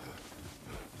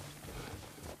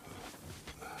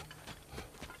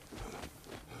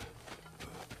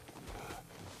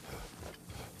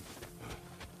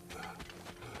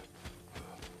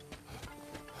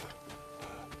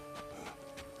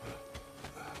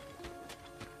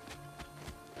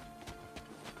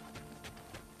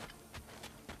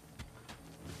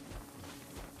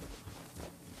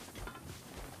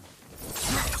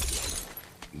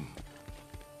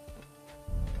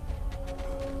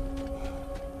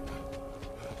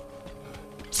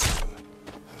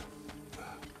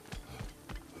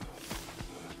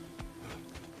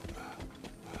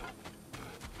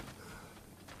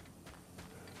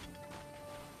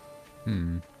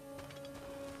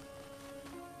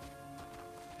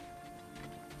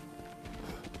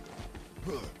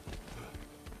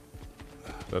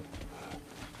 That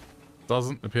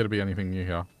doesn't appear to be anything new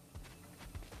here.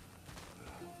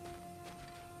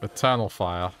 Eternal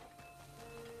fire.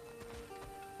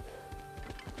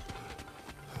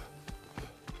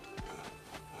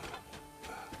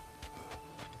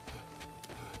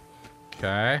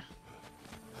 Okay.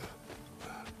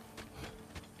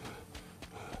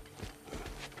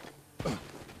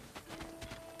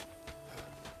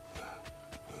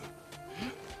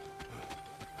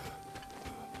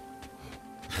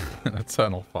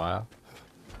 Eternal fire.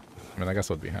 I mean, I guess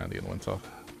it would be handy in winter.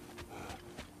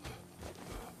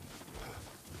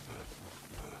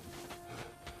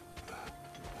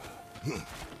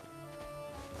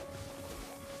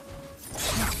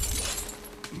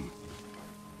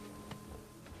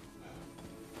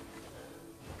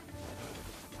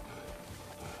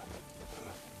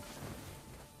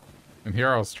 And here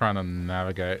I was trying to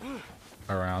navigate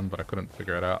around, but I couldn't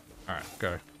figure it out. Alright,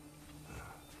 go.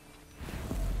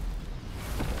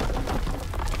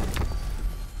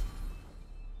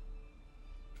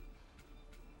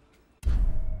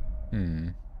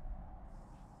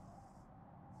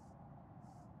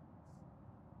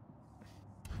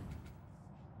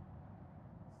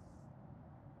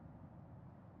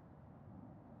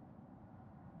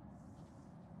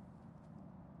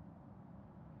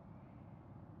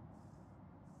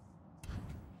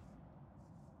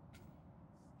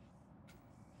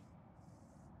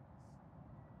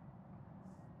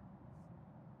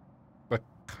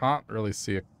 Can't really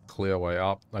see a clear way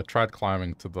up. I tried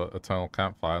climbing to the Eternal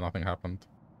Campfire, nothing happened.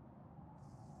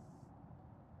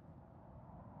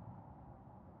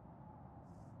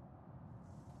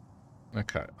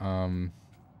 Okay,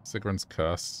 Sigrun's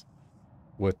Curse,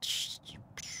 which...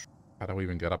 how do we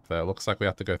even get up there? Looks like we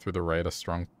have to go through the Raider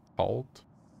Stronghold?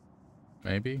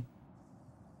 Maybe?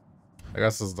 I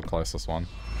guess this is the closest one.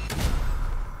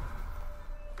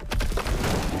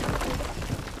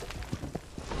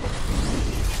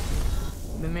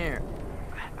 Mimir,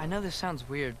 I know this sounds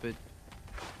weird, but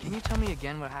can you tell me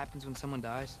again what happens when someone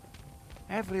dies?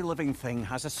 Every living thing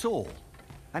has a soul,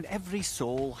 and every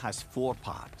soul has 4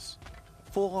 parts.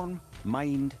 Form,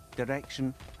 mind,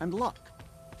 direction, and luck.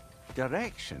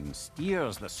 Direction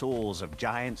steers the souls of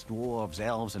giants, dwarves,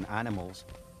 elves, and animals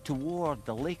toward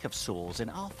the Lake of Souls in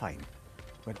Alfheim,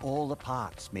 where all the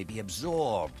parts may be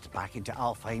absorbed back into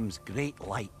Alfheim's great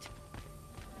light.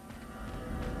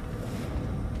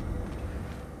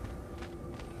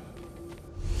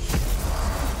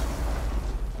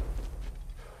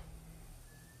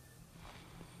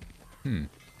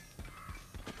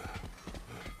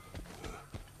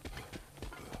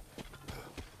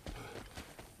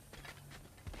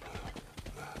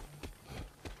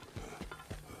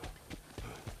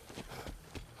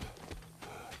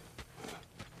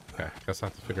 Okay, guess I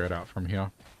have to figure it out from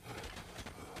here.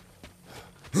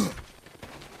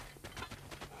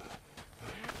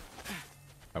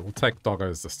 I will take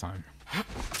doggos this time.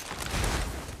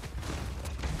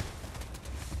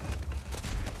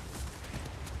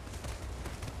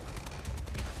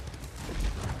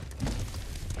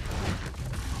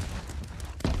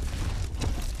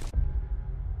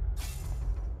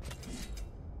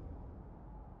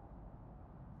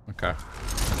 Okay.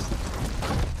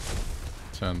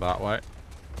 Turn that way.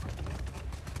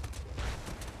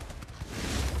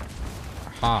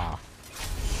 Aha.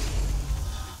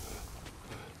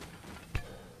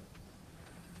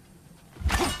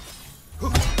 I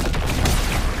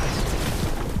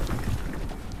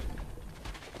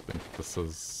think this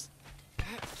is...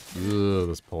 ugh,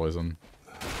 this poison.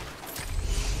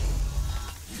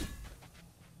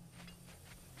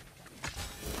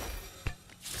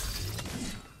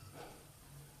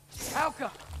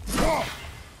 Alka!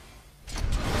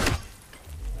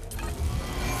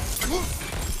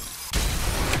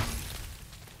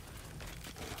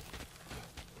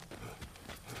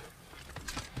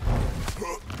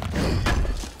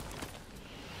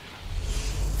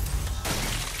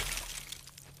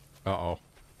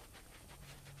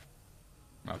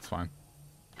 That's fine.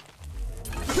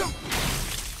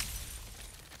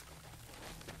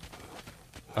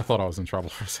 I thought I was in trouble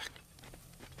for a sec.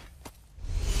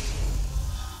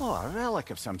 Oh, a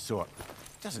relic of some sort.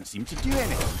 Doesn't seem to do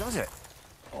anything, does it?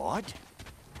 Odd.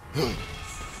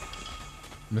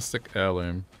 Mystic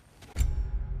heirloom.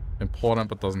 Important,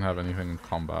 but doesn't have anything in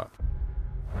combat.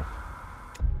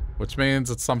 Which means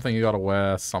it's something you gotta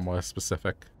wear somewhere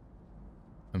specific.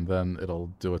 And then it'll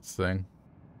do its thing.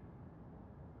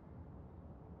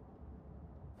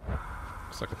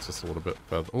 Looks like it's just a little bit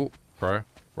further. Oh, crow.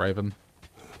 Raven.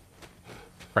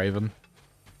 Raven.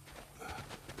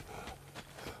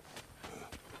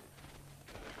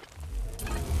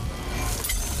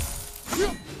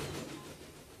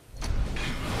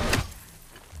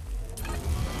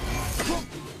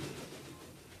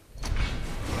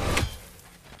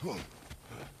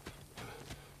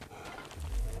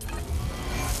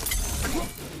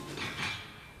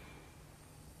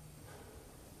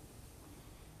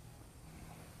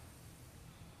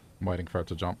 I'm waiting for it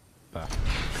to jump. There.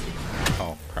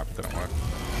 Oh, crap, it didn't work.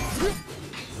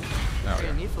 Now we Hey,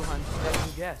 go. needful hunt. That's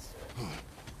a guess.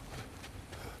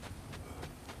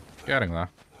 Getting there.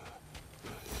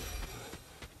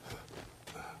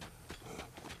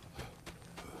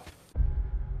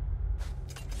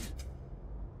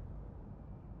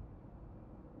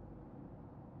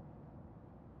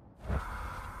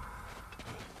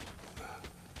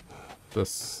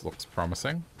 This looks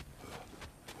promising.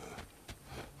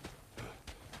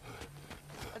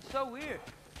 That's so weird.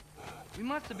 We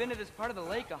must have been to this part of the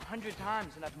lake 100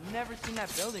 times, and I've never seen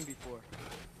that building before.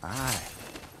 Aye.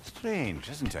 Strange,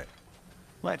 isn't it?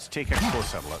 Let's take a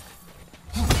closer look.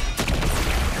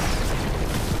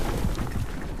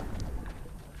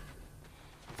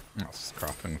 Oh, this is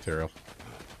crafting material.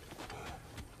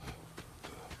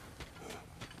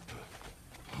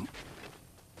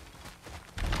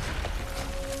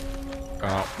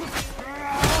 Oh.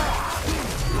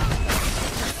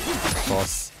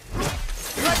 Boss.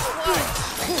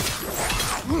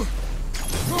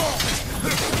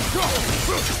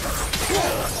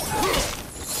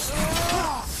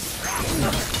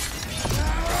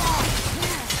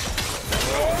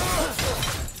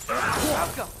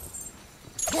 Let's go.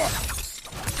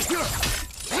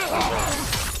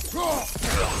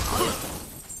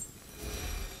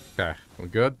 Okay, we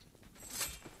good?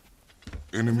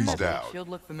 Enemies Does the down. shield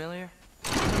look familiar?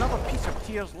 Another piece of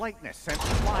Tyr's likeness sent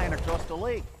flying across the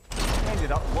lake.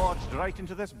 Ended up lodged right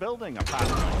into this building,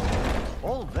 apparently.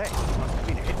 All this must have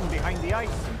been hidden behind the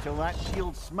ice until that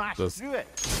shield smashed There's through it.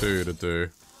 two to do.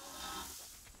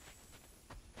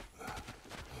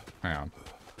 Hang on.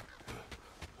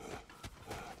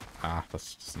 Ah,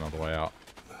 that's just another way out.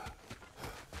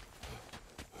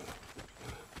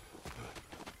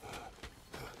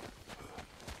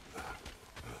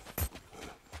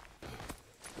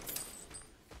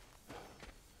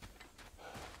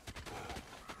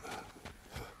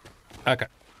 Okay.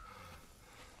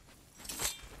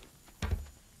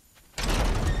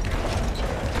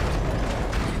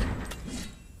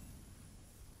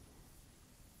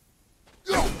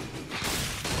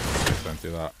 Don't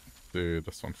do that. Do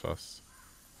this one first.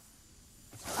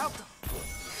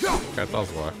 Okay, it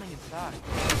does work. Something inside,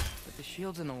 but the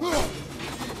shield's in the way.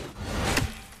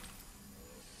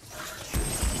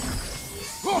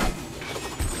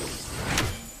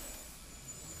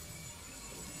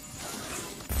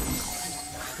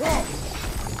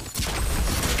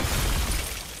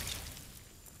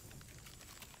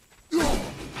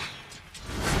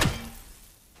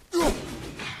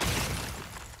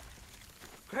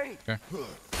 Great. Okay.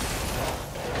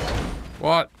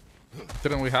 What?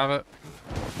 Didn't we have it?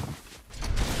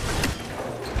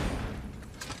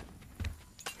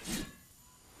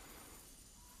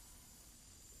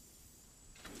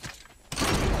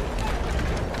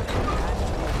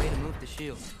 Way to move the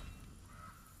shield.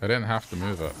 I didn't have to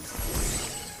move it.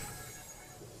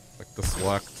 Like this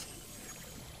worked.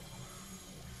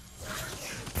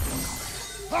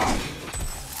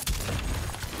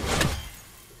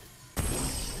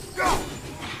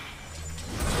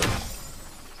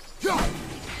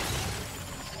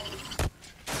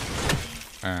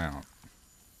 Ow.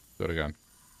 Do it again.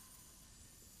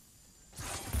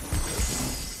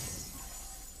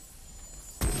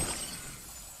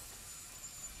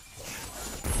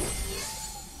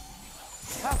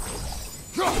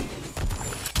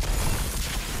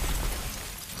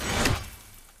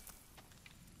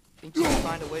 Think you can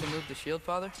find a way to move the shield,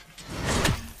 Father?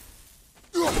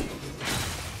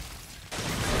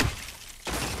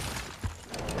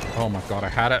 Oh my god, I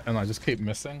had it and I just keep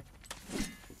missing.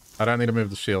 I don't need to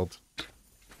move the shield.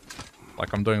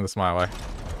 Like I'm doing this my way.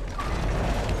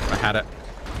 I had it.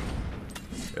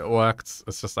 It worked.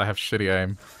 It's just I have shitty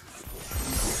aim.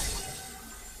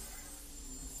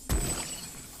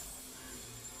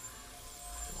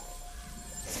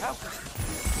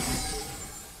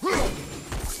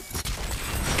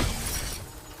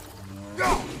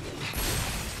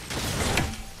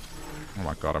 Oh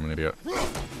my god, I'm an idiot.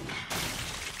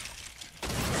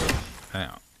 Hang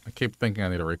on. I keep thinking I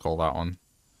need to recall that one.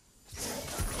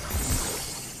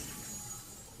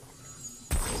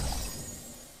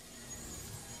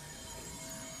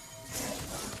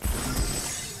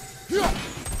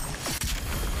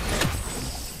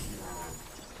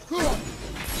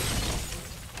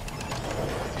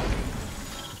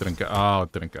 Didn't get. Oh,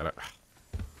 didn't get it.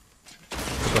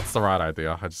 But that's the right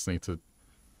idea. I just need to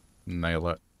nail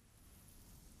it.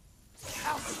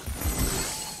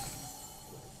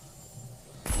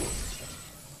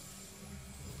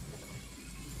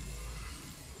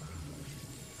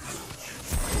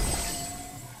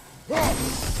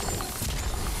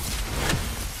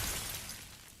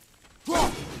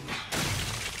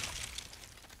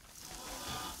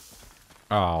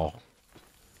 Oh.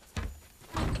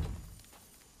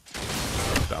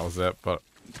 That was it, but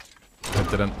I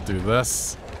didn't do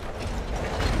this.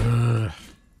 Ugh.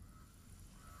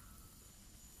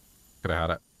 Could have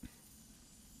had it.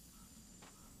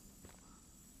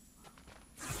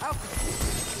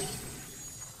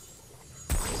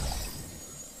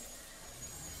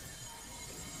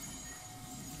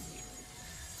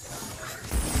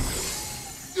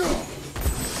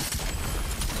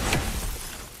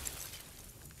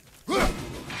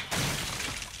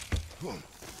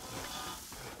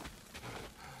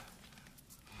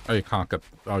 Oh, you can't get...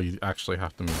 Oh, you actually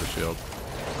have to move the shield.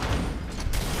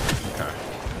 Okay.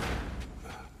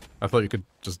 I thought you could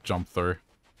just jump through.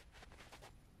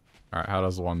 Alright, how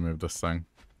does one move this thing?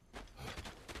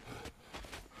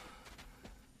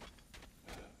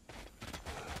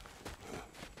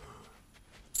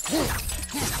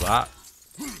 What's that?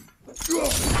 I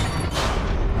don't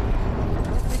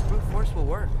think brute force will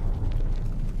work.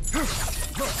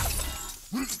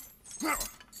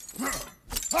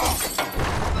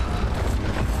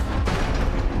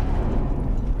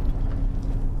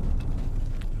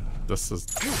 This is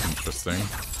interesting.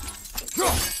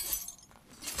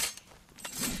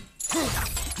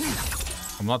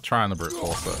 I'm not trying to brute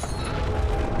force it.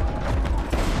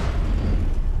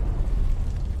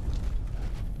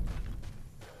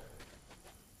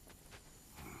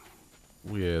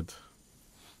 Weird.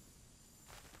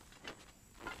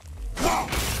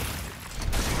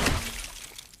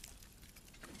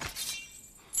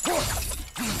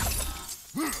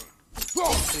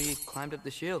 So you climbed up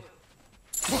the shield.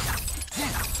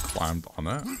 Climbed on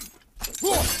it.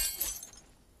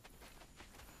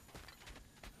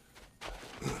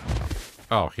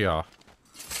 Oh, here.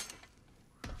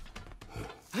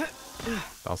 That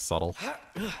was subtle.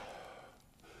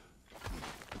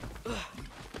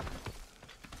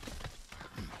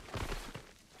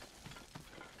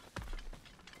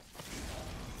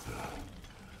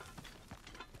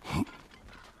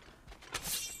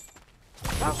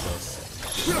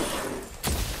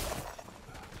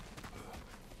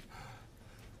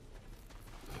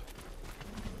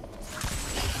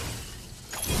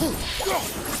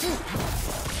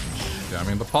 Yeah, I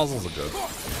mean, the puzzles are good.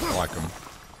 I like them.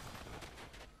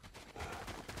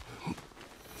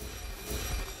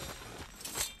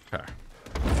 Okay.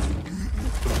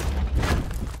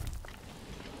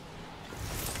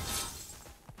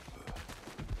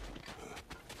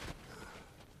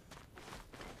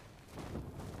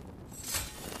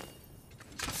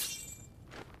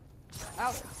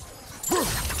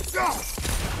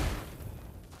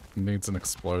 Needs an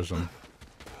explosion.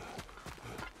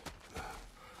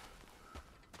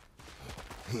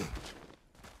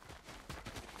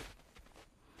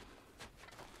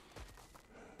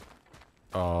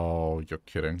 Oh, you're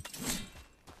kidding.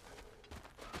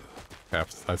 Okay,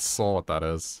 I saw what that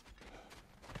is.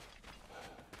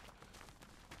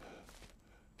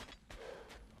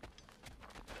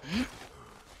 I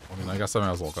mean, I guess I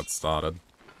might as well get started.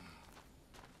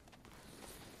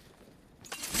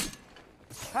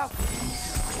 Yeah,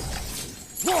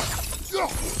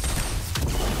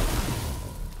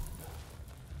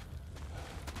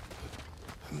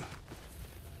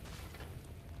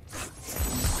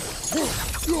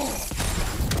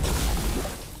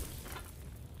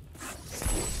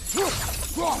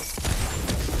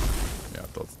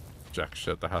 it does jack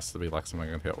shit. There has to be like something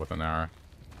I can hit with an arrow.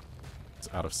 It's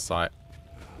out of sight.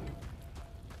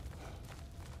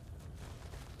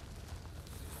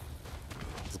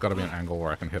 There's got to be an angle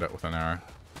where I can hit it with an arrow.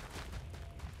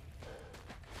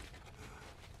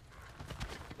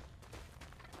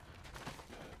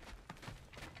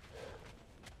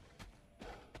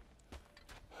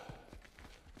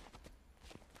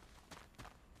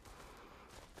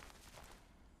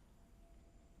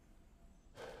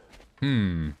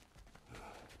 I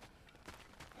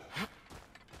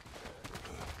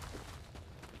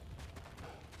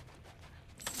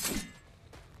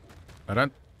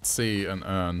don't see an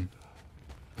urn.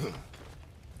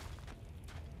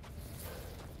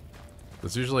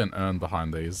 There's usually an urn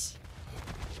behind these.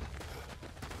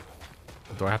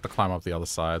 Do I have to climb up the other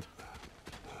side?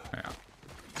 Yeah.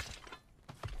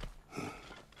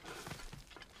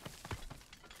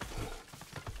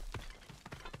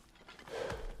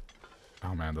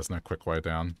 Oh man, there's no quick way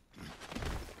down.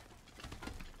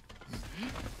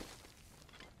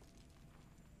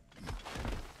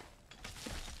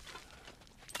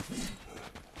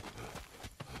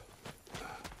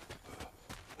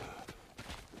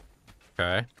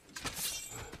 Okay.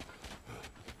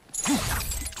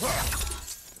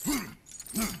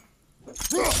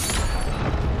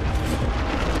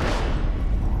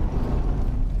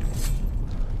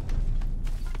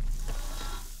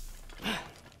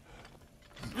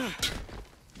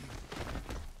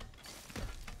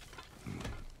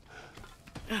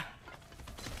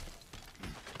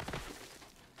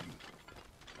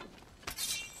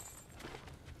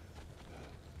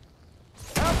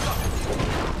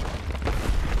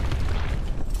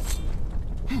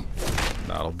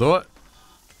 That'll do it.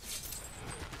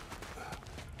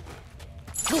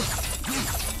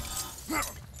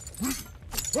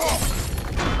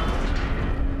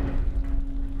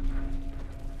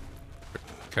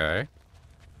 Okay.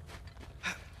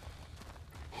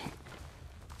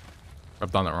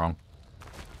 I've done it wrong.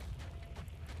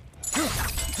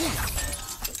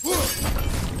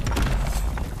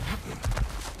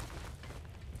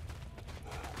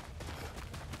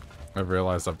 I've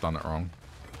realized I've done it wrong.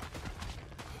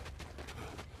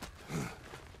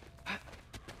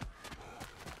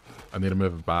 I need to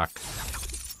move it back.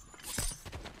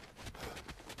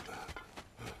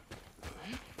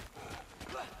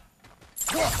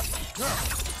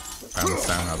 I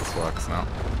understand how this works now.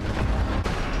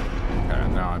 Okay,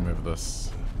 now I move this.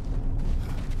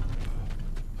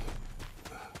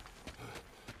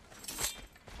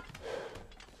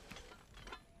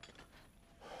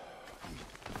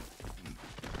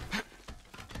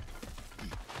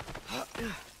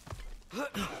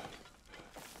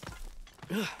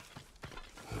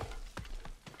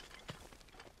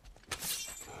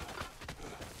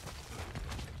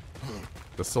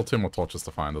 There's still 2 more torches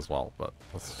to find as well, but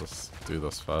let's just do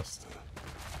this first.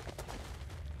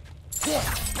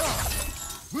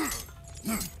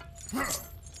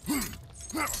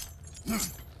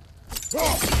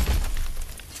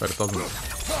 But it doesn't.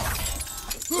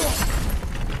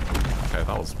 Okay,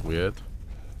 that was weird.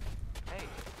 Hey,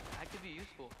 that could be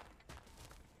useful.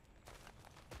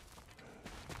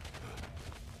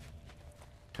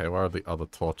 Okay, where are the other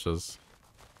torches?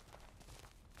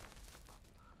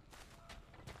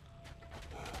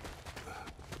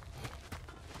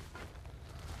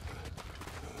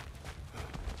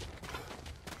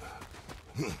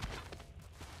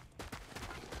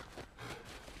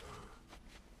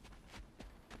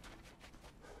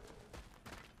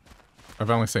 I've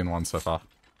only seen one so far.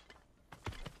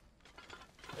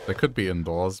 They could be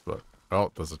indoors, but...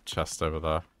 Oh, there's a chest over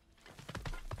there.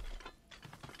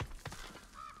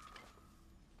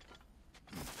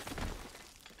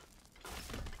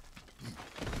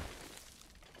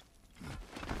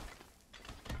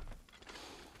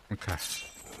 Okay.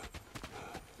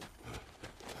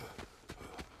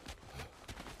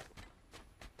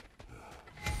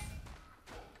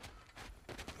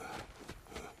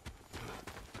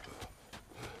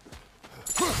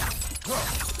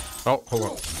 Oh, hold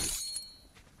on.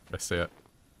 I see it.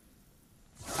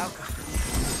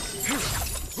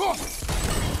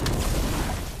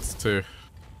 It's too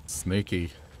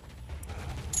sneaky.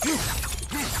 Is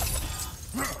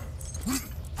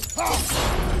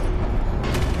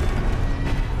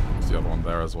the other one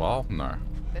there as well? No.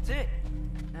 That's it.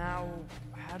 Now,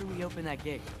 how do we open that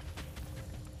gate?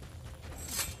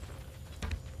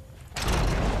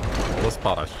 Well, this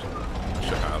part I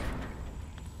should have.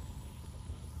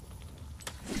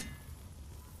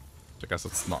 I guess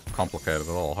it's not complicated at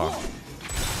all, huh?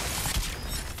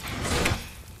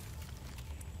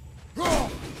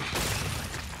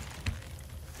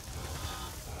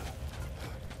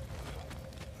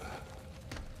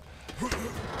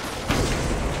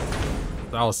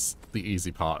 That was the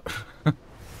easy part. You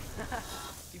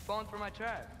falling for my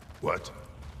trap? What?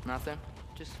 Nothing.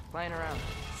 Just playing around.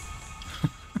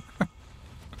 Oh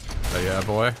yeah,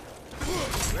 boy.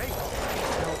 Great.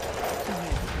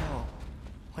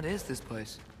 What is this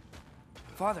place?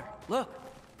 Father, look!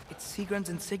 It's Sigrun's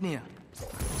insignia.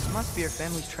 This must be her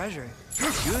family's treasure.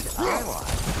 Good eye, lad.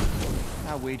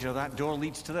 I wager that door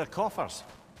leads to their coffers.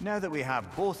 Now that we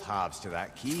have both halves to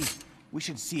that key, we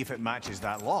should see if it matches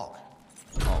that lock.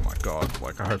 Oh my god,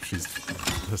 like I hope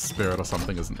her spirit or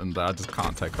something isn't in there. I just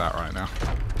can't take that right now.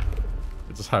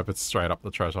 I just hope it's straight up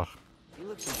the treasure. He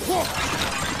looks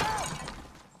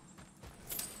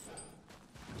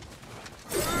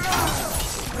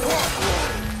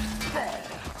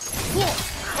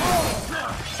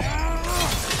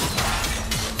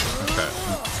Okay,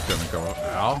 it's gonna go up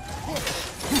now.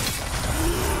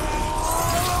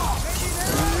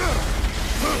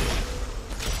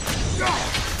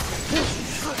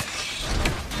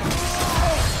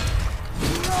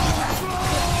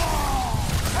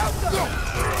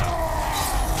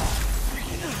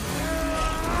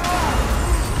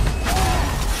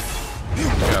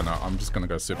 Yeah, no, I'm just gonna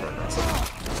go super aggressive.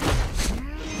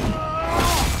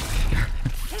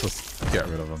 Just get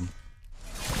rid of him.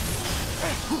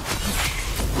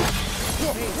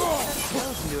 What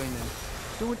else doing then?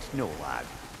 Don't know, lad.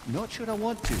 Not sure I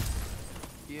want to.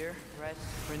 Here rests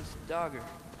Prince Dagger.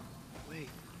 Wait,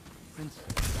 Prince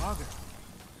Dagger?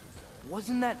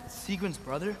 Wasn't that Sigrun's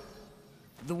brother?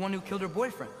 The one who killed her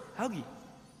boyfriend, Helgi?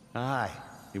 Aye,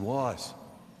 he was.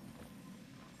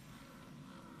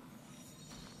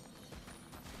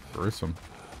 Gruesome.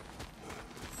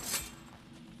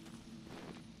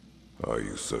 Are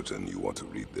you certain you want to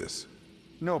read this?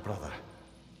 No, brother.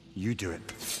 You do it.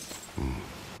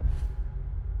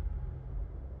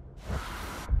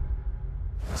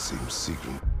 It seems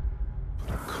Sigrun.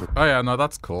 Oh yeah, no,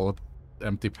 that's cool.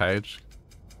 Empty page.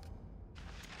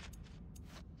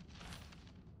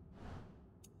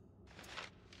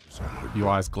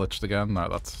 UI's glitched again? No,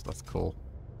 that's cool.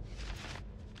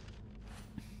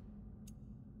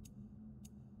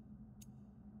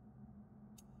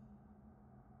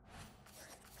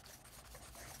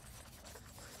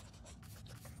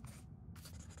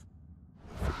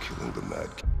 For killing the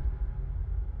Mad King.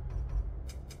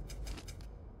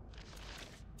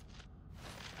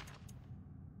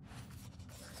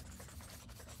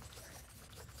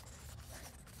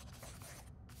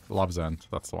 Love's End,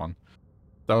 that's the one.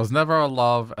 There was never a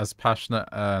love as passionate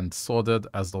and sordid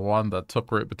as the one that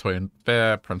took root between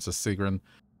fair Princess Sigrun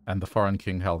and the foreign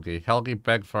King Helgi. Helgi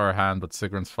begged for her hand, but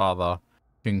Sigrun's father,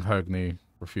 King Hogni,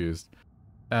 refused.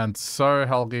 And so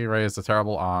Helgi raised a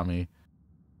terrible army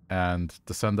and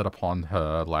descended upon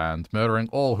her land, murdering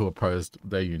all who opposed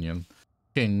their union.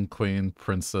 King, queen,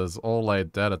 princes, all lay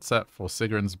dead except for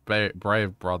Sigrun's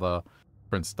brave brother,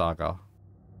 Prince Dagger.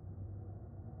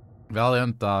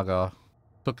 Valiant Dagger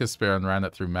took his spear and ran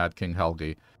it through Mad King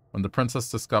Helgi. When the princess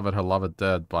discovered her lover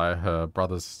dead by her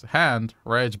brother's hand,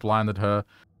 rage blinded her,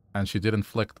 and she did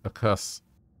inflict a curse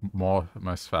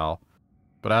most foul.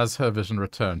 But as her vision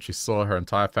returned, she saw her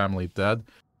entire family dead.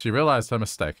 She realized her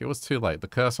mistake. It was too late. The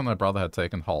curse on her brother had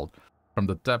taken hold. From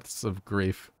the depths of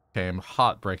grief came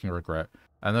heartbreaking regret,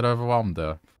 and it overwhelmed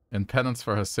her. In penance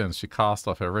for her sins, she cast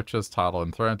off her riches, title,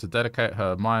 and throne to dedicate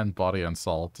her mind, body, and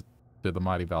soul to the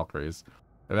mighty Valkyries.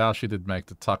 A vow she did make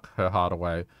to tuck her heart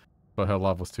away, but her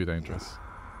love was too dangerous.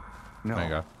 No. There you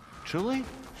go. Truly?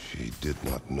 She did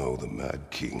not know the Mad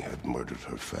King had murdered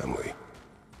her family.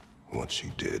 Once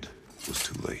she did, it was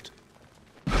too late.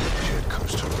 She had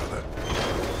cursed her brother.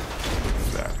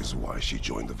 That is why she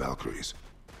joined the Valkyries.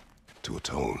 To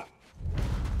atone.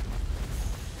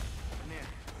 Come here.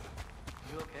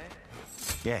 You okay?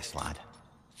 Yes, lad.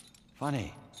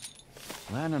 Funny.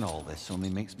 Learning all this only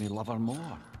makes me love her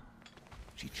more.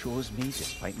 She chose me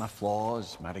despite my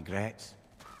flaws, my regrets.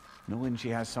 Knowing she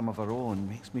has some of her own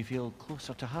makes me feel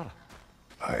closer to her.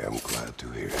 I am glad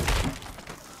to hear it.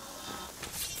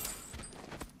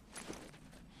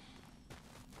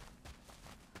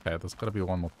 Okay, there's gotta be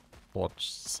one more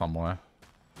torch somewhere.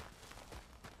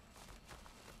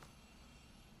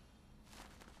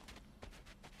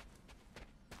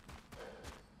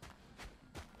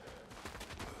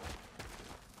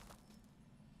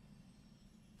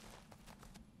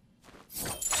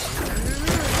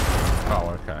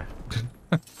 Oh, okay.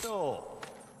 So,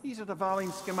 these are the Valine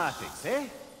schematics, eh?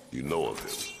 You know of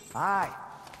him. Aye.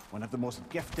 One of the most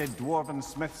gifted dwarven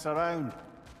smiths around.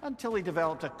 Until he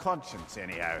developed a conscience,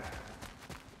 anyhow.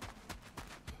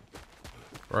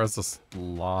 Where's this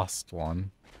last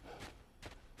one?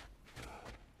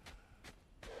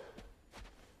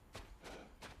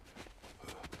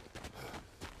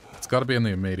 It's gotta be in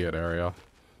the immediate area.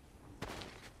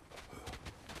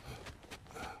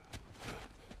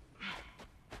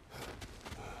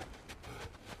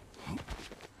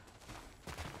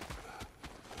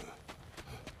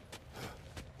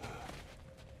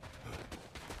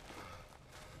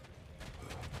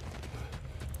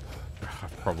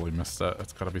 probably missed it.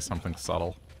 It's gotta be something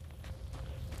subtle.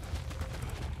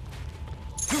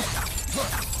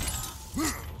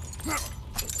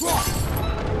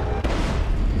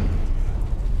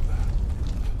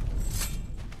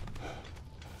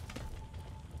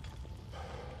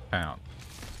 Hang on.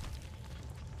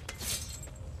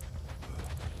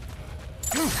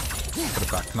 Put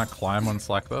it back. Can I climb once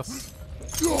like this?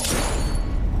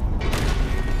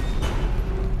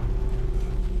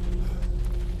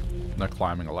 No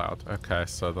climbing allowed. Okay,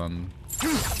 so then...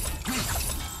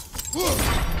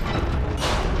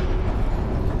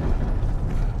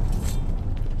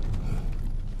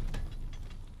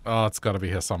 Oh, it's gotta be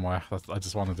here somewhere. I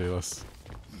just want to do this.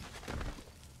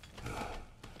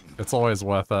 It's always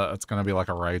worth it. It's gonna be like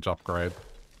a rage upgrade.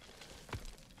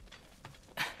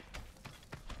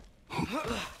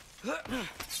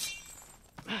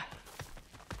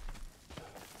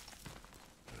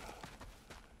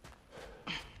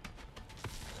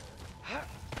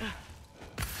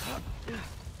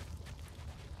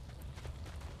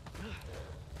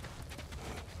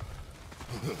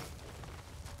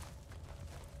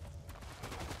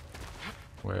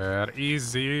 Where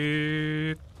is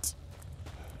it?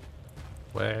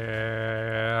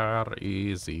 Where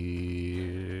is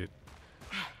it?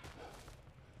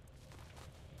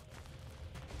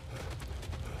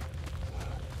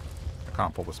 I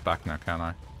can't pull this back now, can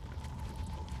I?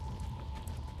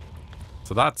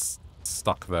 So that's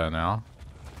stuck there now.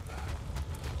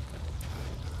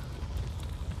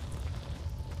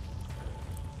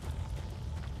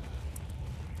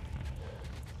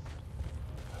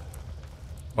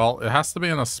 Well, it has to be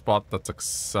in a spot that's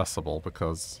accessible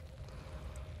because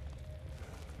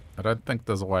I don't think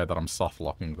there's a way that I'm soft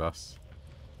locking this.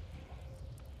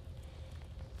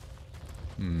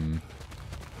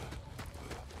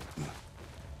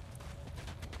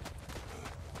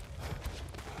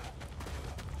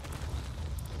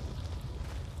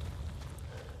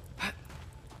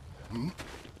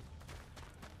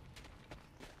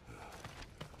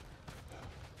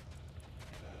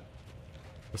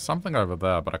 There's something over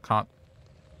there, but I can't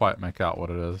quite make out what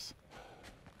it is.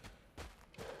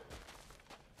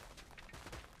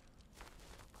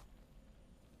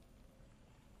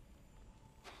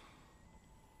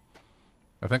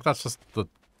 I think that's just the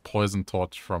poison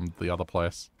torch from the other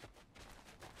place.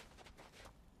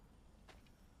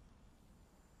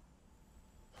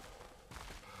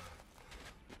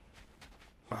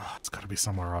 Oh, it's gotta be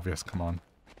somewhere obvious, come on.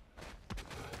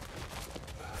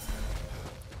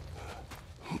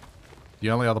 The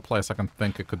only other place I can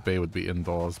think it could be would be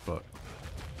indoors, but...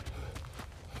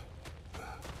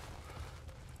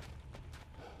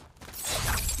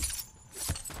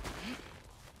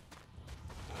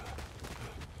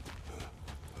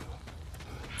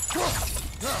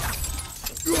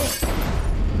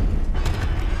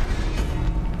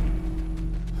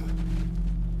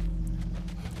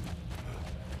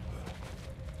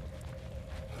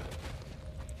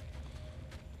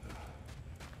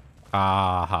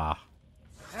 Aha.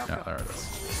 Yeah, there it is.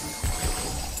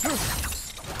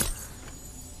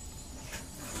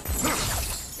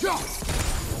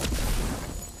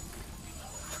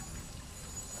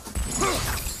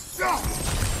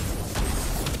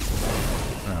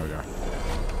 There we go.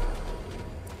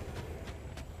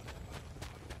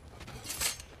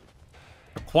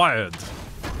 Acquired.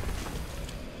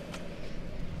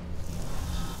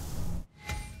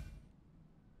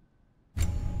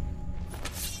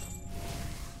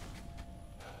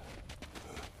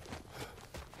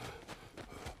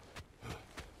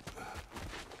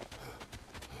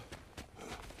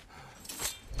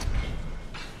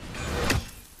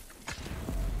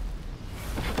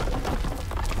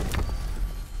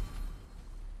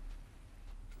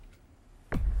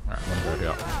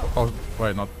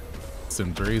 Wait, not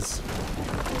Sindri's.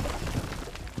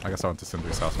 I guess I went to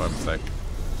Sindri's house by mistake.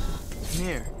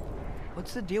 Mir,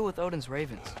 what's the deal with Odin's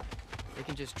ravens? They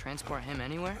can just transport him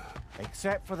anywhere?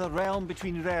 Except for the realm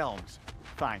between realms,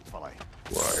 thankfully.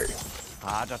 Why?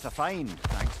 Harder to find,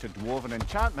 thanks to dwarven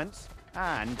enchantments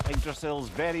and Yggdrasil's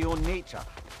very own nature.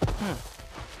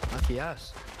 Lucky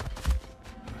us.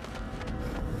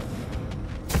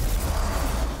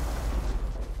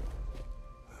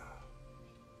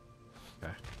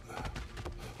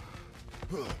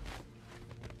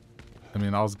 I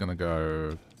mean, I was gonna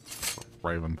go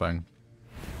Raven thing.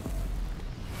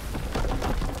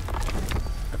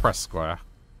 I press square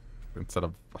instead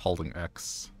of holding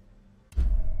X.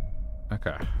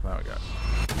 Okay, there we go.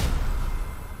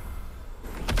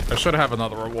 I should have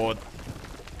another reward.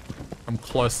 I'm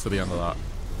close to the end of that.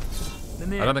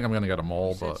 I don't think I'm gonna get them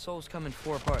all, but... souls come in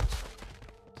 4 parts.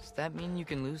 Does that mean you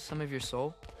can lose some of your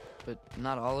soul? but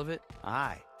not all of it?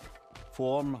 Aye.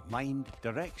 Form, mind,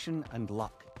 direction, and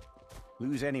luck.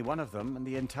 Lose any one of them and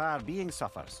the entire being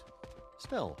suffers.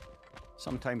 Still,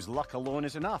 sometimes luck alone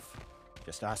is enough.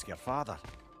 Just ask your father.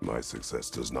 My success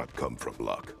does not come from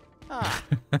luck. Ah,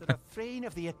 the refrain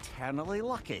of the eternally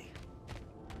lucky.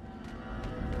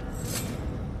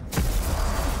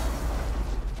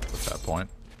 At that point.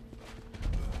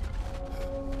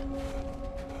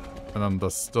 And then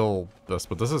there's still this,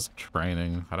 but this is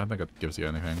training. I don't think it gives you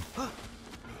anything.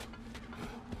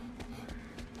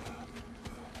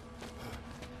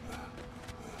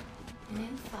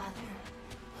 New father,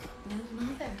 new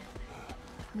mother,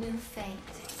 new fate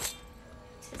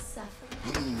to suffer.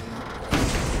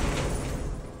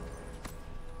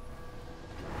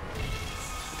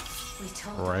 We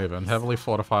told Raven. Heavily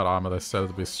fortified armor. They said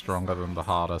to be stronger than the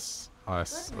hardest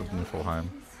ice of Niflheim.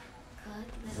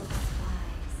 good little spies.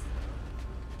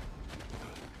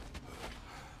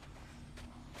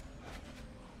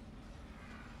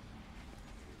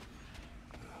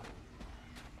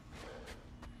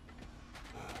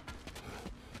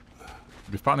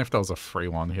 It'd be fun if there was a free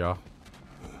one here.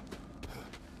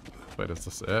 Wait, is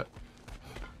this it?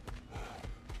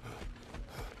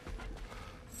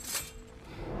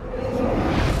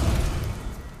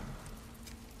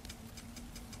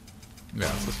 Yeah,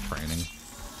 it's just training.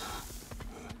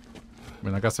 I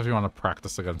mean, I guess if you want to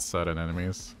practice against certain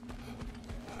enemies.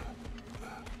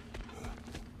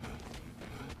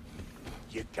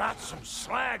 You got some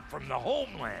slag from the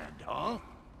homeland, huh?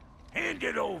 Hand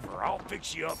it over. I'll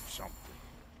fix you up something.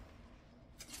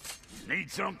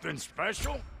 Need something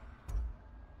special?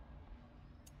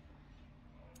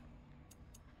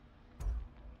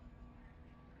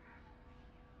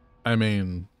 I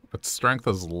mean, its strength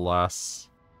is less.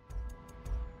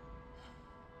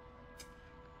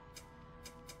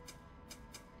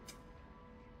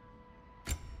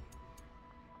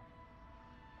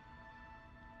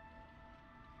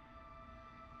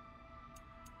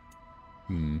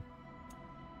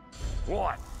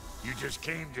 What? You just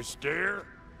came to stare?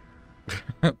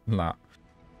 Nah.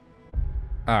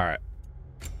 Alright.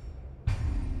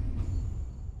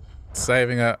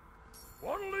 Saving it.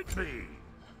 What'll it be?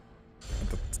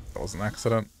 That was an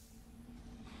accident.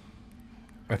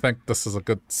 I think this is a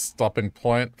good stopping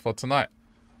point for tonight.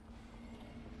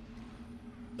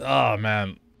 Oh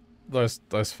man. Those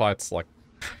fights like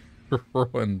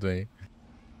ruined me.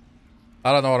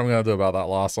 I don't know what I'm gonna do about that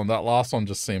last one. That last one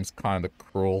just seems kind of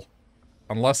cruel.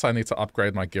 Unless I need to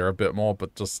upgrade my gear a bit more,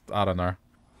 but just, I don't know.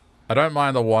 I don't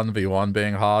mind the 1v1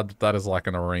 being hard. That is like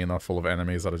an arena full of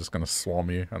enemies that are just gonna swarm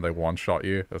you and they one-shot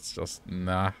you. It's just,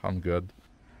 nah, I'm good.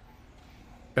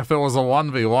 If it was a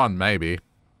 1v1, maybe.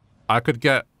 I could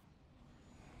get...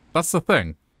 That's the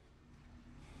thing.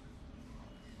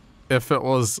 If it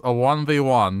was a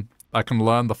 1v1, I can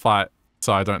learn the fight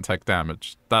so I don't take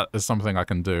damage. That is something I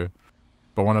can do.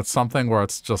 But when it's something where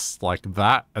it's just like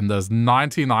that, and there's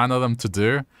 99 of them to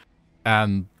do,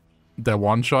 and they're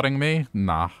one-shotting me,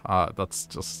 nah, that's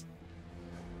just...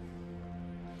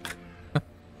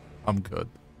 I'm good.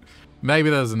 Maybe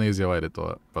there's an easier way to do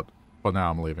it, but for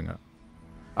now I'm leaving it.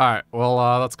 Alright,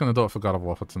 well, that's gonna do it for God of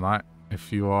War for tonight.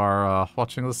 If you are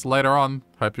watching this later on,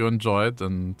 hope you enjoyed,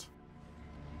 and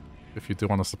if you do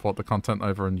want to support the content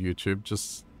over on YouTube,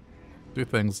 just do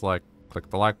things like click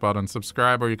the like button,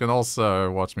 subscribe, or you can also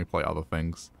watch me play other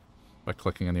things by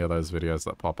clicking any of those videos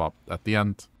that pop up at the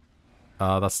end.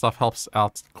 That stuff helps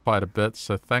out quite a bit,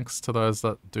 so thanks to those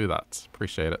that do that.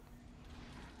 Appreciate it.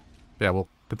 Yeah, we'll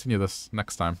continue this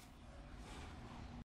next time.